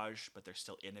homage, but they're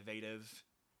still innovative.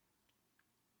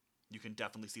 You can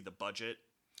definitely see the budget.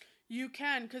 You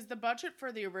can, because the budget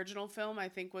for the original film, I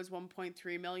think, was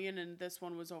 $1.3 million, and this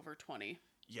one was over 20.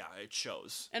 Yeah, it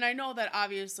shows. And I know that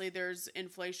obviously there's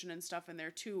inflation and stuff in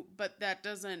there too, but that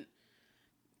doesn't...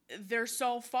 They're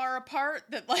so far apart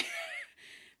that, like...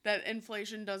 that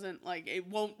inflation doesn't, like, it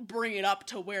won't bring it up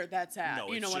to where that's at.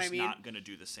 No, you know it's what I just mean? not going to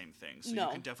do the same thing. So No.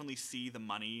 You can definitely see the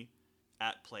money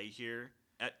at play here.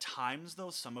 At times, though,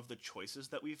 some of the choices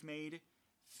that we've made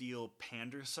feel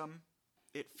pandersome.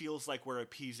 it feels like we're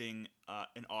appeasing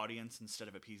an audience instead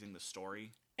of appeasing the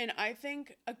story. And I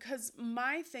think, because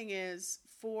my thing is,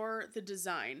 for the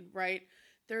design, right?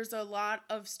 There's a lot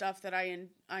of stuff that I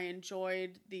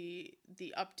enjoyed, the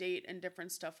update and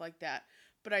different stuff like that.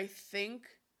 But I think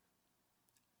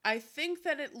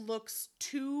that it looks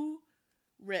too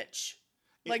rich.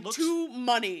 Too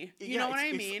money. You know what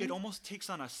I mean? It almost takes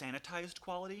on a sanitized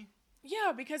quality.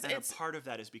 Yeah, because and a part of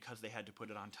that is because they had to put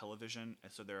it on television,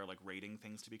 and so there are, like, rating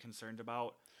things to be concerned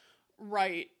about.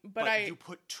 Right, but you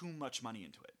put too much money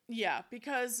into it. Yeah,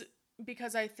 because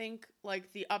I think,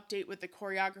 like, the update with the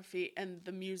choreography and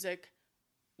the music,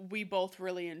 we both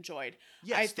really enjoyed.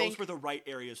 Yes, those were the right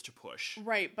areas to push.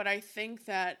 Right, but I think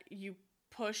that you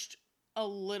pushed a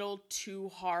little too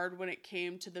hard when it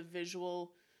came to the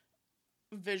visual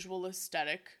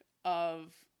aesthetic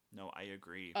of... No, I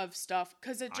agree. Of stuff,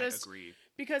 because it just... I agree.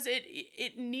 Because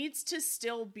it needs to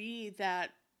still be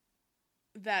that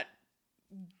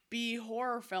B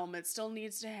horror film. It still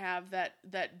needs to have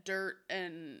that dirt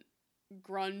and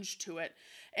grunge to it.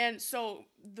 And so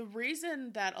the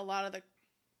reason that a lot of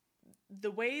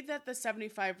the way that the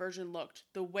 75 version looked,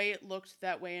 the way it looked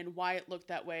that way and why it looked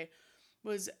that way,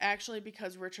 was actually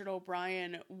because Richard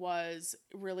O'Brien was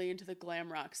really into the glam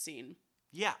rock scene.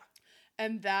 Yeah.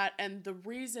 And the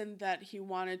reason that he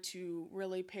wanted to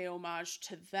really pay homage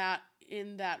to that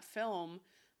in that film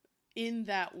in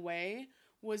that way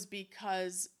was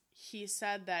because he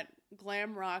said that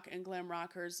glam rock and glam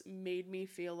rockers made me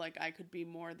feel like I could be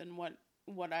more than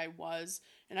what I was,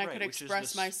 and I could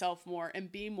express myself more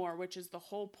and be more, which is the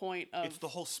whole point of... It's the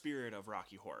whole spirit of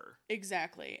Rocky Horror.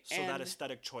 Exactly. So that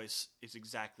aesthetic choice is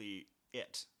exactly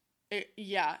it.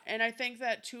 Yeah, and I think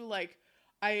that too, like,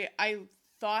 I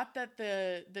thought that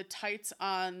the tights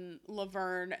on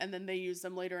Laverne, and then they use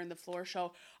them later in the floor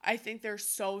show, I think they're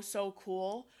so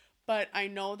cool, but I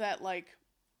know that, like,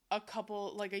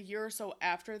 a year or so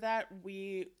after that,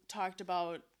 we talked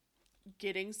about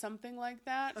getting something like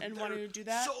that and wanting to do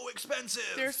that. So expensive.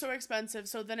 They're so expensive.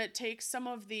 So then it takes some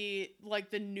of the,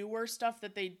 like, the newer stuff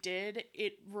that they did,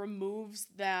 it removes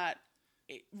that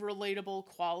relatable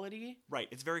quality. Right.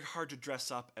 It's very hard to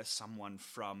dress up as someone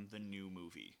from the new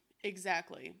movie.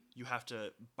 Exactly. You have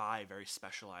to buy very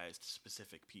specialized,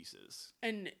 specific pieces.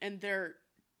 And they're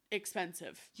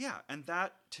expensive. Yeah, and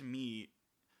that, to me,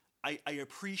 I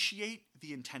appreciate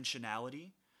the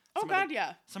intentionality.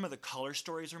 Some of the color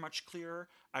stories are much clearer.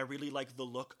 I really like the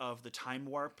look of the time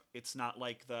warp. It's not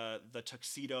like the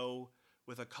tuxedo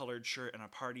with a colored shirt and a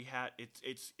party hat.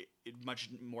 It's much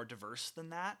more diverse than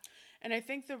that. And I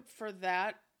think that for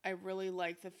that, I really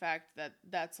like the fact that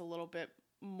that's a little bit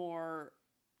more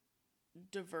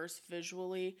diverse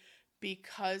visually,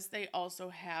 because they also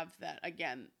have that,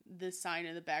 again, the sign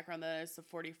in the background that is the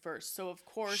 41st. So, of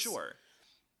course... Sure.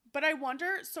 But I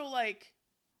wonder, so, like,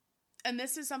 and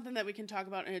this is something that we can talk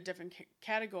about in a different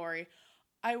category,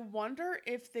 I wonder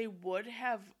if they would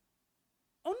have,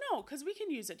 oh no, because we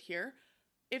can use it here,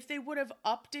 if they would have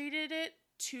updated it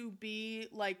to be,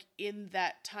 like, in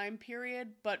that time period,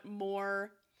 but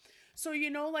more, so, you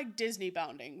know, like Disney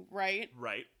bounding, right?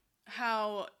 Right.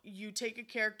 How you take a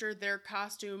character, their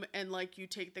costume, and, like, you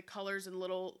take the colors and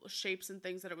little shapes and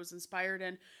things that it was inspired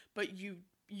in, but you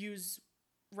use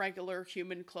regular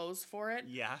human clothes for it.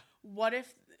 Yeah. What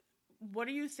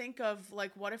do you think of,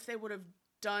 like, what if they would have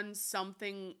done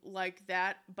something like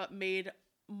that, but made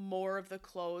more of the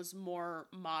clothes more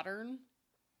modern?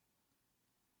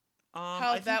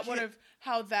 How that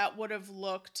would have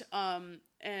looked,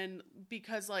 and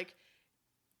because, like,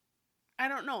 I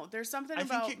don't know, there's something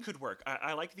about... I think it could work.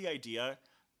 I like the idea.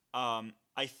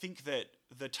 I think that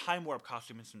the time warp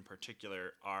costumes in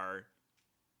particular are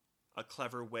a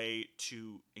clever way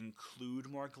to include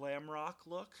more glam rock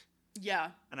look. Yeah.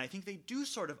 And I think they do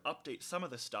sort of update some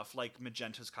of the stuff, like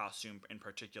Magenta's costume in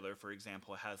particular, for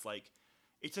example, has, like,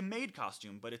 it's a maid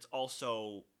costume, but it's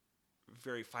also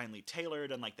very finely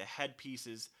tailored, and, like, the headpiece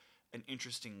is an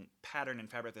interesting pattern and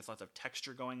fabric. There's lots of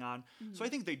texture going on. Mm-hmm. So I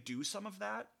think they do some of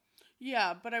that.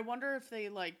 Yeah, but I wonder if they,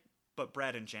 like... But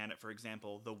Brad and Janet, for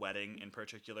example, the wedding in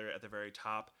particular at the very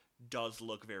top does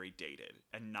look very dated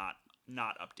and not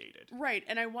updated. Right,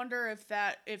 and I wonder if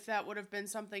that would have been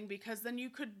something, because then you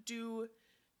could do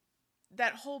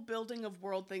that whole building of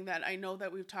world thing that I know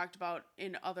that we've talked about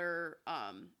in other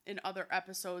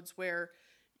episodes, where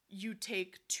you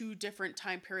take two different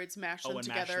time periods, mash them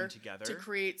together to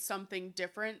create something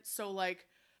different. So, like,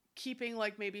 keeping,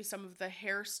 like, maybe some of the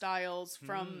hairstyles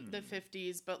from the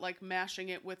 50s, but, like, mashing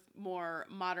it with more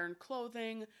modern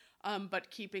clothing,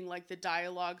 but keeping, like, the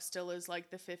dialogue still is, like,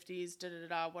 the 50s,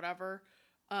 whatever.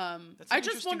 I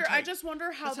just wonder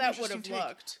how that would have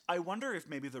looked. I wonder if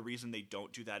maybe the reason they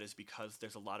don't do that is because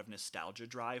there's a lot of nostalgia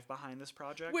drive behind this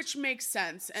project. Which makes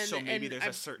sense. And so maybe there's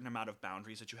a certain amount of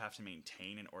boundaries that you have to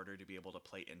maintain in order to be able to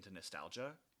play into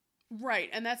nostalgia. Right,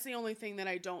 and that's the only thing that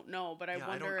I don't know, but I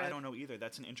wonder... I don't know either.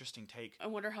 That's an interesting take. I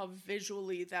wonder how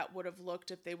visually that would have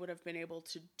looked if they would have been able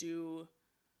to do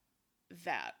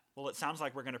that. Well, it sounds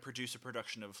like we're going to produce a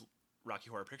production of Rocky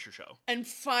Horror Picture Show. And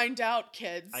find out,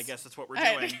 kids. I guess that's what we're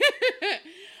doing.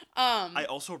 I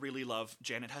also really love...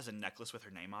 Janet has a necklace with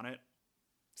her name on it.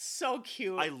 So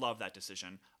cute. I love that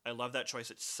decision. I love that choice.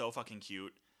 It's so fucking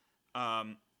cute.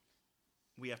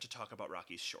 We have to talk about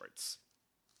Rocky's shorts.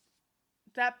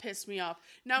 That pissed me off.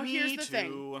 Now, here's the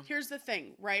thing. Here's the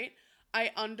thing, right?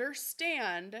 I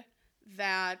understand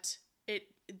that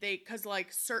because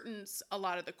like a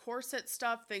lot of the corset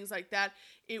stuff, things like that,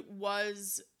 it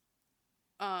was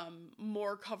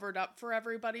more covered up for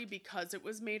everybody because it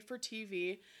was made for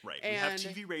TV. Right. We have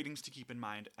TV ratings to keep in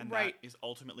mind, and that is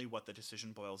ultimately what the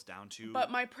decision boils down to. But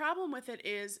my problem with it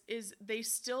is they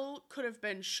still could have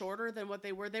been shorter than what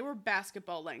they were. They were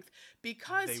basketball length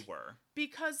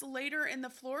because later in the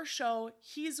floor show,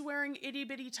 he's wearing itty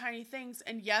bitty tiny things,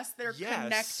 and yes, they're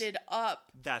connected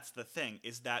up. That's the thing,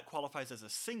 is that qualifies as a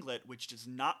singlet, which does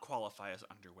not qualify as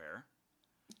underwear.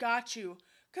 Got you.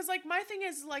 Because, like, my thing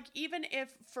is, like, even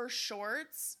if for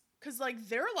shorts, because, like,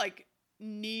 they're, like,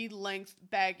 knee-length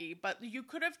baggy, but you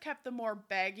could have kept the more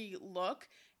baggy look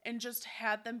and just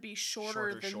had them be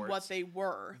shorter than shorts. What they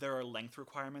were. There are length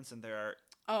requirements, and there are...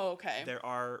 Oh, okay. There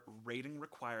are rating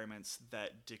requirements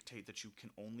that dictate that you can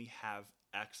only have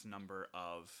X number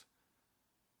of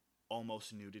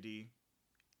almost nudity.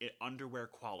 Underwear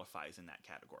qualifies in that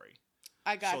category.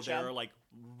 I gotcha. So there are, like,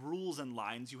 rules and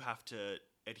lines you have to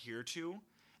adhere to.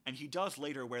 And he does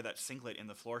later wear that singlet in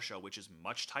the floor show, which is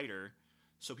much tighter.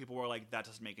 So people were like, that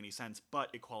doesn't make any sense. But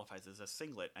it qualifies as a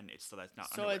singlet, and so that's not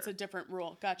underwear. So it's a different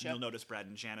rule. Gotcha. You'll notice Brad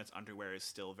and Janet's underwear is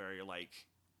still very, like,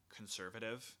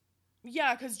 conservative.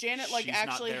 Yeah, because Janet, like,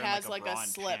 actually has, like, a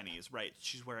slip. Panties. Right,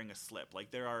 she's wearing a slip. Like,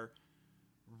 there are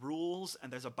rules,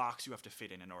 and there's a box you have to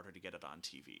fit in order to get it on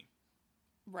TV.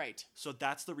 Right. So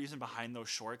that's the reason behind those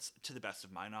shorts, to the best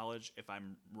of my knowledge. If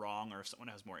I'm wrong or if someone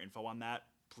has more info on that,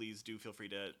 please do feel free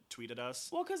to tweet at us.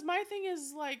 Well, because my thing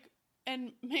is, like,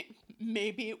 and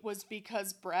maybe it was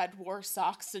because Brad wore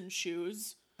socks and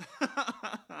shoes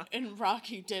and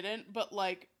Rocky didn't, but,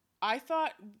 like, I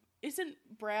thought, isn't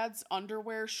Brad's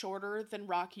underwear shorter than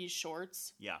Rocky's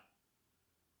shorts? Yeah.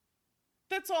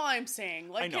 That's all I'm saying.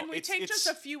 Like, can we take just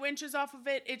a few inches off of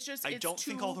it? It's just, I don't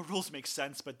think all the rules make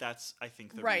sense, but that's, I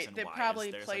think, the reason why. Right, they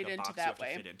probably played into that way.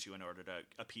 You have to fit into in order to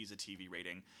appease a TV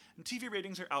rating. And TV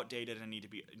ratings are outdated and need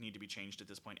to be changed at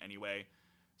this point anyway.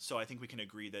 So I think we can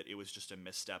agree that it was just a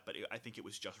misstep, but I think it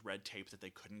was just red tape that they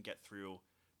couldn't get through.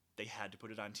 They had to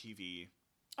put it on TV.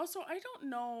 Also, I don't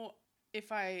know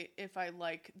if I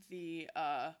like the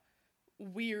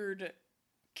weird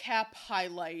cap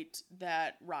highlight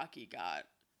that Rocky got.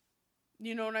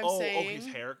 You know what I'm saying? Oh,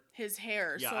 his hair? His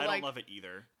hair. Yeah, so, I like, don't love it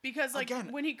either. Because, like,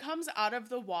 when he comes out of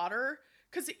the water,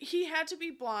 because he had to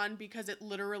be blonde because it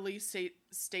literally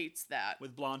states that.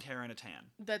 With blonde hair and a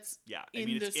tan. That's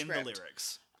it's in the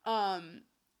lyrics.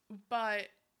 But,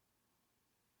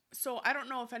 so I don't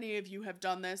know if any of you have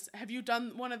done this. Have you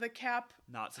done one of the cap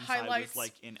Not since highlights? I was,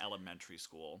 like, in elementary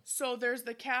school. So there's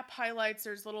the cap highlights.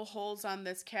 There's little holes on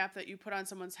this cap that you put on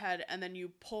someone's head, and then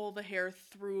you pull the hair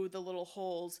through the little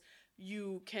holes.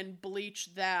 You can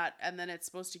bleach that, and then it's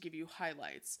supposed to give you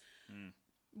highlights.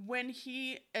 When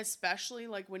he, especially,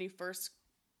 like, when he first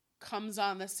comes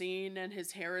on the scene and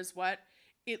his hair is wet,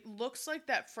 it looks like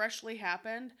that freshly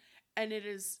happened, and it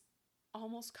is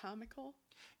almost comical.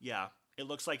 Yeah. It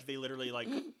looks like they literally, like,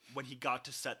 when he got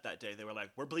to set that day, they were like,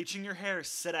 "We're bleaching your hair,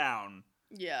 sit down."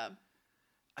 Yeah.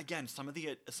 Again, some of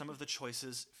the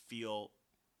choices feel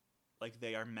like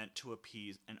they are meant to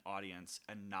appease an audience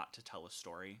and not to tell a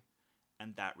story,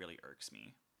 and that really irks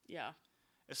me. Yeah.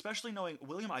 Especially knowing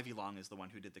William Ivy Long is the one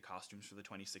who did the costumes for the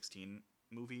 2016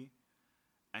 movie,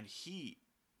 and he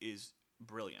is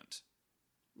brilliant.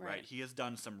 Right? He has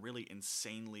done some really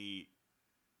insanely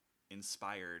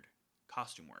inspired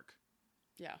costume work.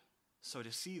 Yeah. So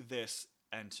to see this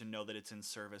and to know that it's in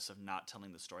service of not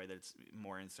telling the story, that it's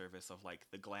more in service of, like,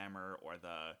 the glamour or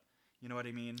the, you know what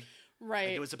I mean? Right.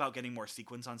 Like, it was about getting more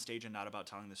sequence on stage and not about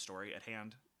telling the story at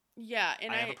hand. Yeah,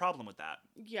 and I have a problem with that.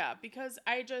 Yeah, because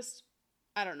I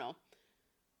don't know.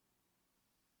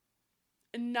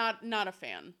 Not a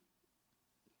fan,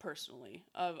 personally,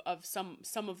 of some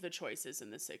of the choices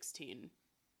in the 16,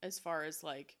 as far as,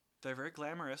 like... They're very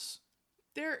glamorous.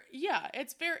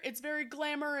 it's very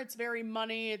glamour, it's very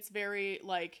money, it's very,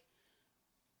 like,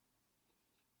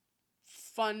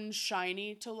 fun,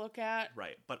 shiny to look at.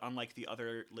 Right, but unlike the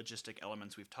other logistic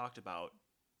elements we've talked about,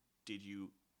 did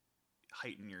you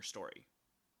heighten your story?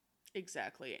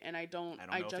 Exactly, and I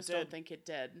just don't think it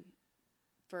did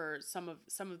for some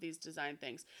of these design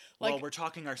things. Like, well, we're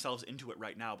talking ourselves into it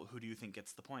right now, but who do you think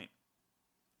gets the point?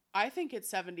 I think it's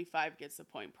 75 gets the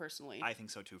point, personally. I think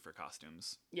so too for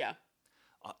costumes. Yeah.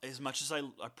 As much as I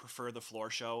prefer the floor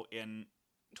show in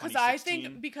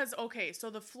 2016. Because I think, okay, so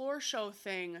the floor show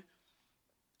thing,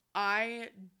 I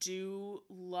do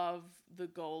love the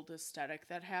gold aesthetic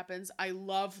that happens. I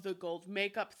love the gold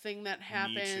makeup thing that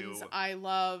happens. Me too.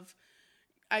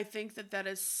 I think that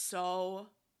is so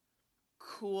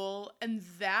cool. And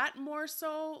that more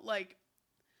so, like,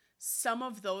 some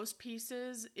of those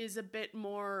pieces is a bit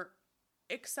more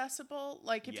accessible.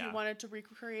 Like, if you wanted to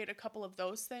recreate a couple of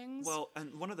those things. Well,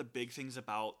 and one of the big things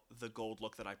about the gold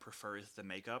look that I prefer is the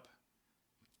makeup.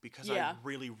 Because I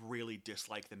really, really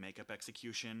dislike the makeup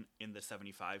execution in the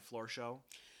 75 floor show.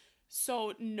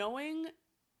 So knowing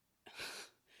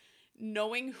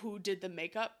who did the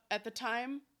makeup at the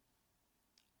time,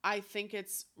 I think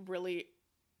it's really,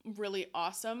 really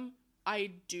awesome.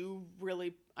 I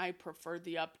prefer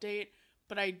the update,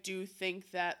 but I do think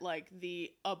that, like,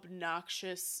 the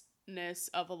obnoxiousness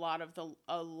of a lot of the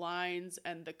lines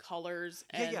and the colors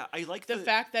and I like the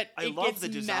fact that I it love gets the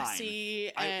design.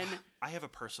 Messy and I have a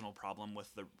personal problem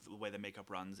with the way the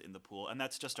makeup runs in the pool, and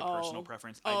that's just a personal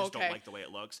preference. I just don't like the way it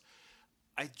looks.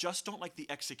 I just don't like the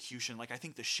execution. Like, I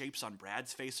think the shapes on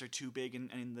Brad's face are too big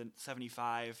in the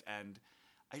 75, and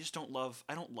I don't love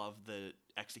the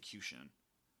execution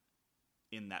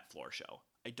in that floor show.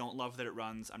 I don't love that it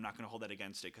runs. I'm not going to hold that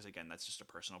against it because, again, that's just a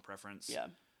personal preference. Yeah.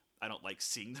 I don't like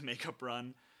seeing the makeup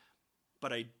run,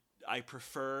 but I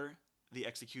prefer the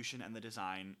execution and the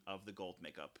design of the gold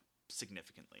makeup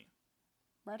significantly.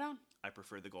 Right on. I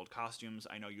prefer the gold costumes.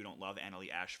 I know you don't love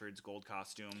Annalie Ashford's gold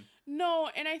costume. No,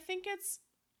 and I think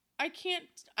I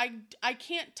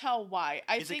can't tell why.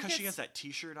 Is it because she has that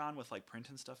t-shirt on with, like, print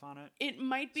and stuff on it? It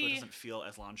might be. So it doesn't feel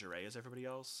as lingerie as everybody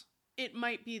else? It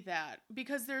might be that,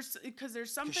 because there's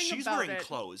something she's about wearing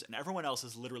clothes and everyone else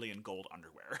is literally in gold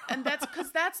underwear. And that's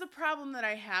the problem that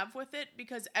I have with it,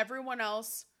 because everyone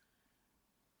else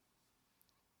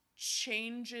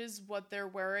changes what they're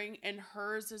wearing, and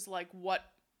hers is like what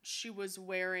she was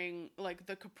wearing, like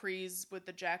the capris with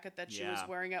the jacket that she was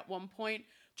wearing at one point,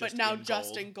 but now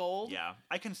just in gold. Yeah,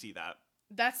 I can see that.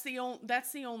 That's the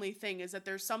only thing, is that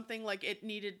there's something, like, it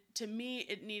needed to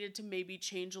maybe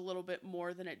change a little bit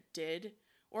more than it did,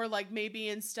 or, like, maybe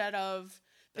instead of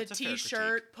the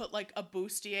t-shirt, put, like, a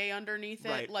bustier underneath it,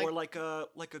 right? Or like a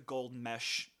gold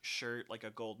mesh shirt, like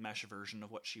a gold mesh version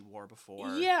of what she wore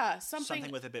before. Yeah,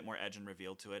 something with a bit more edge and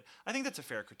reveal to it. I think that's a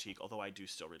fair critique, although I do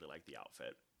still really like the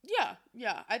outfit. Yeah.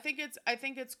 I think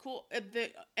it's cool.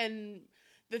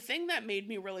 The thing that made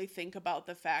me really think about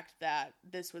the fact that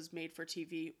this was made for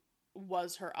TV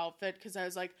was her outfit, because I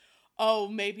was like, oh,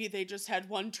 maybe they just had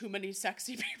one too many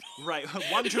sexy people. Right,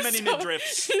 one too many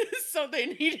midriffs. So they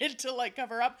needed to, like,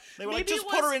 cover up. They were maybe like, just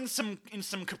put her in some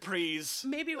capris.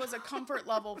 Maybe it was a comfort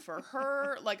level for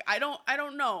her. Like, I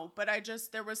don't know, but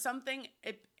there was something,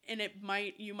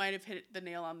 you might have hit the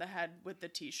nail on the head with the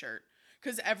t-shirt.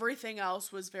 Because everything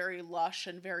else was very lush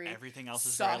and very everything else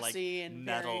is saucy, very, like, and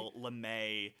metal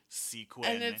lame sequin,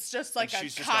 and it's just like a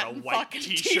cotton white fucking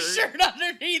t-shirt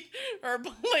underneath her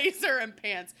blazer and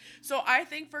pants. So I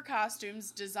think for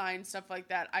costumes, design, stuff like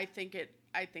that, I think it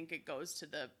goes to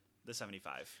the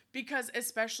 75, because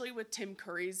especially with Tim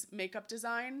Curry's makeup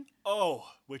design,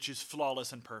 which is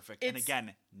flawless and perfect, and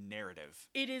again, narrative.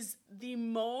 It is the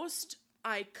most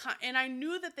iconic, and I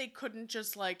knew that they couldn't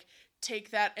just, like,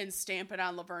 take that and stamp it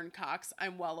on Laverne Cox.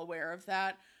 I'm well aware of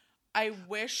that. I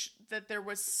wish that there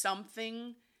was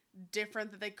something different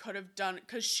that they could have done,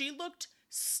 because she looked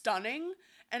stunning,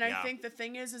 and I think the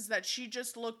thing is that she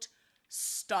just looked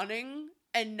stunning,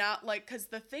 and not like, because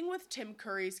the thing with Tim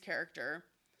Curry's character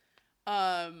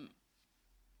of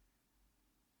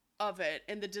it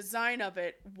and the design of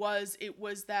it was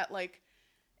that, like,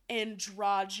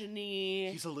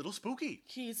 androgyny. He's a little spooky.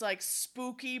 He's, like,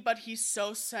 spooky, but he's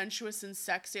so sensuous and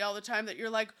sexy all the time that you're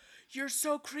like, you're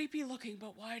so creepy looking,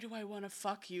 but why do I want to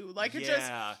fuck you? Like, it just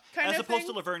kind of, as opposed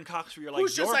to Laverne Cox, where you're like,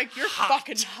 who's just like, you're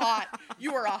fucking hot.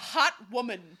 You are a hot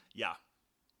woman. Yeah,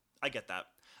 I get that.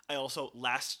 I also,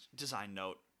 last design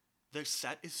note, the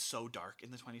set is so dark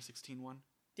in the 2016 one.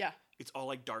 Yeah. It's all,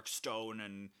 like, dark stone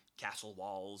and castle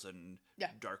walls and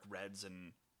dark reds,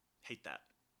 and hate that.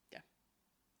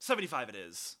 75 it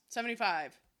is.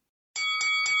 75.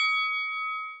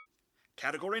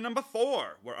 Category number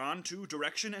 4. We're on to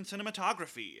direction and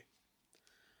cinematography.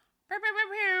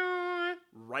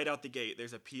 Right out the gate,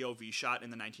 there's a POV shot in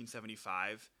the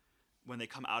 1975 when they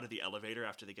come out of the elevator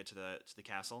after they get to the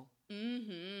castle.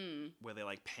 Mm-hmm. Where they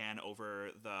like pan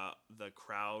over the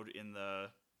crowd in the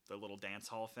little dance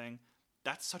hall thing.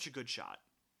 That's such a good shot.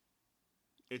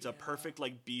 It's a perfect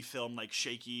like B-film like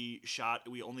shaky shot.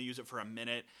 We only use it for a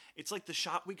minute. It's like the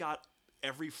shot we got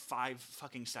every 5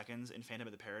 fucking seconds in Phantom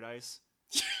of the Paradise.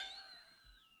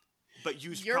 But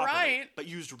used You're properly. right. But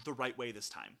used the right way this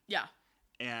time. Yeah.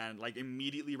 And like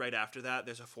immediately right after that,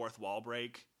 there's a fourth wall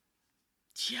break.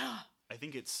 Yeah. I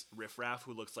think it's Riff Raff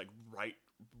who looks like right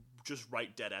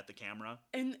dead at the camera.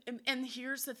 And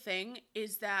here's the thing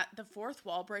is that the fourth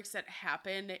wall breaks that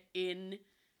happen in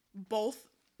both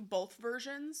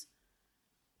versions,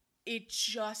 it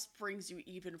just brings you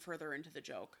even further into the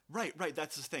joke. Right.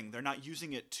 That's the thing. They're not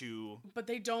using it to but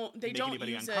they don't make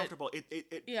anybody use uncomfortable.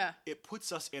 It yeah. It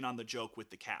puts us in on the joke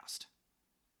with the cast.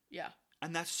 Yeah.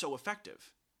 And that's so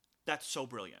effective. That's so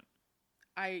brilliant.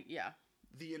 Yeah.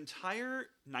 The entire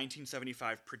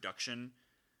 1975 production,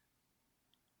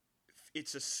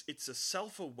 it's a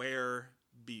self-aware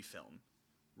B-film,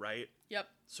 right? Yep.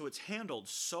 So it's handled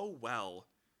so well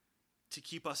to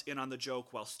keep us in on the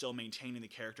joke while still maintaining the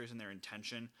characters and their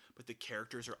intention, but the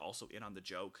characters are also in on the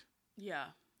joke. Yeah.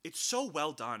 It's so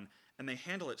well done, and they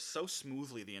handle it so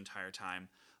smoothly the entire time.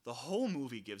 The whole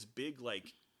movie gives big,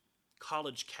 like,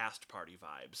 college cast party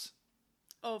vibes.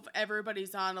 Oh,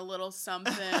 everybody's on a little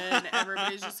something.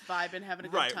 Everybody's just vibing, having a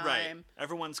good time. Right.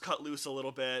 Everyone's cut loose a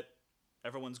little bit.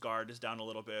 Everyone's guard is down a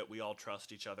little bit. We all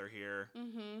trust each other here.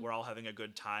 Mm-hmm. We're all having a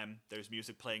good time. There's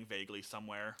music playing vaguely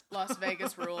somewhere. Las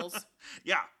Vegas rules.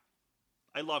 Yeah.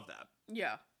 I love that.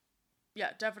 Yeah.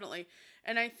 Yeah, definitely.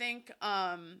 And I think,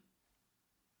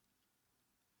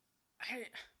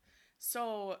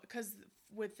 because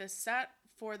with the set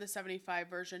for the 75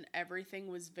 version,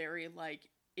 everything was very, like,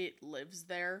 it lives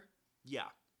there. Yeah.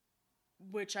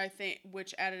 Which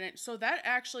added in. So that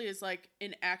actually is, like,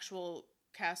 an actual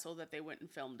castle that they went and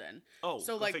filmed in. Oh,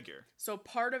 so like, figure. So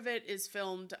part of it is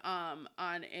filmed on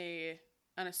a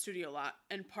studio lot,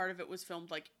 and part of it was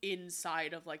filmed like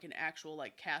inside of like an actual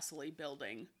like castle-y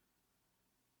building,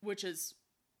 which is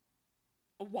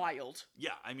wild.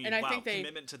 Yeah, I mean, and I think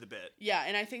commitment to the bit. Yeah,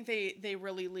 and I think they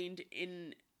really leaned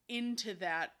into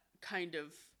that kind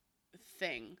of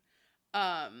thing.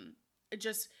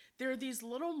 Just there are these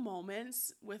little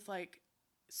moments with like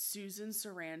Susan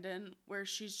Sarandon where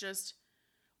she's just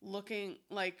looking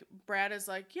like Brad is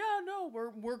like, yeah, no,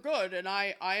 we're good, and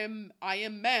I am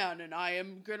man, and I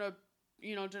am gonna,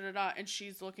 da-da-da, and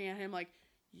she's looking at him like,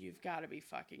 you've got to be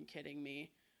fucking kidding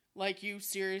me, like, you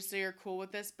seriously are cool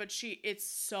with this? But it's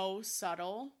so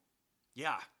subtle.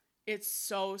 Yeah, it's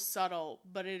so subtle,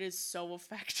 but it is so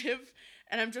effective,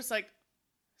 and I'm just like,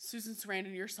 Susan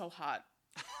Sarandon, you're so hot.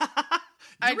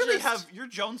 You're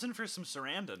jonesing for some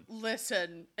Sarandon.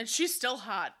 Listen, and she's still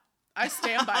hot. I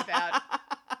stand by that.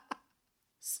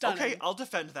 Stunning. Okay, I'll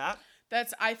defend that.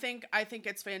 I think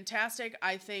it's fantastic.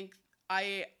 I think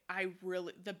I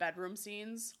really, the bedroom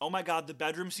scenes. Oh my god, the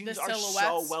bedroom scenes are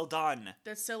so well done.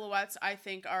 The silhouettes, I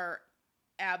think, are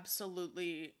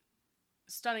absolutely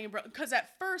stunning and brilliant.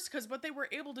 Because what they were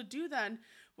able to do then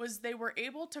was they were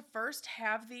able to first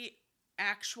have the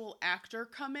actual actor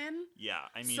come in. Yeah,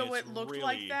 I mean, so it looked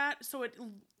like that. So it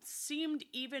seemed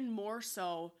even more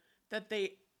so that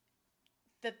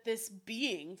this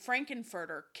being,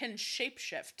 Frankenfurter, can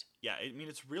shapeshift. Yeah, I mean,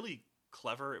 it's really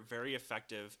clever, very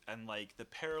effective, and, like, the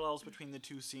parallels between the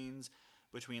two scenes,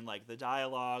 between, like, the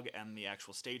dialogue and the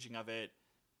actual staging of it,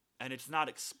 and it's not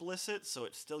explicit, so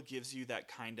it still gives you that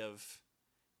kind of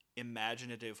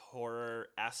imaginative horror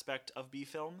aspect of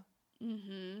B-film.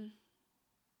 Mm-hmm.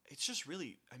 It's just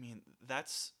really, I mean,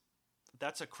 that's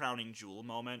a crowning jewel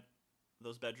moment,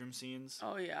 those bedroom scenes.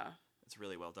 Oh, yeah. It's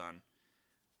really well done.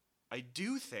 I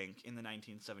do think in the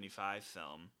 1975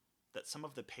 film that some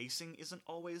of the pacing isn't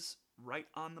always right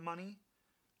on the money,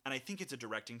 and I think it's a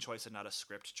directing choice and not a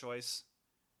script choice.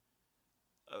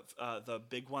 The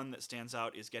big one that stands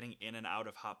out is getting in and out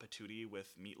of hot patootie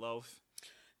with meatloaf.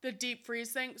 The deep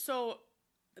freeze thing. So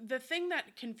the thing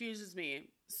that confuses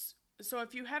me, so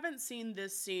if you haven't seen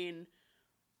this scene,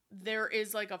 there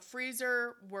is like a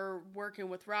freezer. We're working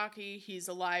with Rocky. He's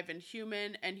alive and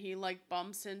human, and he like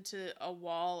bumps into a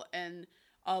wall, and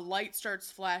a light starts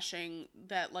flashing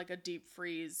that like a deep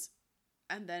freeze,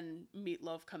 and then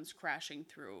Meatloaf comes crashing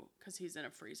through because he's in a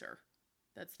freezer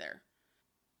that's there.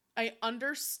 I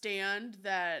understand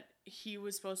that he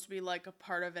was supposed to be like a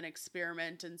part of an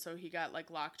experiment, and so he got like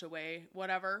locked away,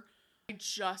 whatever. I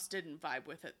just didn't vibe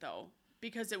with it though.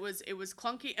 because it was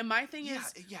clunky. And my thing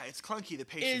is... Yeah, it's clunky. The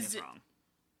pacing is wrong.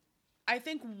 I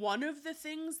think one of the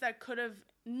things that could have...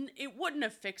 It wouldn't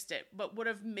have fixed it, but would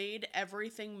have made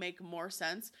everything make more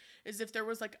sense is if there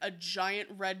was, like, a giant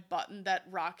red button that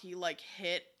Rocky, like,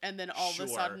 hit, and then all of a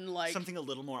sudden, like... Something a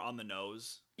little more on the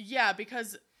nose. Yeah,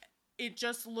 because it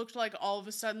just looked like all of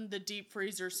a sudden the deep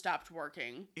freezer stopped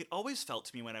working. It always felt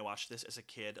to me when I watched this as a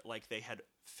kid like they had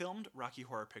filmed Rocky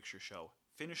Horror Picture Show,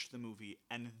 finished the movie,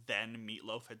 and then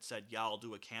Meatloaf had said, yeah, I'll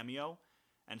do a cameo.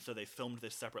 And so they filmed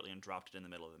this separately and dropped it in the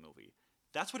middle of the movie.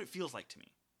 That's what it feels like to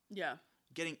me. Yeah.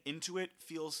 Getting into it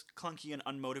feels clunky and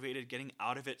unmotivated. Getting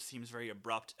out of it seems very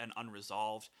abrupt and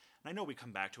unresolved. And I know we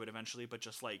come back to it eventually, but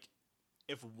just like,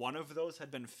 if one of those had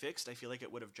been fixed, I feel like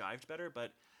it would have jived better.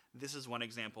 But this is one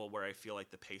example where I feel like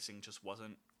the pacing just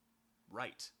wasn't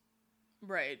right.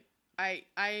 Right. I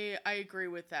agree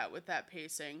with that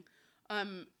pacing.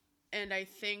 And I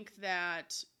think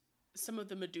that some of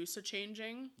the Medusa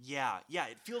changing. Yeah,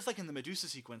 it feels like in the Medusa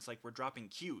sequence, like we're dropping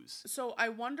cues. So I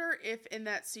wonder if in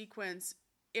that sequence,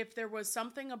 if there was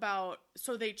something about,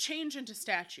 so they change into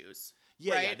statues.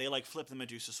 Yeah, right? yeah, they like flip the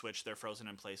Medusa switch, they're frozen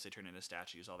in place, they turn into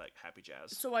statues, all that happy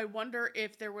jazz. So I wonder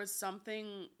if there was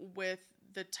something with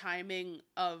the timing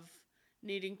of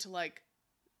needing to like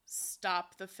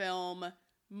stop the film,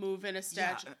 move in a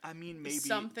statue. Yeah, I mean maybe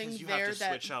something you there have to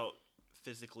switch out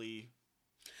physically.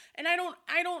 And I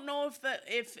don't know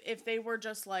if they were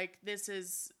just like, this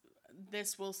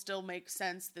will still make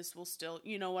sense, this will still,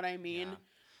 you know what I mean? Yeah.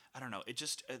 I don't know. It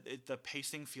just the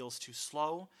pacing feels too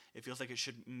slow. It feels like it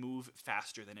should move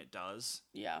faster than it does.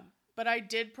 Yeah, but I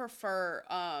did prefer.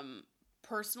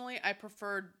 Personally, I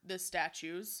preferred the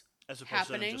statues as opposed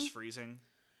happening, to them just freezing.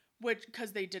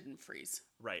 Because they didn't freeze.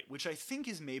 Right, which I think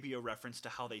is maybe a reference to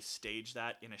how they stage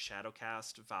that in a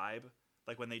Shadowcast vibe.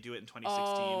 Like when they do it in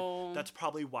 2016, that's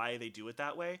probably why they do it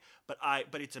that way. But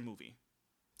it's a movie,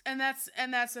 and that's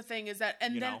the thing is that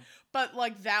but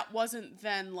like that wasn't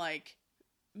then like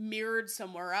mirrored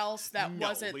somewhere else. That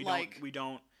wasn't like we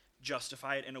don't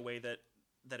justify it in a way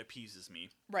that appeases me.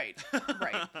 Right.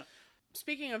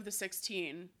 Speaking of the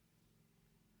 16,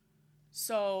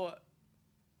 so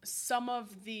some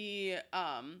of the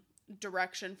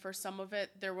direction for some of it,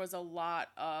 there was a lot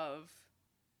of,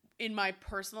 in my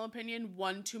personal opinion,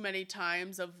 one too many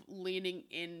times of leaning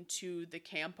into the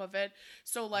camp of it.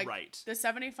 So like the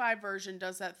 75 version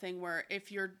does that thing where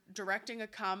if you're directing a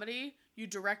comedy, you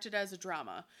direct it as a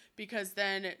drama because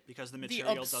the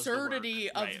absurdity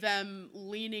of them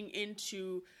leaning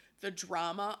into the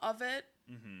drama of it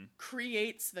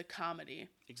creates the comedy.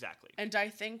 Exactly. And I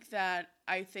think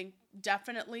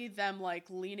definitely them like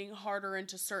leaning harder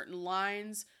into certain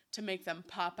lines to make them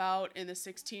pop out in the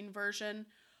 16 version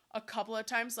a couple of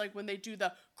times, like when they do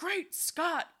the "Great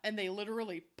Scott" and they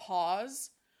literally pause.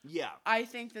 Yeah. I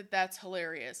think that's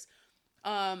hilarious.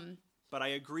 But I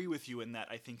agree with you in that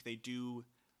I think they do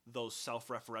those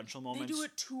self-referential moments. They do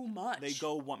it too much. They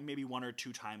go maybe one or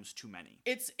two times too many.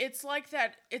 It's like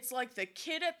that. It's like the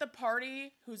kid at the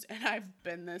party and I've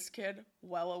been this kid,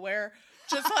 well aware,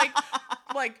 just like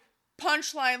like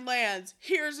punchline lands.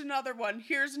 Here's another one.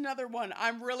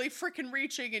 I'm really freaking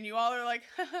reaching, and you all are like,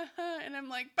 ha, ha, ha, and I'm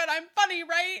like, but I'm funny,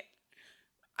 right?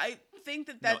 I think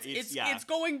it's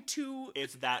going to...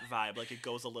 It's that vibe. Like, it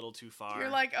goes a little too far. You're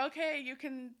like, okay, you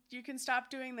can stop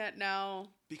doing that now.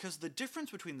 Because the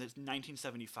difference between the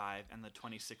 1975 and the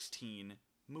 2016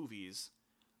 movies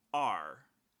are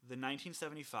the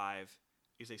 1975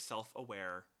 is a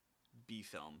self-aware B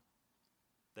film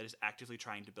that is actively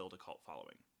trying to build a cult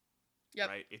following. Yep.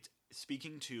 Right? It's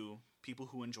speaking to people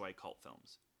who enjoy cult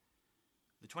films.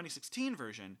 The 2016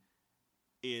 version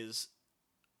is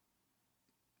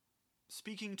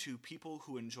speaking to people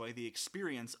who enjoy the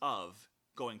experience of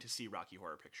going to see Rocky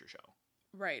Horror Picture Show.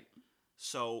 Right.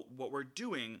 So what we're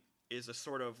doing is a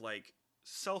sort of like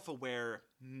self-aware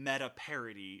meta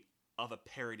parody of a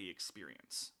parody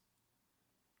experience.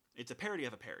 It's a parody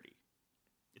of a parody.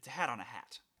 It's a hat on a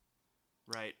hat.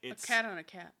 Right? It's a cat on a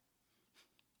cat.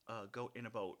 Goat in a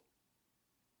boat.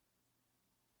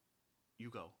 You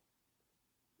go.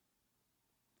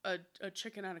 A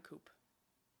chicken on a coop.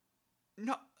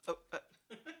 No.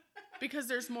 Because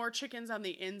there's more chickens on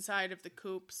the inside of the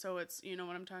coop, so it's, you know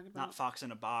what I'm talking about? Not fox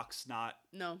in a box, not...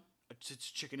 No. It's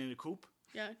chicken in a coop?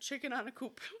 Yeah, chicken on a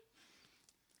coop.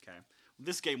 Okay.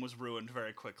 This game was ruined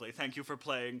very quickly. Thank you for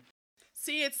playing.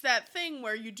 See, it's that thing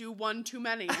where you do one too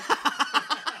many.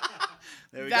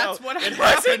 There we That's go. what I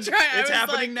wasn't trying. It's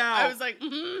happening now. I was like,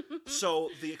 So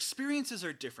the experiences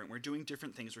are different. We're doing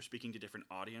different things. We're speaking to different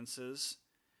audiences.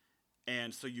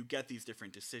 And so you get these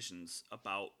different decisions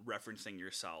about referencing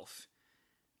yourself.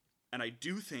 And I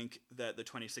do think that the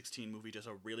 2016 movie does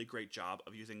a really great job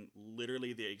of using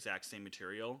literally the exact same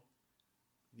material,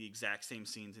 the exact same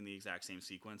scenes in the exact same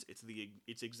sequence.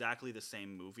 It's exactly the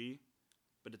same movie,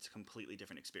 but it's a completely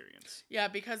different experience. Yeah,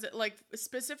 because like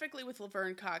specifically with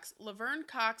Laverne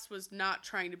Cox was not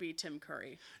trying to be Tim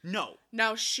Curry. No.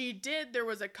 Now there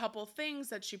was a couple things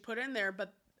that she put in there,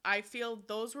 but I feel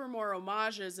those were more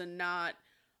homages and not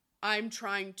I'm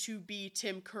trying to be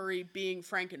Tim Curry being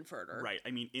Frankenfurter. Right.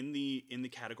 I mean, in the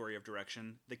category of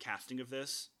direction, the casting of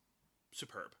this,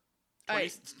 superb. The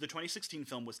 2016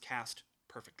 film was cast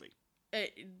perfectly.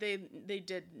 They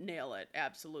did nail it,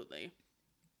 absolutely.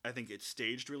 I think it's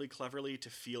staged really cleverly to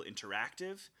feel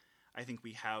interactive. I think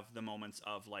we have the moments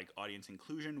of like audience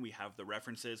inclusion. We have the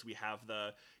references. We have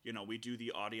the, we do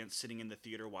the audience sitting in the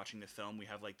theater watching the film. We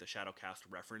have like the Shadowcast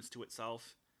reference to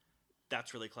itself.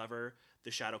 That's really clever. The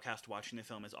Shadowcast watching the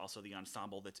film is also the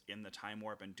ensemble that's in the time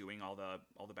warp and doing all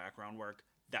the background work.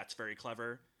 That's very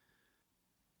clever.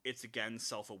 It's again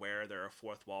self-aware. There are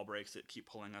fourth wall breaks that keep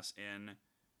pulling us in.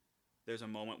 There's a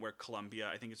moment where Columbia,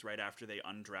 I think it's right after they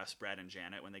undress Brad and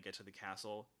Janet when they get to the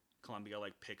castle, Columbia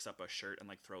like picks up a shirt and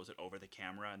like throws it over the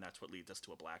camera, and that's what leads us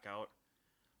to a blackout.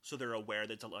 So they're aware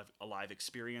that it's a live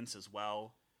experience as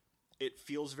well. It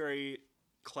feels very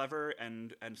clever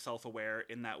and self-aware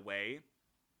in that way.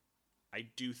 I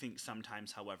do think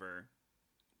sometimes, however,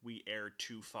 we err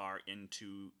too far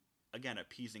into, again,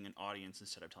 appeasing an audience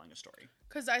instead of telling a story.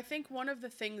 Because I think one of the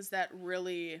things that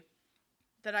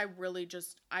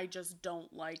I just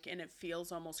don't like, and it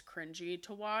feels almost cringy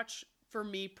to watch, for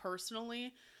me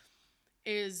personally,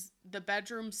 is the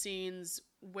bedroom scenes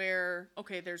where,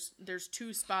 okay, there's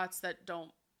two spots that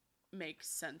don't make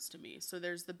sense to me. So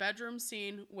there's the bedroom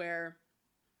scene where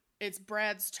it's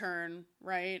Brad's turn,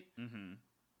 right? Mm-hmm.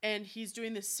 And he's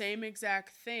doing the same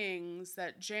exact things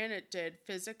that Janet did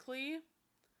physically,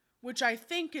 which I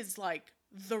think is like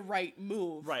the right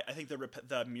move. Right. I think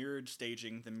the mirrored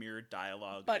staging, the mirrored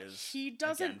dialogue but is, he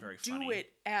doesn't again, very do funny.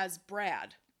 it as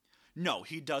Brad. No,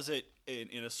 he does it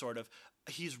in a sort of,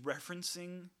 he's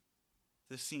referencing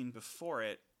the scene before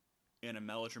it in a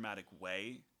melodramatic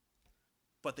way,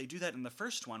 but they do that in the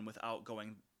first one without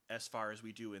going as far as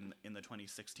we do in the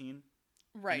 2016.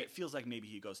 Right. And it feels like maybe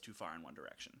he goes too far in one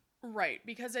direction. Right,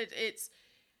 because it's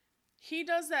he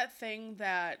does that thing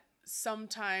that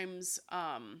sometimes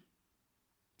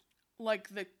like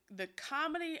the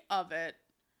comedy of it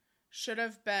should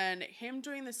have been him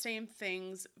doing the same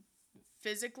things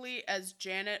physically as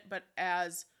Janet but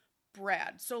as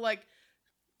Brad. So like,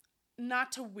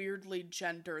 not to weirdly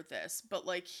gender this, but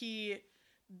like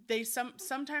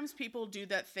sometimes people do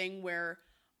that thing where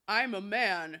I'm a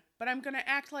man, but I'm going to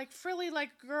act like frilly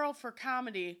like a girl for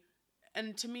comedy.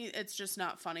 And to me, it's just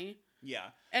not funny.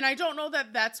 Yeah. And I don't know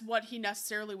that that's what he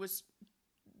necessarily was,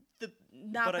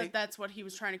 that's what he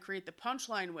was trying to create the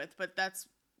punchline with, but that's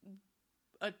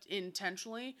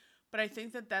intentionally. But I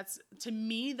think that's, to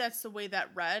me, that's the way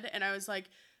that read. And I was like,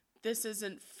 this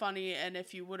isn't funny. And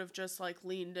if you would have just like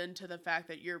leaned into the fact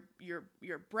that you're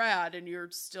Brad and you're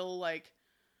still like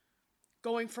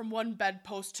going from one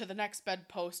bedpost to the next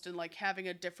bedpost and like having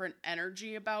a different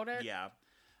energy about it. Yeah.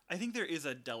 I think there is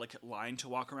a delicate line to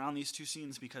walk around these two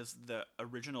scenes because the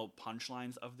original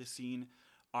punchlines of the scene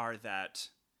are that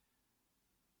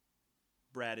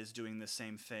Brad is doing the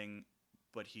same thing,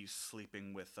 but he's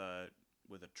sleeping with a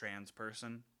trans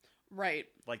person. Right.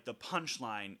 Like the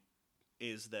punchline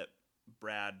is that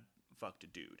Brad fucked a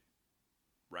dude.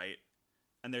 Right?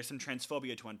 And there's some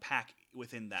transphobia to unpack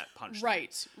within that punchline.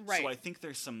 Right. So I think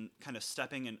there's some kind of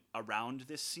stepping around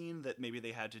this scene that maybe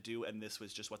they had to do, and this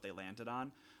was just what they landed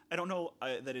on. I don't know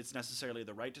that it's necessarily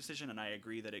the right decision, and I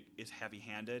agree that it is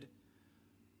heavy-handed,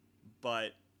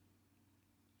 but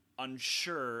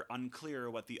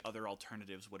unclear what the other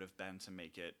alternatives would have been to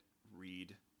make it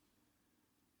read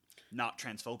not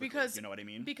transphobically. You know what I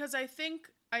mean? Because I think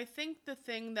the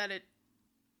thing that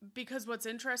because what's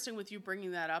interesting with you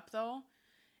bringing that up, though,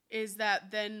 is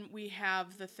that then we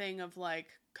have the thing of like,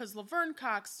 because Laverne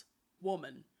Cox,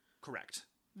 woman. Correct.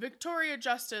 Victoria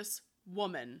Justice,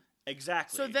 woman.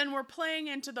 Exactly. So then we're playing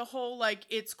into the whole, like,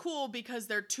 it's cool because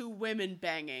they're two women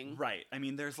banging. Right. I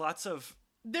mean, there's lots of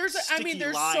there's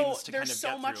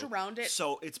so much around it.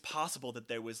 So it's possible that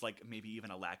there was like maybe even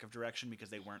a lack of direction because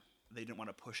they didn't want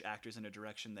to push actors in a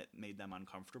direction that made them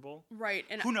uncomfortable. Right.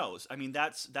 And who knows? I mean,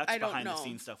 that's behind the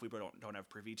scenes stuff we don't have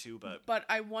privy to, but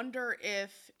I wonder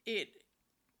if it,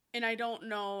 and I don't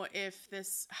know if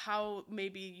this, how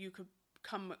maybe you could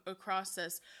come across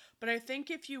this, but I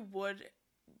think if you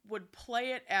would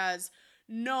play it as,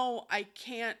 no, I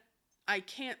can't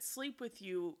sleep with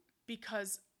you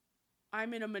because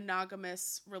I'm in a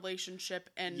monogamous relationship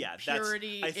and Yeah,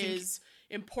 purity is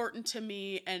important to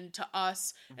me and to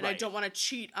us, and I don't want to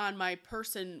cheat on my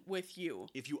person with you.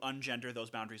 If you ungender those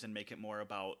boundaries and make it more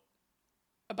about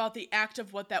the act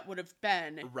of what that would have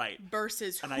been,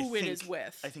 versus and who it is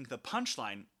with. I think the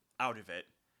punchline out of it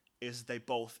is they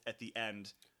both, at the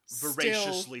end,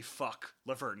 voraciously fuck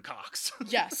Laverne Cox.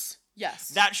 Yes.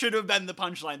 That should have been the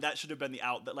punchline. That should have been the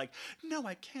out. That like, no,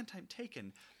 I can't. I'm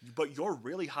taken. But you're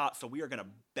really hot, so we are going to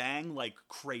bang like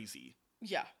crazy.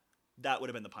 Yeah. That would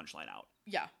have been the punchline out.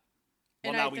 Yeah.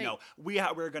 Well, now we know.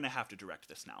 We're going to have to direct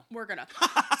this now. We're going to.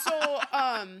 So,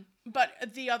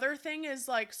 but the other thing is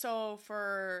like, so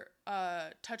for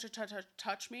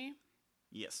Touch Me.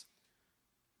 Yes.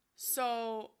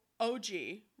 So OG,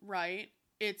 right?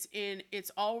 It's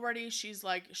already, she's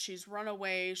run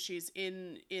away. She's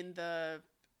in the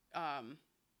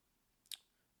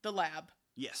lab.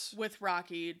 Yes. With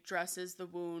Rocky, dresses the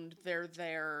wound. They're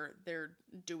there. They're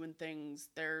doing things.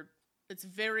 It's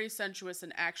very sensuous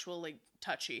and actually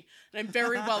touchy. And I'm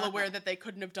very well aware that they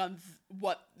couldn't have done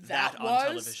what that was. On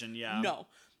television, yeah. No.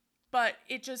 But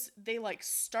they like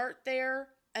start there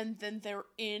and then they're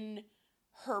in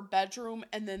her bedroom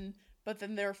but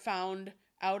then they're found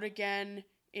out again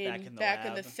back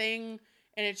in the thing,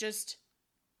 and it just,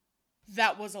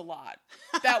 that was a lot.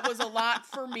 That was a lot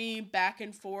for me, back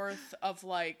and forth of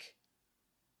like,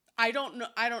 I don't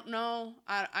know.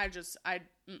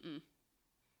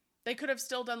 They could have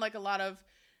still done like a lot of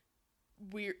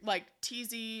weird, like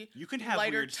teasy, you can have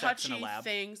lighter, weird sex in a lab.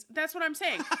 Things. That's what I'm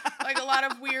saying. Like a lot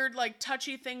of weird, like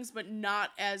touchy things, but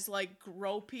not as like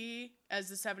gropey as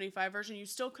the 75 version. You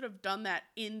still could have done that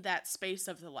in that space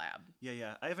of the lab.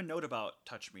 Yeah. I have a note about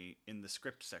Touch Me in the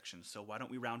script section, so why don't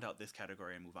we round out this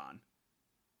category and move on?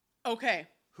 Okay.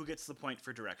 Who gets the point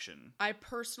for direction? I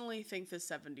personally think the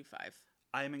 75.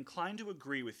 I am inclined to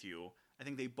agree with you. I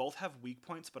think they both have weak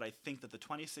points, but I think that the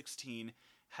 2016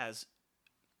 has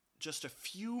just a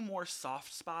few more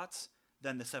soft spots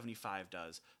than the 75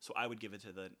 does. So I would give it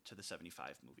to the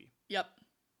 75 movie. Yep.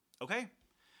 Okay.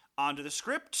 On to the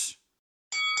script.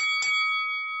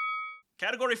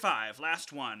 Category 5,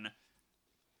 last one.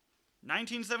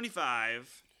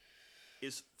 1975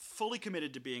 is fully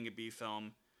committed to being a B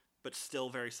film, but still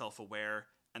very self-aware,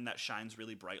 and that shines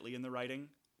really brightly in the writing.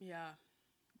 Yeah.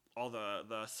 All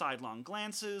the sidelong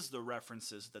glances, the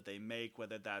references that they make,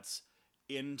 whether that's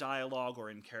in dialogue or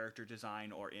in character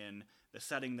design or in the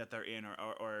setting that they're in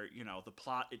or you know, the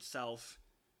plot itself,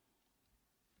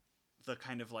 the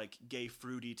kind of like gay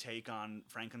fruity take on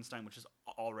Frankenstein, which is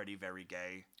already very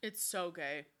gay. It's so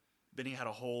gay. Benny had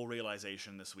a whole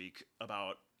realization this week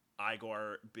about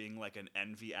Igor being like an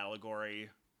envy allegory.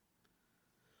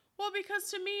 Well, because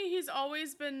to me, he's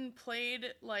always been played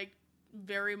like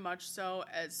very much so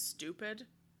as stupid.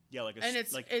 Yeah, like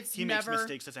he makes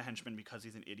mistakes as a henchman because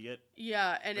he's an idiot.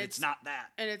 Yeah, and it's not that.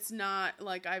 And it's not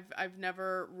like I've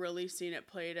never really seen it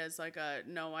played as like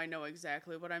no, I know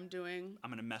exactly what I'm doing. I'm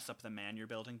gonna mess up the man you're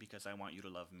building because I want you to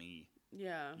love me.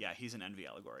 Yeah. Yeah, he's an envy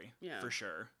allegory. Yeah. For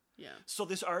sure. Yeah. So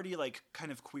this already like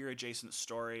kind of queer adjacent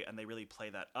story, and they really play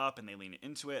that up and they lean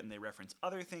into it and they reference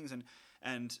other things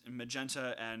and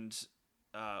Magenta and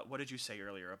what did you say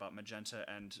earlier about Magenta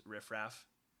and Riff Raff?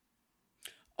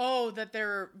 Oh, that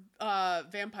they're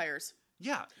vampires.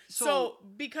 Yeah. So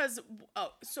because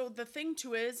so the thing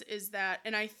too is that,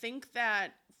 and I think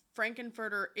that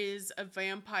Frankenfurter is a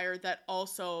vampire that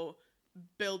also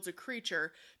builds a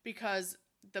creature, because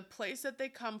the place that they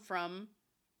come from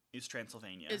is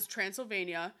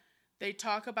Transylvania. They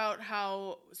talk about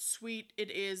how sweet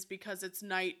it is because it's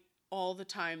night all the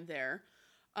time there.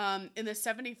 In the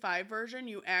 75 version,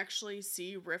 you actually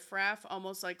see Riff Raff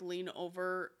almost like lean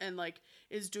over and like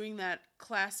is doing that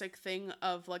classic thing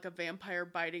of like a vampire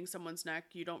biting someone's neck.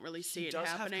 You don't really see it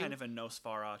happening. He does have kind of a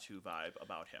Nosferatu vibe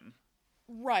about him.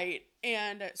 Right.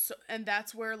 And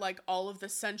that's where like all of the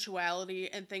sensuality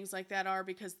and things like that are,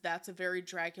 because that's a very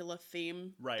Dracula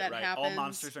theme. Right. Happens. All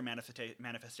monsters are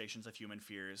manifestations of human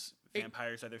fears.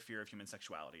 Vampires are their fear of human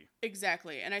sexuality.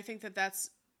 Exactly. And I think that's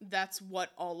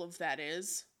what all of that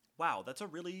is. Wow, that's a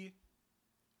really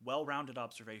well-rounded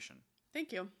observation.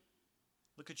 Thank you.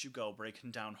 Look at you go,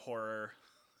 breaking down horror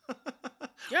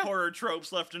horror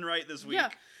tropes left and right this week. Yeah.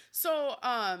 So,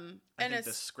 and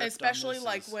it's especially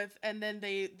like and then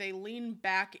they lean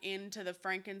back into the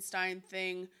Frankenstein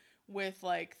thing with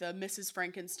like the Mrs.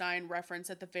 Frankenstein reference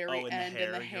at the very end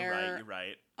in the hair. You're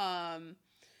right.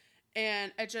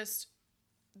 And it just,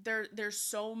 there's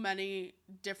so many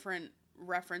different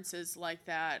references like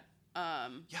that.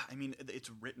 Yeah, I mean, it's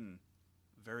written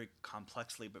very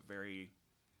complexly, but very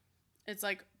It's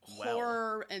like well.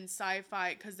 horror and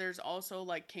sci-fi, because there's also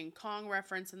like King Kong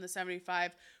reference in the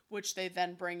 75, which they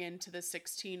then bring into the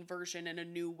 16 version in a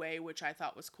new way, which I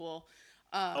thought was cool.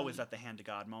 Is that the hand to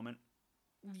God moment?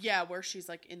 Yeah, where she's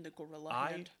like in the gorilla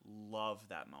hand. I love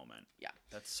that moment. Yeah.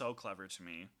 That's so clever to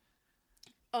me.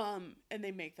 And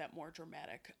they make that more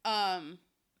dramatic.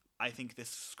 I think this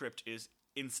script is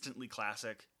instantly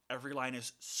classic. Every line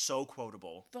is so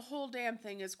quotable. The whole damn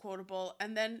thing is quotable.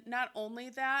 And then not only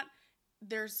that,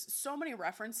 there's so many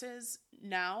references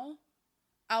now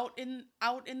out in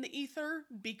the ether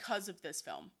because of this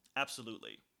film.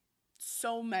 Absolutely.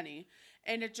 So many.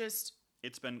 And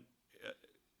it's been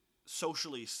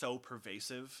socially so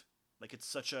pervasive. Like, it's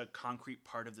such a concrete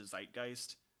part of the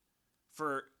zeitgeist.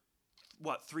 For,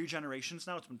 3 generations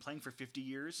now? It's been playing for 50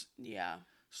 years? Yeah.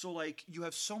 So, like, you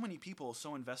have so many people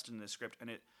so invested in this script, and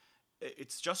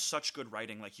it's just such good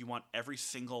writing. Like, you want every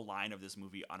single line of this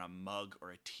movie on a mug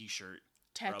or a t-shirt.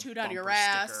 Tattooed on your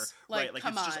ass. Sticker. Like, right, like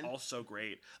come it's on. just all so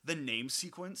great. The name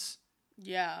sequence.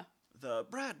 Yeah. The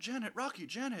Brad, Janet, Rocky,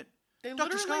 Janet, they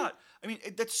Dr. Scott. I mean,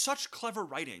 that's such clever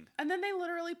writing. And then they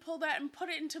literally pull that and put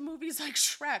it into movies like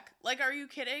Shrek. Like, are you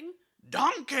kidding?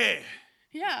 Donkey!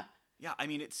 Yeah. Yeah, I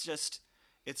mean, it's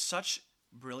such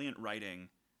brilliant writing.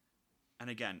 And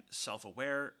again,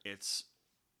 self-aware, it's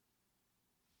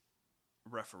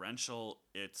referential,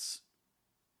 it's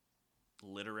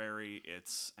literary,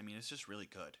 it's just really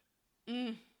good.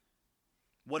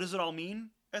 What does it all mean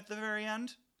at the very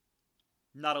end?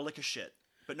 Not a lick of shit,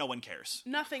 but no one cares.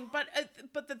 Nothing, but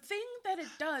the thing that it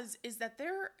does is that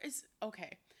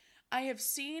I have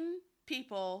seen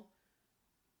people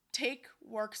take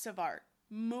works of art,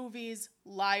 movies,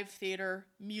 live theater,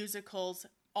 musicals,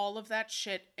 all of that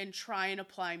shit, and try and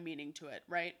apply meaning to it,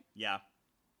 right? Yeah.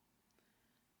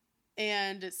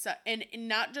 And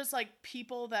not just like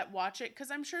people that watch it, because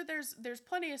I'm sure there's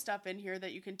plenty of stuff in here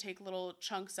that you can take little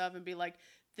chunks of and be like,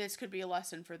 this could be a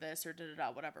lesson for this or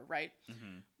da-da-da, whatever, right?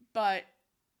 Mm-hmm. But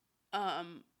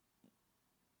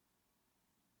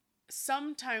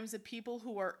sometimes the people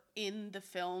who are in the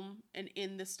film and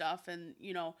in the stuff and,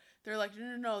 they're like,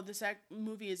 no, this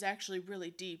movie is actually really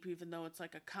deep, even though it's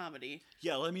like a comedy.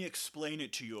 Yeah, let me explain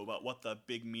it to you about what the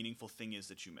big meaningful thing is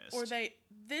that you missed. Or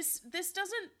this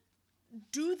doesn't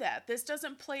do that. This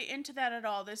doesn't play into that at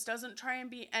all. This doesn't try and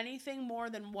be anything more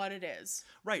than what it is.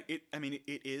 Right. It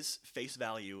is face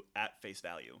value at face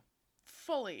value.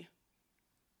 Fully.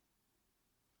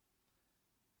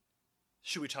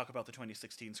 Should we talk about the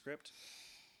 2016 script?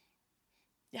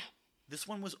 Yeah. This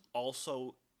one was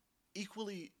also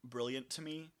equally brilliant to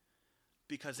me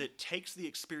because it takes the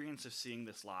experience of seeing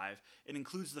this live. It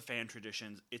includes the fan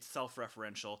traditions. It's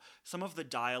self-referential. Some of the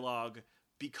dialogue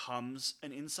becomes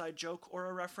an inside joke or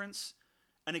a reference.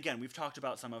 And again, we've talked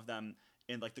about some of them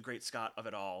in like The Great Scott of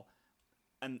it all.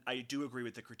 And I do agree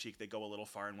with the critique. They go a little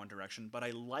far in one direction, but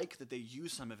I like that they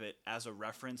use some of it as a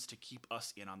reference to keep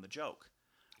us in on the joke.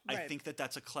 Right. I think that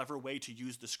that's a clever way to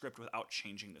use the script without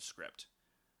changing the script.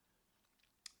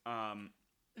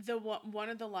 One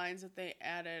of the lines that they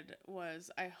added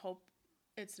was, "I hope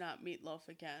it's not meatloaf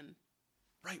again."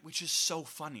 Right, which is so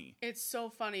funny. It's so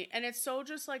funny, and it's so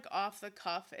just like off the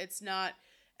cuff. It's not,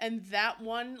 and that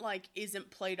one like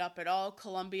isn't played up at all.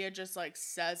 Columbia just like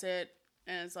says it,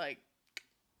 and it's like.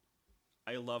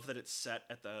 I love that it's set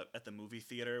at the movie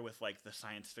theater with like the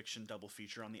science fiction double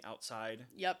feature on the outside.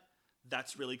 Yep.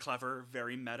 That's really clever,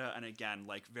 very meta, and again,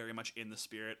 like very much in the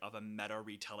spirit of a meta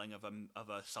retelling of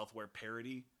a self-aware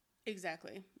parody.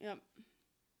 Exactly. Yep.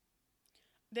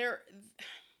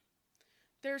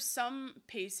 There's some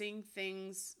pacing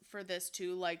things for this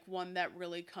too. Like one that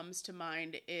really comes to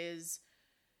mind is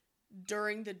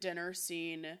during the dinner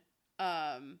scene,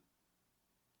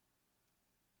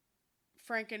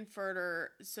 Frankenfurter,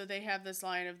 so they have this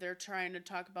line of they're trying to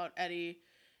talk about Eddie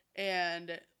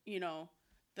and,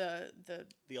 the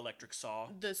electric saw.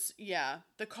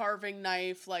 The carving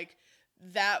knife, like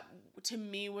that to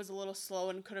me was a little slow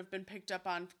and could have been picked up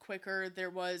on quicker.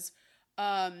 There was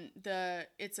the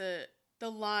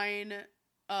line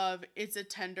of it's a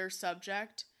tender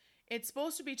subject. It's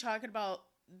supposed to be talking about,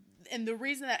 and the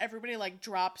reason that everybody like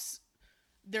drops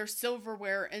their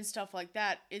silverware and stuff like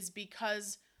that is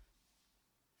because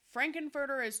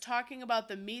Frankenfurter is talking about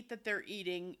the meat that they're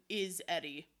eating is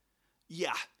Eddie.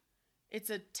 Yeah. It's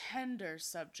a tender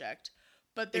subject,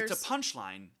 but it's a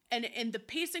punchline. And the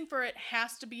pacing for it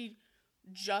has to be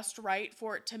just right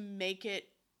for it to make it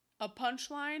a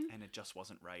punchline. And it just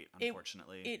wasn't right,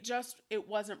 unfortunately. It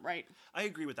wasn't right. I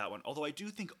agree with that one. Although I do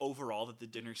think overall that the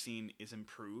dinner scene is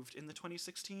improved in the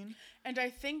 2016. And I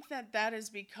think that is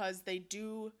because they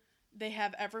do they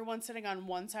have everyone sitting on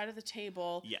one side of the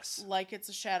table. Yes. Like it's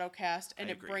a shadow cast, and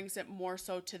I it agree. brings it more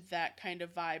so to that kind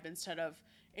of vibe instead of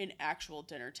an actual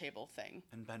dinner table thing.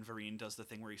 And Ben Vereen does the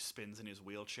thing where he spins in his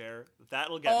wheelchair.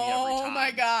 That'll get me every time. Oh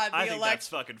my god. I think that's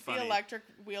fucking funny. The electric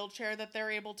wheelchair that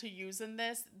they're able to use in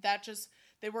this,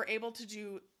 they were able to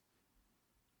do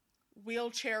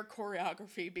wheelchair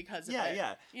choreography because of it.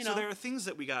 Yeah. You So know? there are things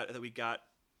that we got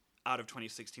out of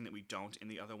 2016 that we don't in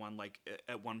the other one. Like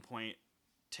at one point,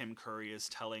 Tim Curry is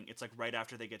telling, it's like right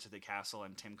after they get to the castle,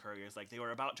 and Tim Curry is like, they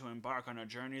were about to embark on a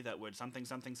journey that would something,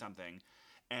 something, something.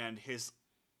 And his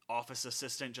office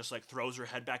assistant just like throws her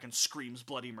head back and screams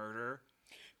bloody murder.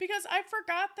 Because I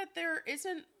forgot that there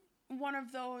isn't one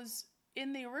of those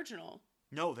in the original.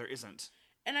 No, there isn't.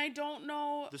 And I don't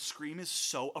know. The scream is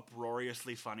so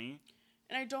uproariously funny.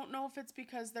 And I don't know if it's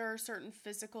because there are certain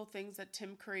physical things that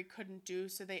Tim Curry couldn't do,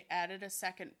 so they added a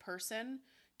second person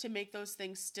to make those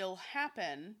things still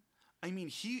happen. I mean,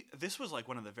 this was like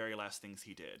one of the very last things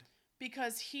he did.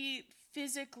 Because he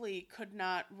physically could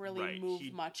not really move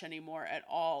much anymore at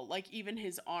all. Like, even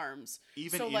his arms. You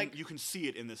can see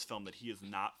it in this film that he is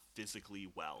not physically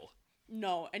well.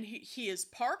 No, and he is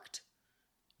parked,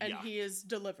 and he is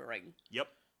delivering. Yep.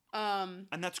 And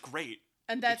that's great.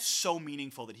 And that's it's so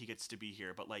meaningful that he gets to be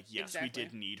here. But, like, yes, exactly. We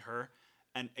did need her.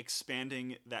 And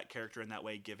expanding that character in that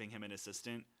way, giving him an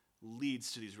assistant,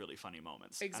 leads to these really funny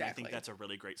moments. Exactly. And I think that's a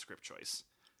really great script choice.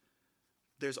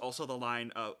 There's also the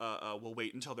line, we'll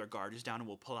wait until their guard is down and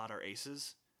we'll pull out our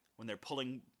aces. When they're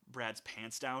pulling Brad's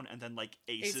pants down and then, like,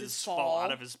 aces fall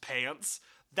out of his pants.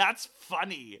 That's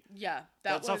funny. Yeah.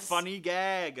 That's a funny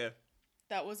gag.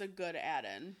 That was a good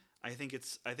add-in. I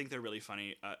think they're really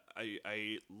funny.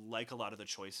 I like a lot of the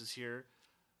choices here.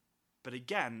 But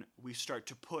again, we start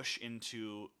to push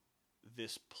into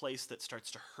this place that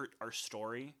starts to hurt our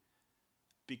story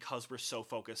because we're so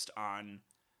focused on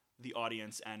the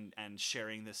audience and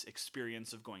sharing this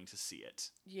experience of going to see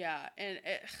it. Yeah, and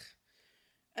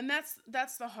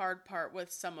that's the hard part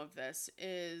with some of this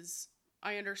is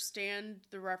I understand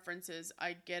the references,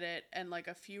 I get it, and like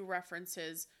a few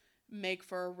references make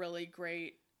for a really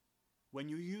great. When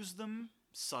you use them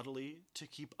subtly to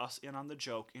keep us in on the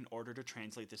joke in order to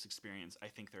translate this experience, I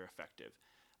think they're effective.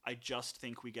 I just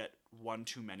think we get one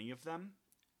too many of them.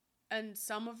 And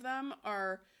some of them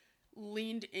are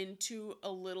leaned into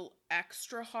a little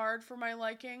extra hard for my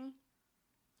liking.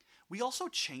 We also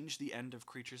changed the end of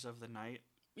Creatures of the Night.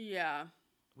 Yeah.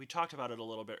 We talked about it a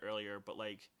little bit earlier, but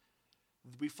like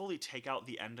we fully take out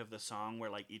the end of the song where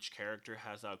like each character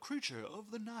has a creature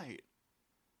of the night.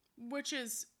 Which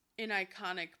is an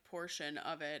iconic portion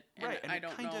of it. And right, and I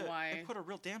don't know why. It put a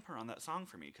real damper on that song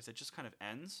for me because it just kind of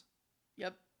ends.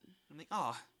 Yep. I'm like,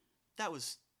 that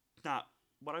was not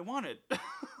what I wanted.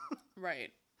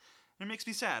 Right. And it makes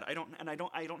me sad. I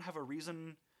don't have a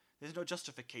reason. There's no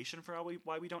justification for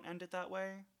why we don't end it that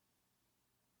way.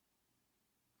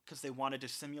 Because they wanted to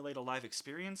simulate a live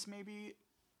experience, maybe.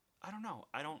 I don't know.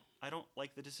 I don't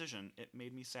like the decision. It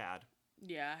made me sad.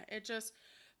 Yeah, it just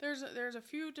there's a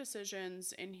few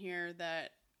decisions in here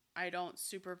that I don't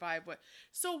super vibe with.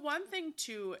 So one thing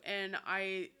too, in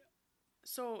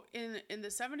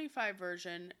the 75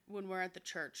 version when we're at the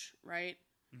church, right?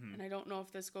 Mm-hmm. And I don't know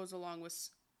if this goes along with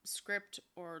script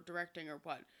or directing or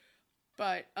what,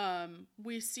 but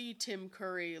we see Tim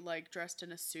Curry like dressed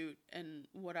in a suit and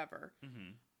whatever.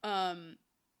 Mm-hmm.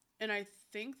 And I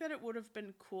think that it would have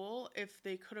been cool if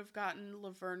they could have gotten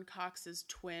Laverne Cox's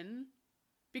twin.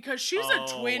 Because she's a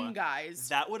twin, guys.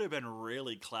 That would have been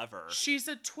really clever. She's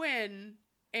a twin,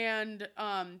 and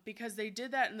because they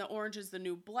did that in The Orange is the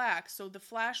New Black, so the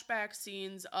flashback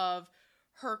scenes of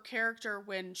her character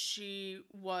when she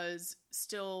was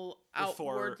still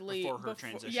outwardly... Before her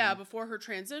transition. Yeah, before her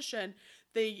transition,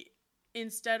 they,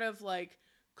 instead of, like,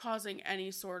 causing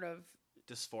any sort of...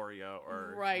 dysphoria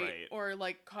or... Right. Or,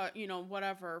 like,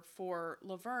 whatever for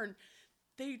Laverne,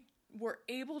 they were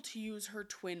able to use her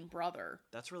twin brother.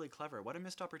 That's really clever. What a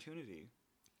missed opportunity.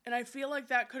 And I feel like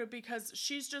that could have, because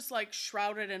she's just like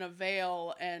shrouded in a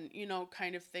veil and,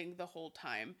 kind of thing the whole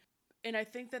time. And I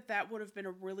think that would have been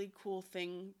a really cool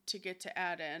thing to get to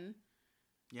add in.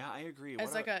 Yeah, I agree.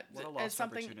 As what a lost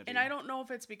opportunity. And I don't know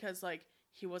if it's because like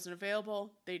he wasn't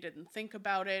available, they didn't think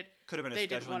about it. Could have been a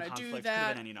scheduling conflict. Could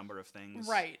have been any number of things.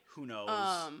 Right. Who knows?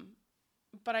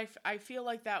 But I feel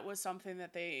like that was something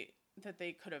that they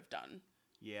could have done.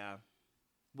 Yeah.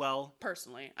 Well,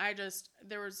 personally,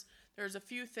 there was a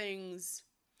few things,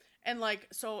 and like,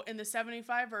 so in the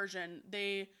 75 version,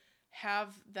 they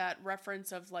have that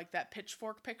reference of like that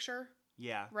pitchfork picture.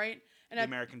 Yeah. Right? And the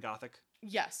American Gothic.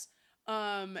 Yes.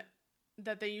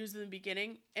 That they use in the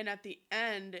beginning, and at the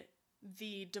end,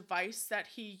 the device that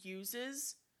he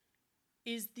uses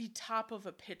is the top of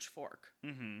a pitchfork.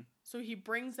 Mm-hmm. So he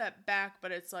brings that back,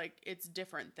 but it's like, it's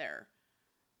different there.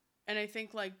 And I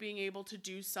think like being able to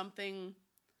do something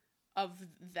of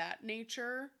that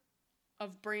nature,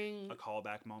 of bringing a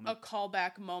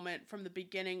callback moment from the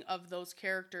beginning of those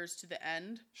characters to the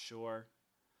end. Sure.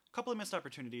 A couple of missed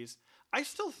opportunities. I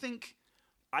still think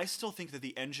that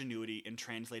the ingenuity in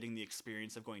translating the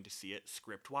experience of going to see it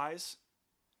script-wise,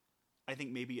 I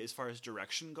think maybe as far as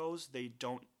direction goes, they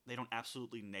don't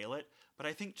absolutely nail it. But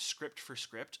I think script for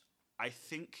script, I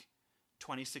think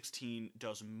 2016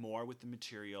 does more with the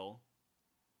material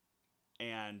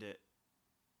and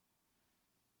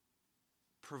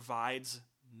provides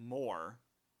more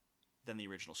than the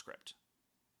original script.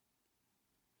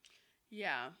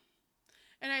 Yeah.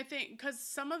 And I think, because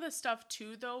some of the stuff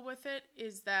too, though, with it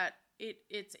is that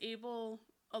it's able,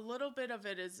 a little bit of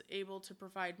it is able to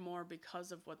provide more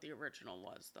because of what the original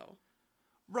was, though.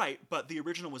 Right, but the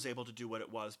original was able to do what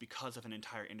it was because of an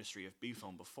entire industry of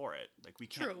B-film before it. Like, we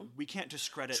can't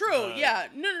discredit. True, yeah.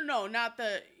 No, not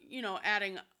the,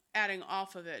 adding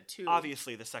off of it, too.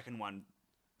 Obviously, the second one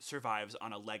survives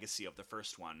on a legacy of the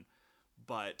first one,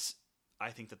 but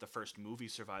I think that the first movie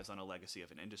survives on a legacy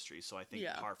of an industry, so I think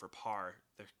par for par,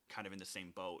 they're kind of in the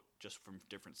same boat, just from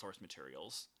different source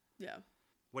materials. Yeah.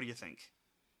 What do you think?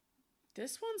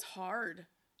 This one's hard.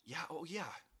 Yeah, oh yeah.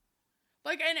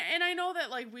 Like, and I know that,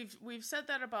 like, we've said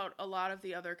that about a lot of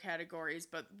the other categories,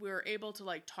 but we're able to,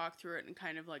 like, talk through it and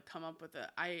kind of, like, come up with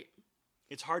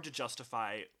It's hard to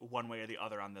justify one way or the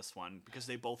other on this one, because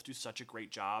they both do such a great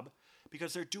job,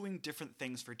 because they're doing different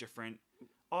things for different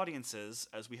audiences,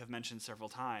 as we have mentioned several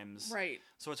times. Right.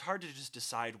 So it's hard to just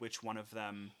decide which one of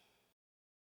them.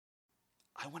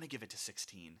 I want to give it to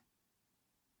 16.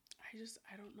 I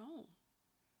don't know.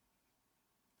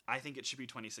 I think it should be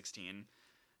 2016.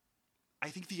 I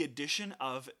think the addition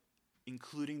of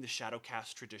including the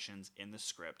Shadowcast traditions in the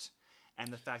script,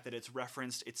 and the fact that it's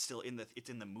referenced, it's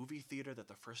in the movie theater that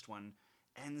the first one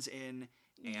ends in.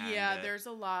 And yeah, there's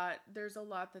a lot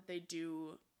that they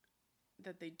do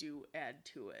add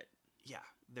to it. Yeah,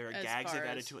 there are gags they've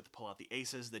added to it to pull out the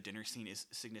aces. The dinner scene is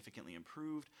significantly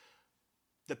improved.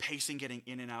 The pacing getting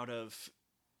in and out of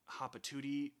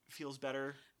Hapatootie feels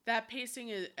better. That pacing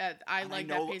is, I like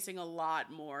that pacing a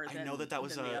lot more than I know that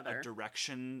was a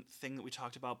direction thing that we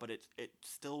talked about, but it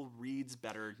still reads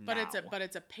better now. But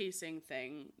it's a pacing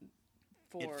thing.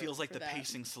 It feels like the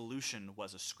pacing solution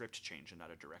was a script change and not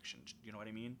a direction. You know what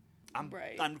I mean? I'm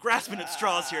grasping at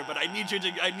straws here, but I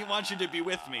want you to be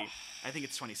with me. I think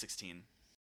it's 2016.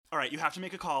 All right, you have to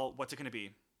make a call. What's it going to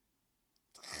be?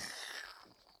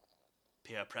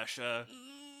 Peer pressure.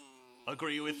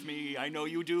 Agree with me. I know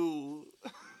you do.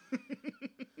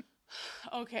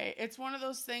 Okay, it's one of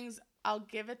those things. I'll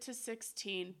give it to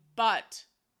 16, but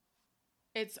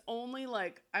it's only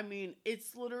like,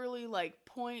 it's literally like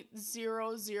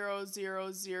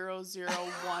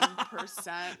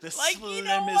 0.0000001%. The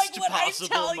slimmest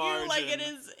possible margin. Like it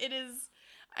is.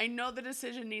 I know the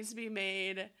decision needs to be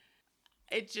made.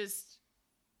 It just,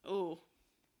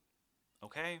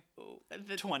 Okay. Ooh,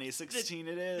 2016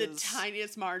 it is. The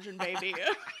tiniest margin, baby.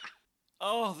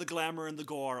 Oh, the glamour and the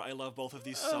gore. I love both of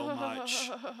these so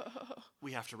much.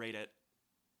 We have to rate it.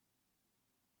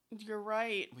 You're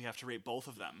right. We have to rate both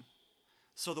of them.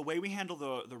 So the way we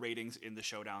handle the ratings in the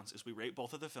showdowns is we rate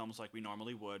both of the films like we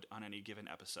normally would on any given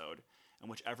episode, and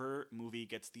whichever movie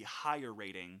gets the higher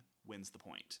rating wins the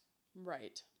point.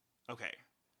 Right. Okay.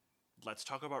 Let's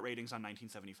talk about ratings on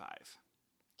 1975.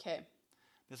 Okay.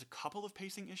 There's a couple of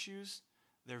pacing issues.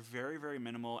 They're very, very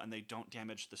minimal, and they don't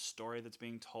damage the story that's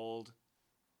being told.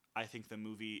 I think the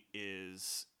movie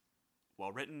is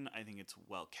well written. I think it's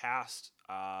well cast.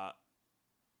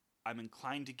 I'm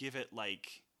inclined to give it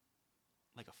like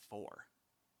a 4.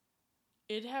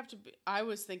 It'd have to be. I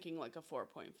was thinking like a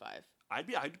 4.5. I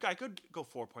could go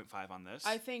 4.5 on this.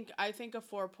 I think a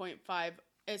 4.5,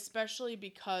 especially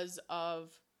because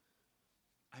of.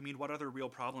 What other real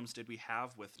problems did we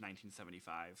have with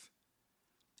 1975?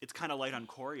 It's kind of light on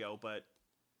choreo, but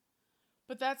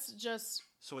that's just.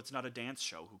 So it's not a dance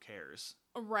show. Who cares?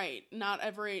 Right. Not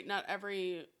every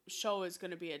show is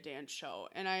going to be a dance show,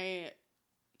 and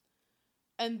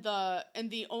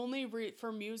the only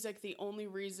for music, the only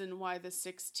reason why the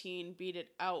 16 beat it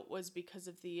out was because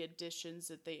of the additions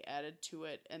that they added to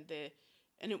it, and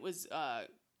it was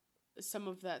some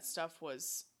of that stuff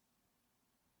was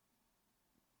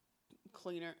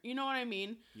cleaner. You know what I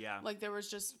mean? Yeah. Like there was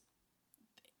just.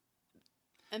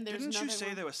 And there's Didn't you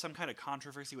say there was some kind of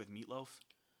controversy with Meatloaf?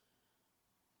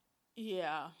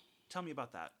 Yeah. Tell me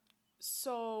about that.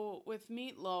 So with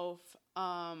Meatloaf,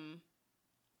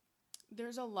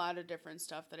 There's a lot of different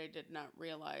stuff that I did not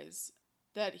realize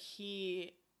that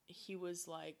he was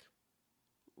like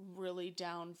really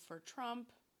down for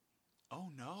Trump. Oh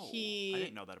no. I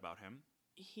didn't know that about him.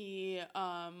 He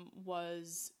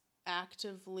was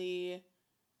actively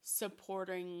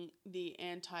supporting the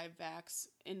anti-vax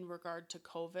in regard to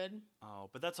COVID. Oh,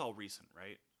 but that's all recent,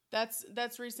 right?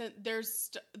 That's recent.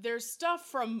 There's stuff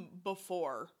from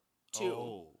before too.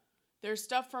 Oh. There's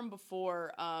stuff from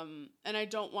before, and I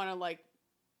don't want to like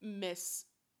misquote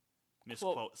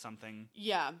something.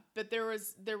 Yeah, but there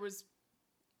was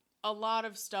a lot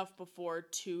of stuff before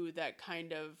too that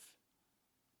kind of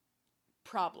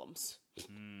problems.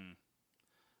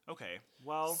 Okay,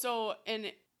 well.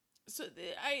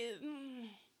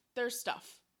 There's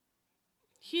stuff.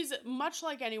 He's much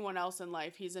like anyone else in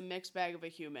life. He's a mixed bag of a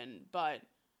human, but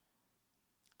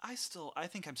I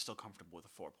think I'm still comfortable with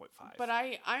a 4.5. But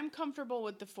I'm comfortable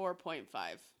with the 4.5.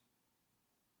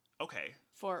 Okay.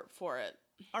 For it.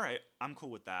 All right, I'm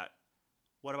cool with that.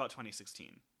 What about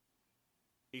 2016?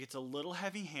 It gets a little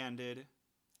heavy-handed.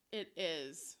 It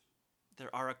is.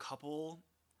 There are a couple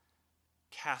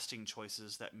casting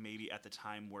choices that maybe at the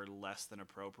time were less than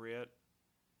appropriate.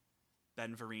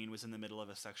 Ben Vereen was in the middle of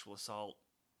a sexual assault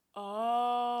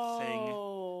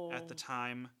thing at the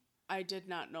time. I did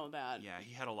not know that. Yeah,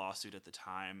 he had a lawsuit at the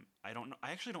time. I don't know.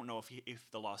 I actually don't know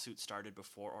if the lawsuit started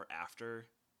before or after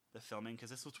the filming, because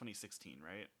this was 2016,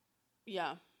 right?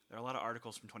 Yeah. There are a lot of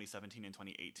articles from 2017 and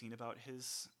 2018 about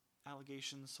his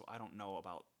allegations, so I don't know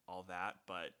about all that,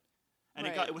 but and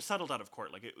right. it was settled out of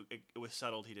court. Like it was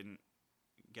settled. He didn't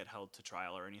get held to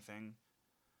trial or anything.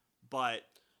 But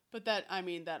that, I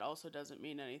mean, that also doesn't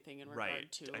mean anything in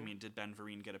regard to. I mean, did Ben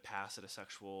Vereen get a pass at a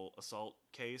sexual assault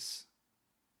case?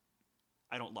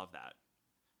 I don't love that.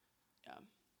 Yeah.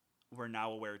 We're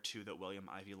now aware, too, that William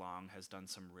Ivey Long has done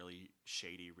some really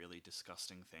shady, really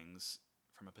disgusting things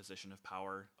from a position of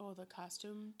power. Oh, the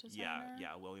costume designer?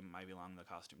 Yeah, William Ivey Long, the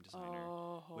costume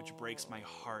designer. Which breaks my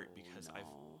heart because I've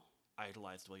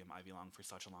idolized William Ivey Long for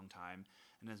such a long time.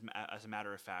 And as a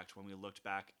matter of fact, when we looked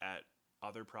back at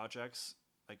other projects,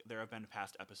 like there have been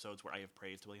past episodes where I have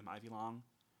praised William Ivey Long.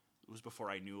 It was before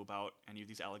I knew about any of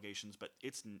these allegations, but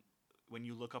when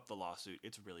you look up the lawsuit,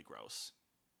 it's really gross.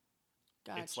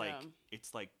 Gotcha.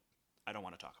 It's like I don't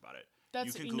want to talk about it.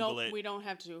 You can Google it. We don't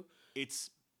have to. It's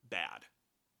bad.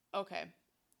 Okay.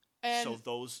 And so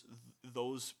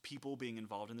those people being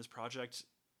involved in this project,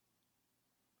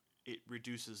 it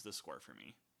reduces the score for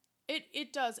me.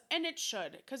 It does, and it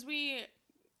should, because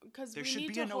there should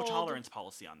be a no tolerance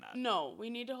policy on that. No, we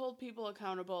need to hold people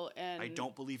accountable, and I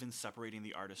don't believe in separating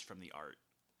the artist from the art.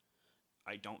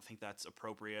 I don't think that's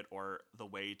appropriate or the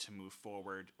way to move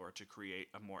forward or to create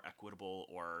a more equitable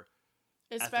or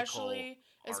especially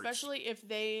if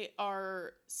they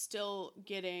are still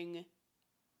getting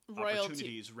royalty.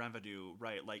 Opportunities, revenue,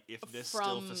 right? Like if this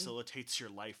still facilitates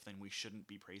your life, then we shouldn't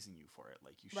be praising you for it.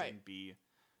 Like you shouldn't be.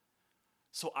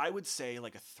 So I would say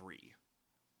like a 3.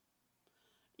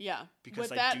 Yeah,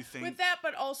 because I do think with that,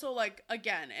 but also like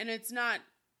again, and it's not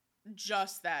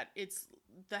just that. It's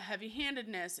the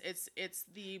heavy-handedness. It's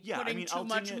the putting too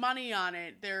much money on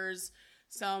it. There's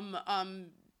some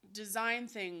design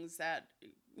things that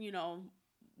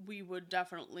we would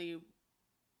definitely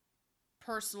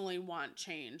personally want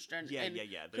changed and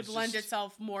could lend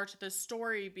itself more to the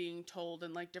story being told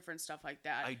and like different stuff like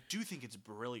that. I do think it's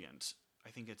brilliant. I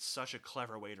think it's such a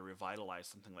clever way to revitalize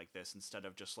something like this instead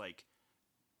of just like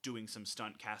doing some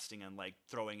stunt casting and like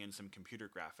throwing in some computer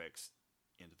graphics.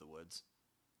 Into the Woods.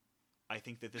 I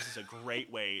think that this is a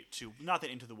great way to, not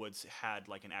that Into the Woods had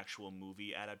like an actual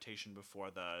movie adaptation before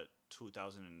the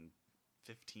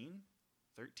 2015,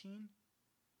 13?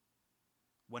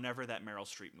 Whenever that Meryl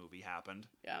Streep movie happened.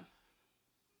 Yeah.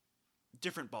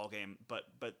 Different ballgame, but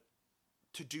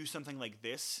to do something like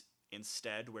this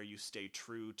instead where you stay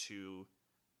true to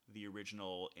the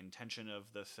original intention of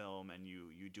the film and you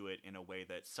do it in a way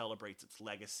that celebrates its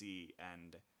legacy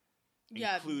and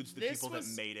includes the people that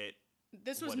made it.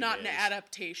 This was not an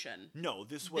adaptation. No,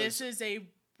 this is a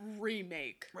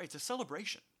remake. Right, it's a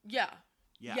celebration. Yeah.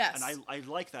 Yeah. Yes. And I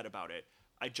like that about it.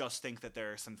 I just think that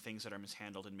there are some things that are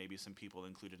mishandled and maybe some people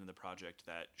included in the project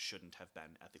that shouldn't have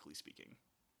been, ethically speaking.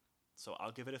 So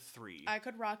I'll give it a 3. I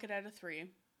could rock it at a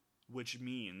 3. Which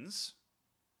means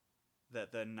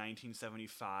that the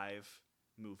 1975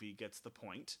 movie gets the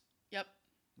point. Yep.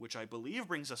 Which I believe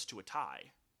brings us to a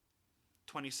tie.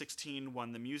 2016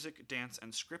 won the music, dance,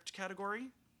 and script category,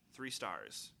 3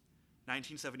 stars.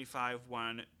 1975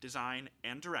 won design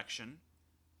and direction,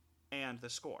 and the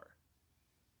score.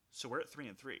 So we're at 3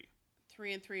 and 3.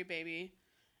 3 and 3, baby.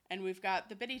 And we've got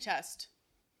the Biddy test.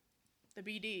 The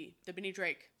BD. The Benny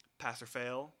Drake. Pass or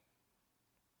fail?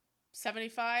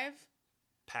 75?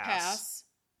 Pass.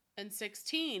 And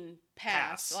 16?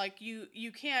 Pass. Like,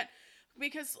 you can't...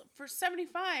 Because for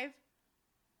 75,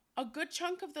 a good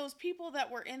chunk of those people that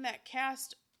were in that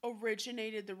cast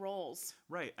originated the roles.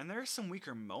 Right. And there are some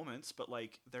weaker moments, but,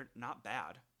 like, they're not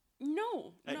bad.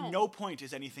 No. At no point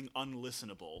is anything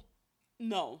unlistenable.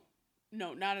 No,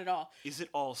 not at all. Is it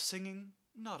all singing?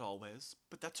 Not always,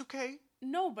 but that's okay.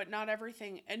 No, but not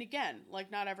everything. And again,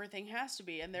 like, not everything has to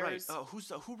be. And there's... Right.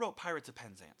 Who wrote Pirates of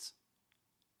Penzance?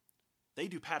 They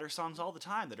do patter songs all the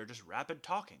time that are just rapid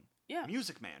talking. Yeah.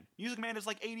 Music Man. Music Man is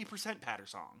like 80% patter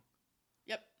song.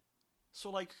 Yep. So,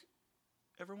 like,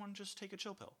 everyone just take a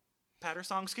chill pill. Patter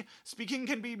songs speaking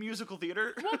can be musical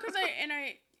theater. Well, because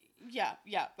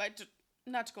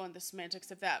not to go into the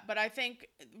semantics of that, but I think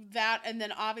that, and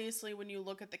then obviously when you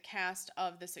look at the cast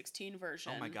of the 16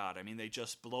 version. Oh my god, I mean, they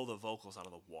just blow the vocals out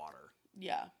of the water.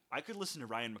 Yeah. I could listen to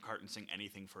Ryan McCartan sing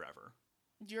anything forever.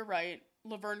 You're right.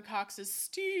 Laverne Cox's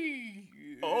Steve.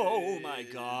 Oh my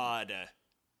god.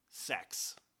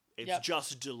 Sex. It's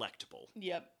just delectable.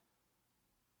 Yep.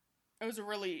 It was a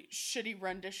really shitty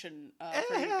rendition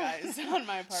for you guys on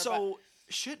my part. So,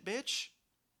 shit, bitch.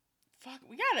 Fuck,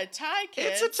 we got a tie,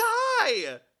 kids. It's a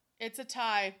tie! It's a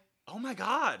tie. Oh my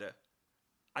god.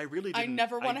 I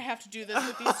never want to have to do this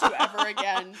with these two ever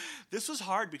again. This was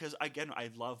hard because, again,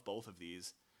 I love both of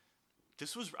these.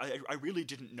 I really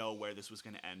didn't know where this was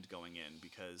going to end going in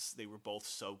because they were both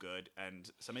so good, and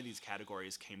some of these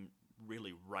categories came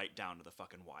really right down to the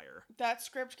fucking wire. That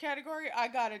script category, I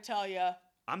gotta tell you.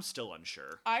 I'm still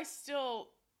unsure. I'm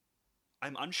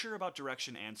unsure about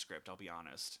direction and script, I'll be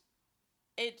honest.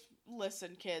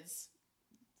 Listen, kids.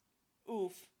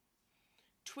 Oof.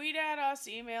 Tweet at us,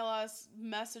 email us,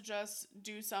 message us,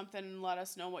 do something, and let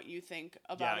us know what you think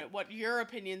about it, what your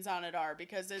opinions on it are,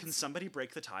 because it's... Can somebody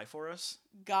break the tie for us?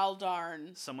 Gall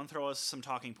darn. Someone throw us some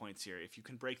talking points here. If you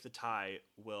can break the tie,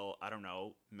 we'll, I don't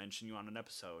know, mention you on an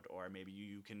episode, or maybe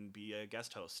you can be a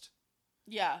guest host.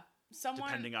 Yeah.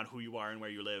 Depending on who you are and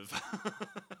where you live.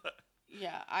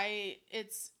 Yeah,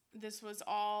 this was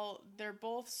all, they're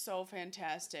both so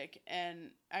fantastic, and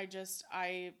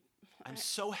I'm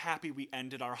so happy we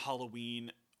ended our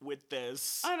Halloween with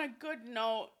this. On a good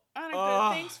note.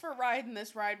 Thanks for riding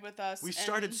this ride with us. We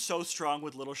started so strong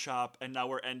with Little Shop, and now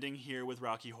we're ending here with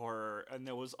Rocky Horror, and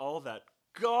there was all that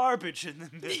garbage in the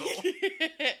middle.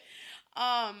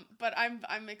 But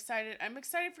I'm excited. I'm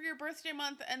excited for your birthday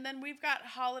month, and then we've got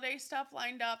holiday stuff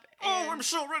lined up. I'm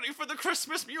so ready for the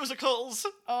Christmas musicals.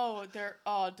 Oh, they're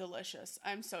all delicious.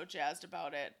 I'm so jazzed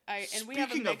about it.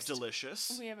 Speaking of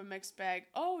delicious, we have a mixed bag.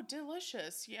 Oh,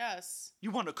 delicious! Yes.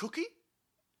 You want a cookie?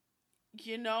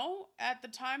 You know, at the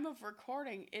time of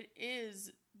recording, it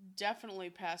is definitely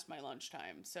past my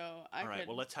lunchtime. So all right.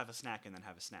 Well, let's have a snack and then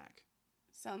have a snack.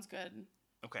 Sounds good.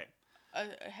 Okay.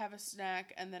 Have a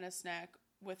snack and then a snack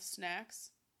with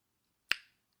snacks.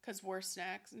 Because we're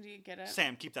snacks. Do you get it?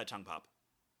 Sam, keep that tongue pop.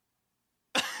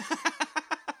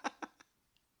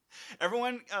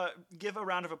 Everyone, give a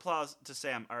round of applause to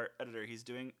Sam, our editor. He's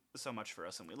doing so much for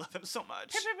us, and we love him so much.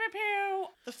 Pew, pew, pew, pew.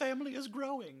 The family is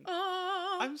growing.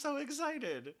 I'm so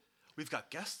excited. We've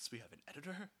got guests. We have an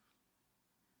editor.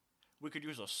 We could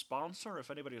use a sponsor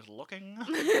if anybody is looking.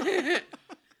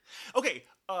 Okay,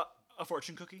 a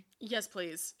fortune cookie? Yes,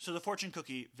 please. So the fortune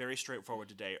cookie, very straightforward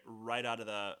today, right out of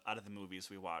the movies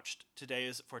we watched.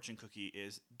 Today's fortune cookie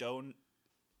is don't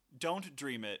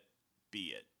dream it,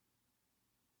 be it.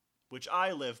 Which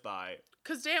I live by.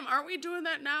 'Cause damn, aren't we doing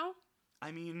that now?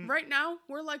 I mean, right now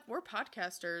we're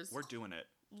podcasters. We're doing it.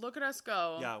 Look at us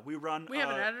go. Yeah, we have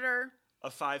an editor. A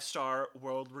 5-star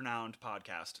world-renowned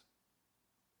podcast.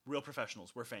 Real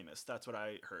professionals. We're famous. That's what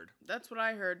I heard. That's what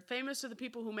I heard. Famous to the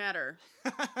people who matter.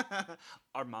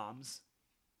 Our moms.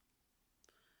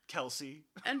 Kelsey.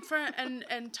 And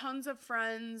and tons of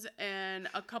friends and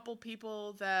a couple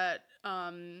people that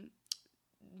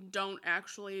don't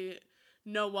actually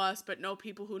know us but know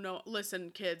people who know. Listen,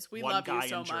 kids, we love you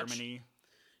so much. One guy in Germany.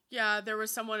 Yeah, there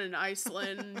was someone in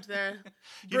Iceland there.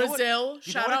 Brazil.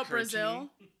 Shout out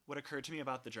Brazil. What occurred to me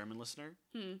about the German listener?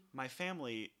 My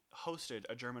family hosted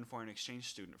a German foreign exchange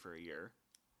student for a year.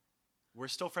 We're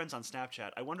still friends on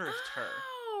Snapchat. I wonder if it's her.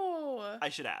 Oh. I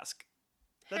should ask.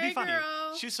 That'd be funny.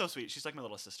 Girl. She's so sweet. She's like my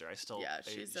little sister.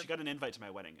 She got an invite to my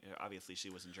wedding. Obviously, she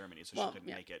was in Germany, so she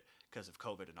couldn't make it because of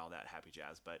COVID and all that happy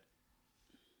jazz. But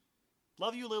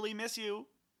love you, Lily. Miss you.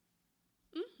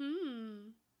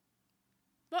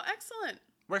 Well, excellent.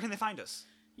 Where can they find us?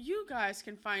 You guys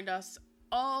can find us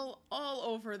all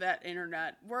over that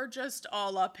internet. We're just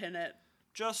all up in it.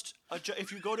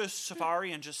 If you go to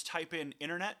Safari and just type in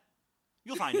internet,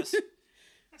 You'll find us.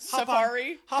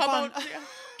 Safari. Hop How on. about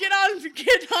get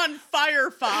on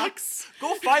Firefox.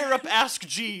 Go fire up Ask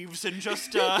Jeeves and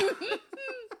just, if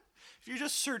you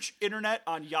just search internet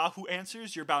on Yahoo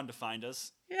Answers, you're bound to find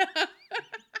us. Yeah.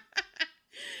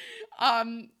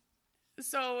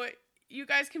 So you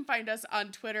guys can find us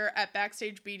on Twitter at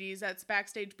Backstage Biddies. That's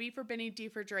Backstage B for Benny, D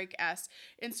for Drake, S.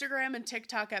 Instagram and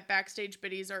TikTok at Backstage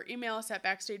Biddies, or email us at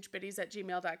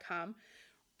backstagebiddies@gmail.com.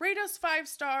 Rate us 5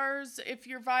 stars if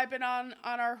you're vibing on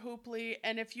our hooply,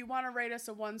 and if you want to rate us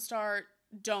a 1-star,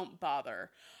 don't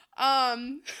bother.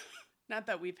 Not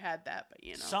that we've had that, but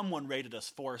you know. Someone rated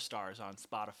us 4 stars on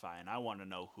Spotify, and I want to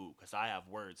know who, because I have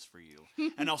words for you.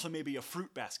 And also maybe a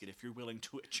fruit basket if you're willing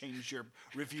to change your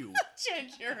review.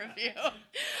 Change your review.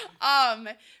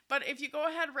 But if you go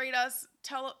ahead, rate us,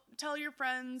 tell your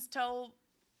friends,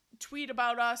 tweet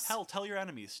about us. Hell, tell your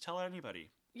enemies. Tell anybody.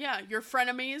 Yeah, your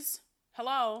frenemies.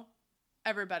 Hello,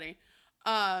 everybody.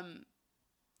 And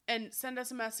send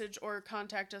us a message or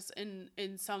contact us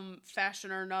in some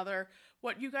fashion or another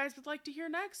what you guys would like to hear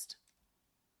next.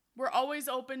 We're always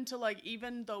open to, like,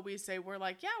 even though we say we're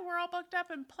like, yeah, we're all booked up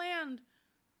and planned,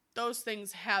 those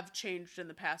things have changed in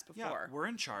the past before. Yeah, we're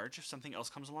in charge. If something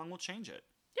else comes along, we'll change it.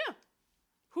 Yeah.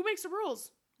 Who makes the rules?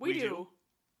 We do.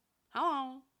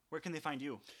 Hello. Where can they find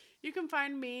you? You can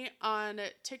find me on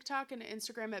TikTok and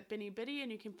Instagram at Benny Biddy,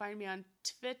 and you can find me on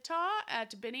Twitter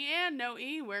at Benny and no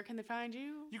E. Where can they find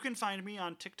you? You can find me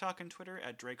on TikTok and Twitter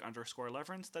at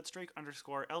Drake_Leverance. That's Drake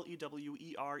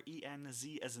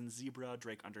 _LEWERENZ as in zebra,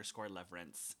 Drake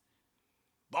 _Leverance.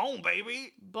 Boom,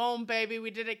 baby! Boom, baby. We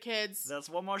did it, kids. That's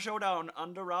one more showdown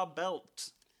under our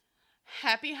belt.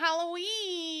 Happy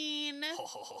Halloween! Ho,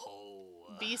 ho, ho,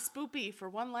 ho. Be spoopy for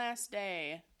one last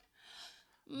day.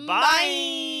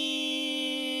 Bye.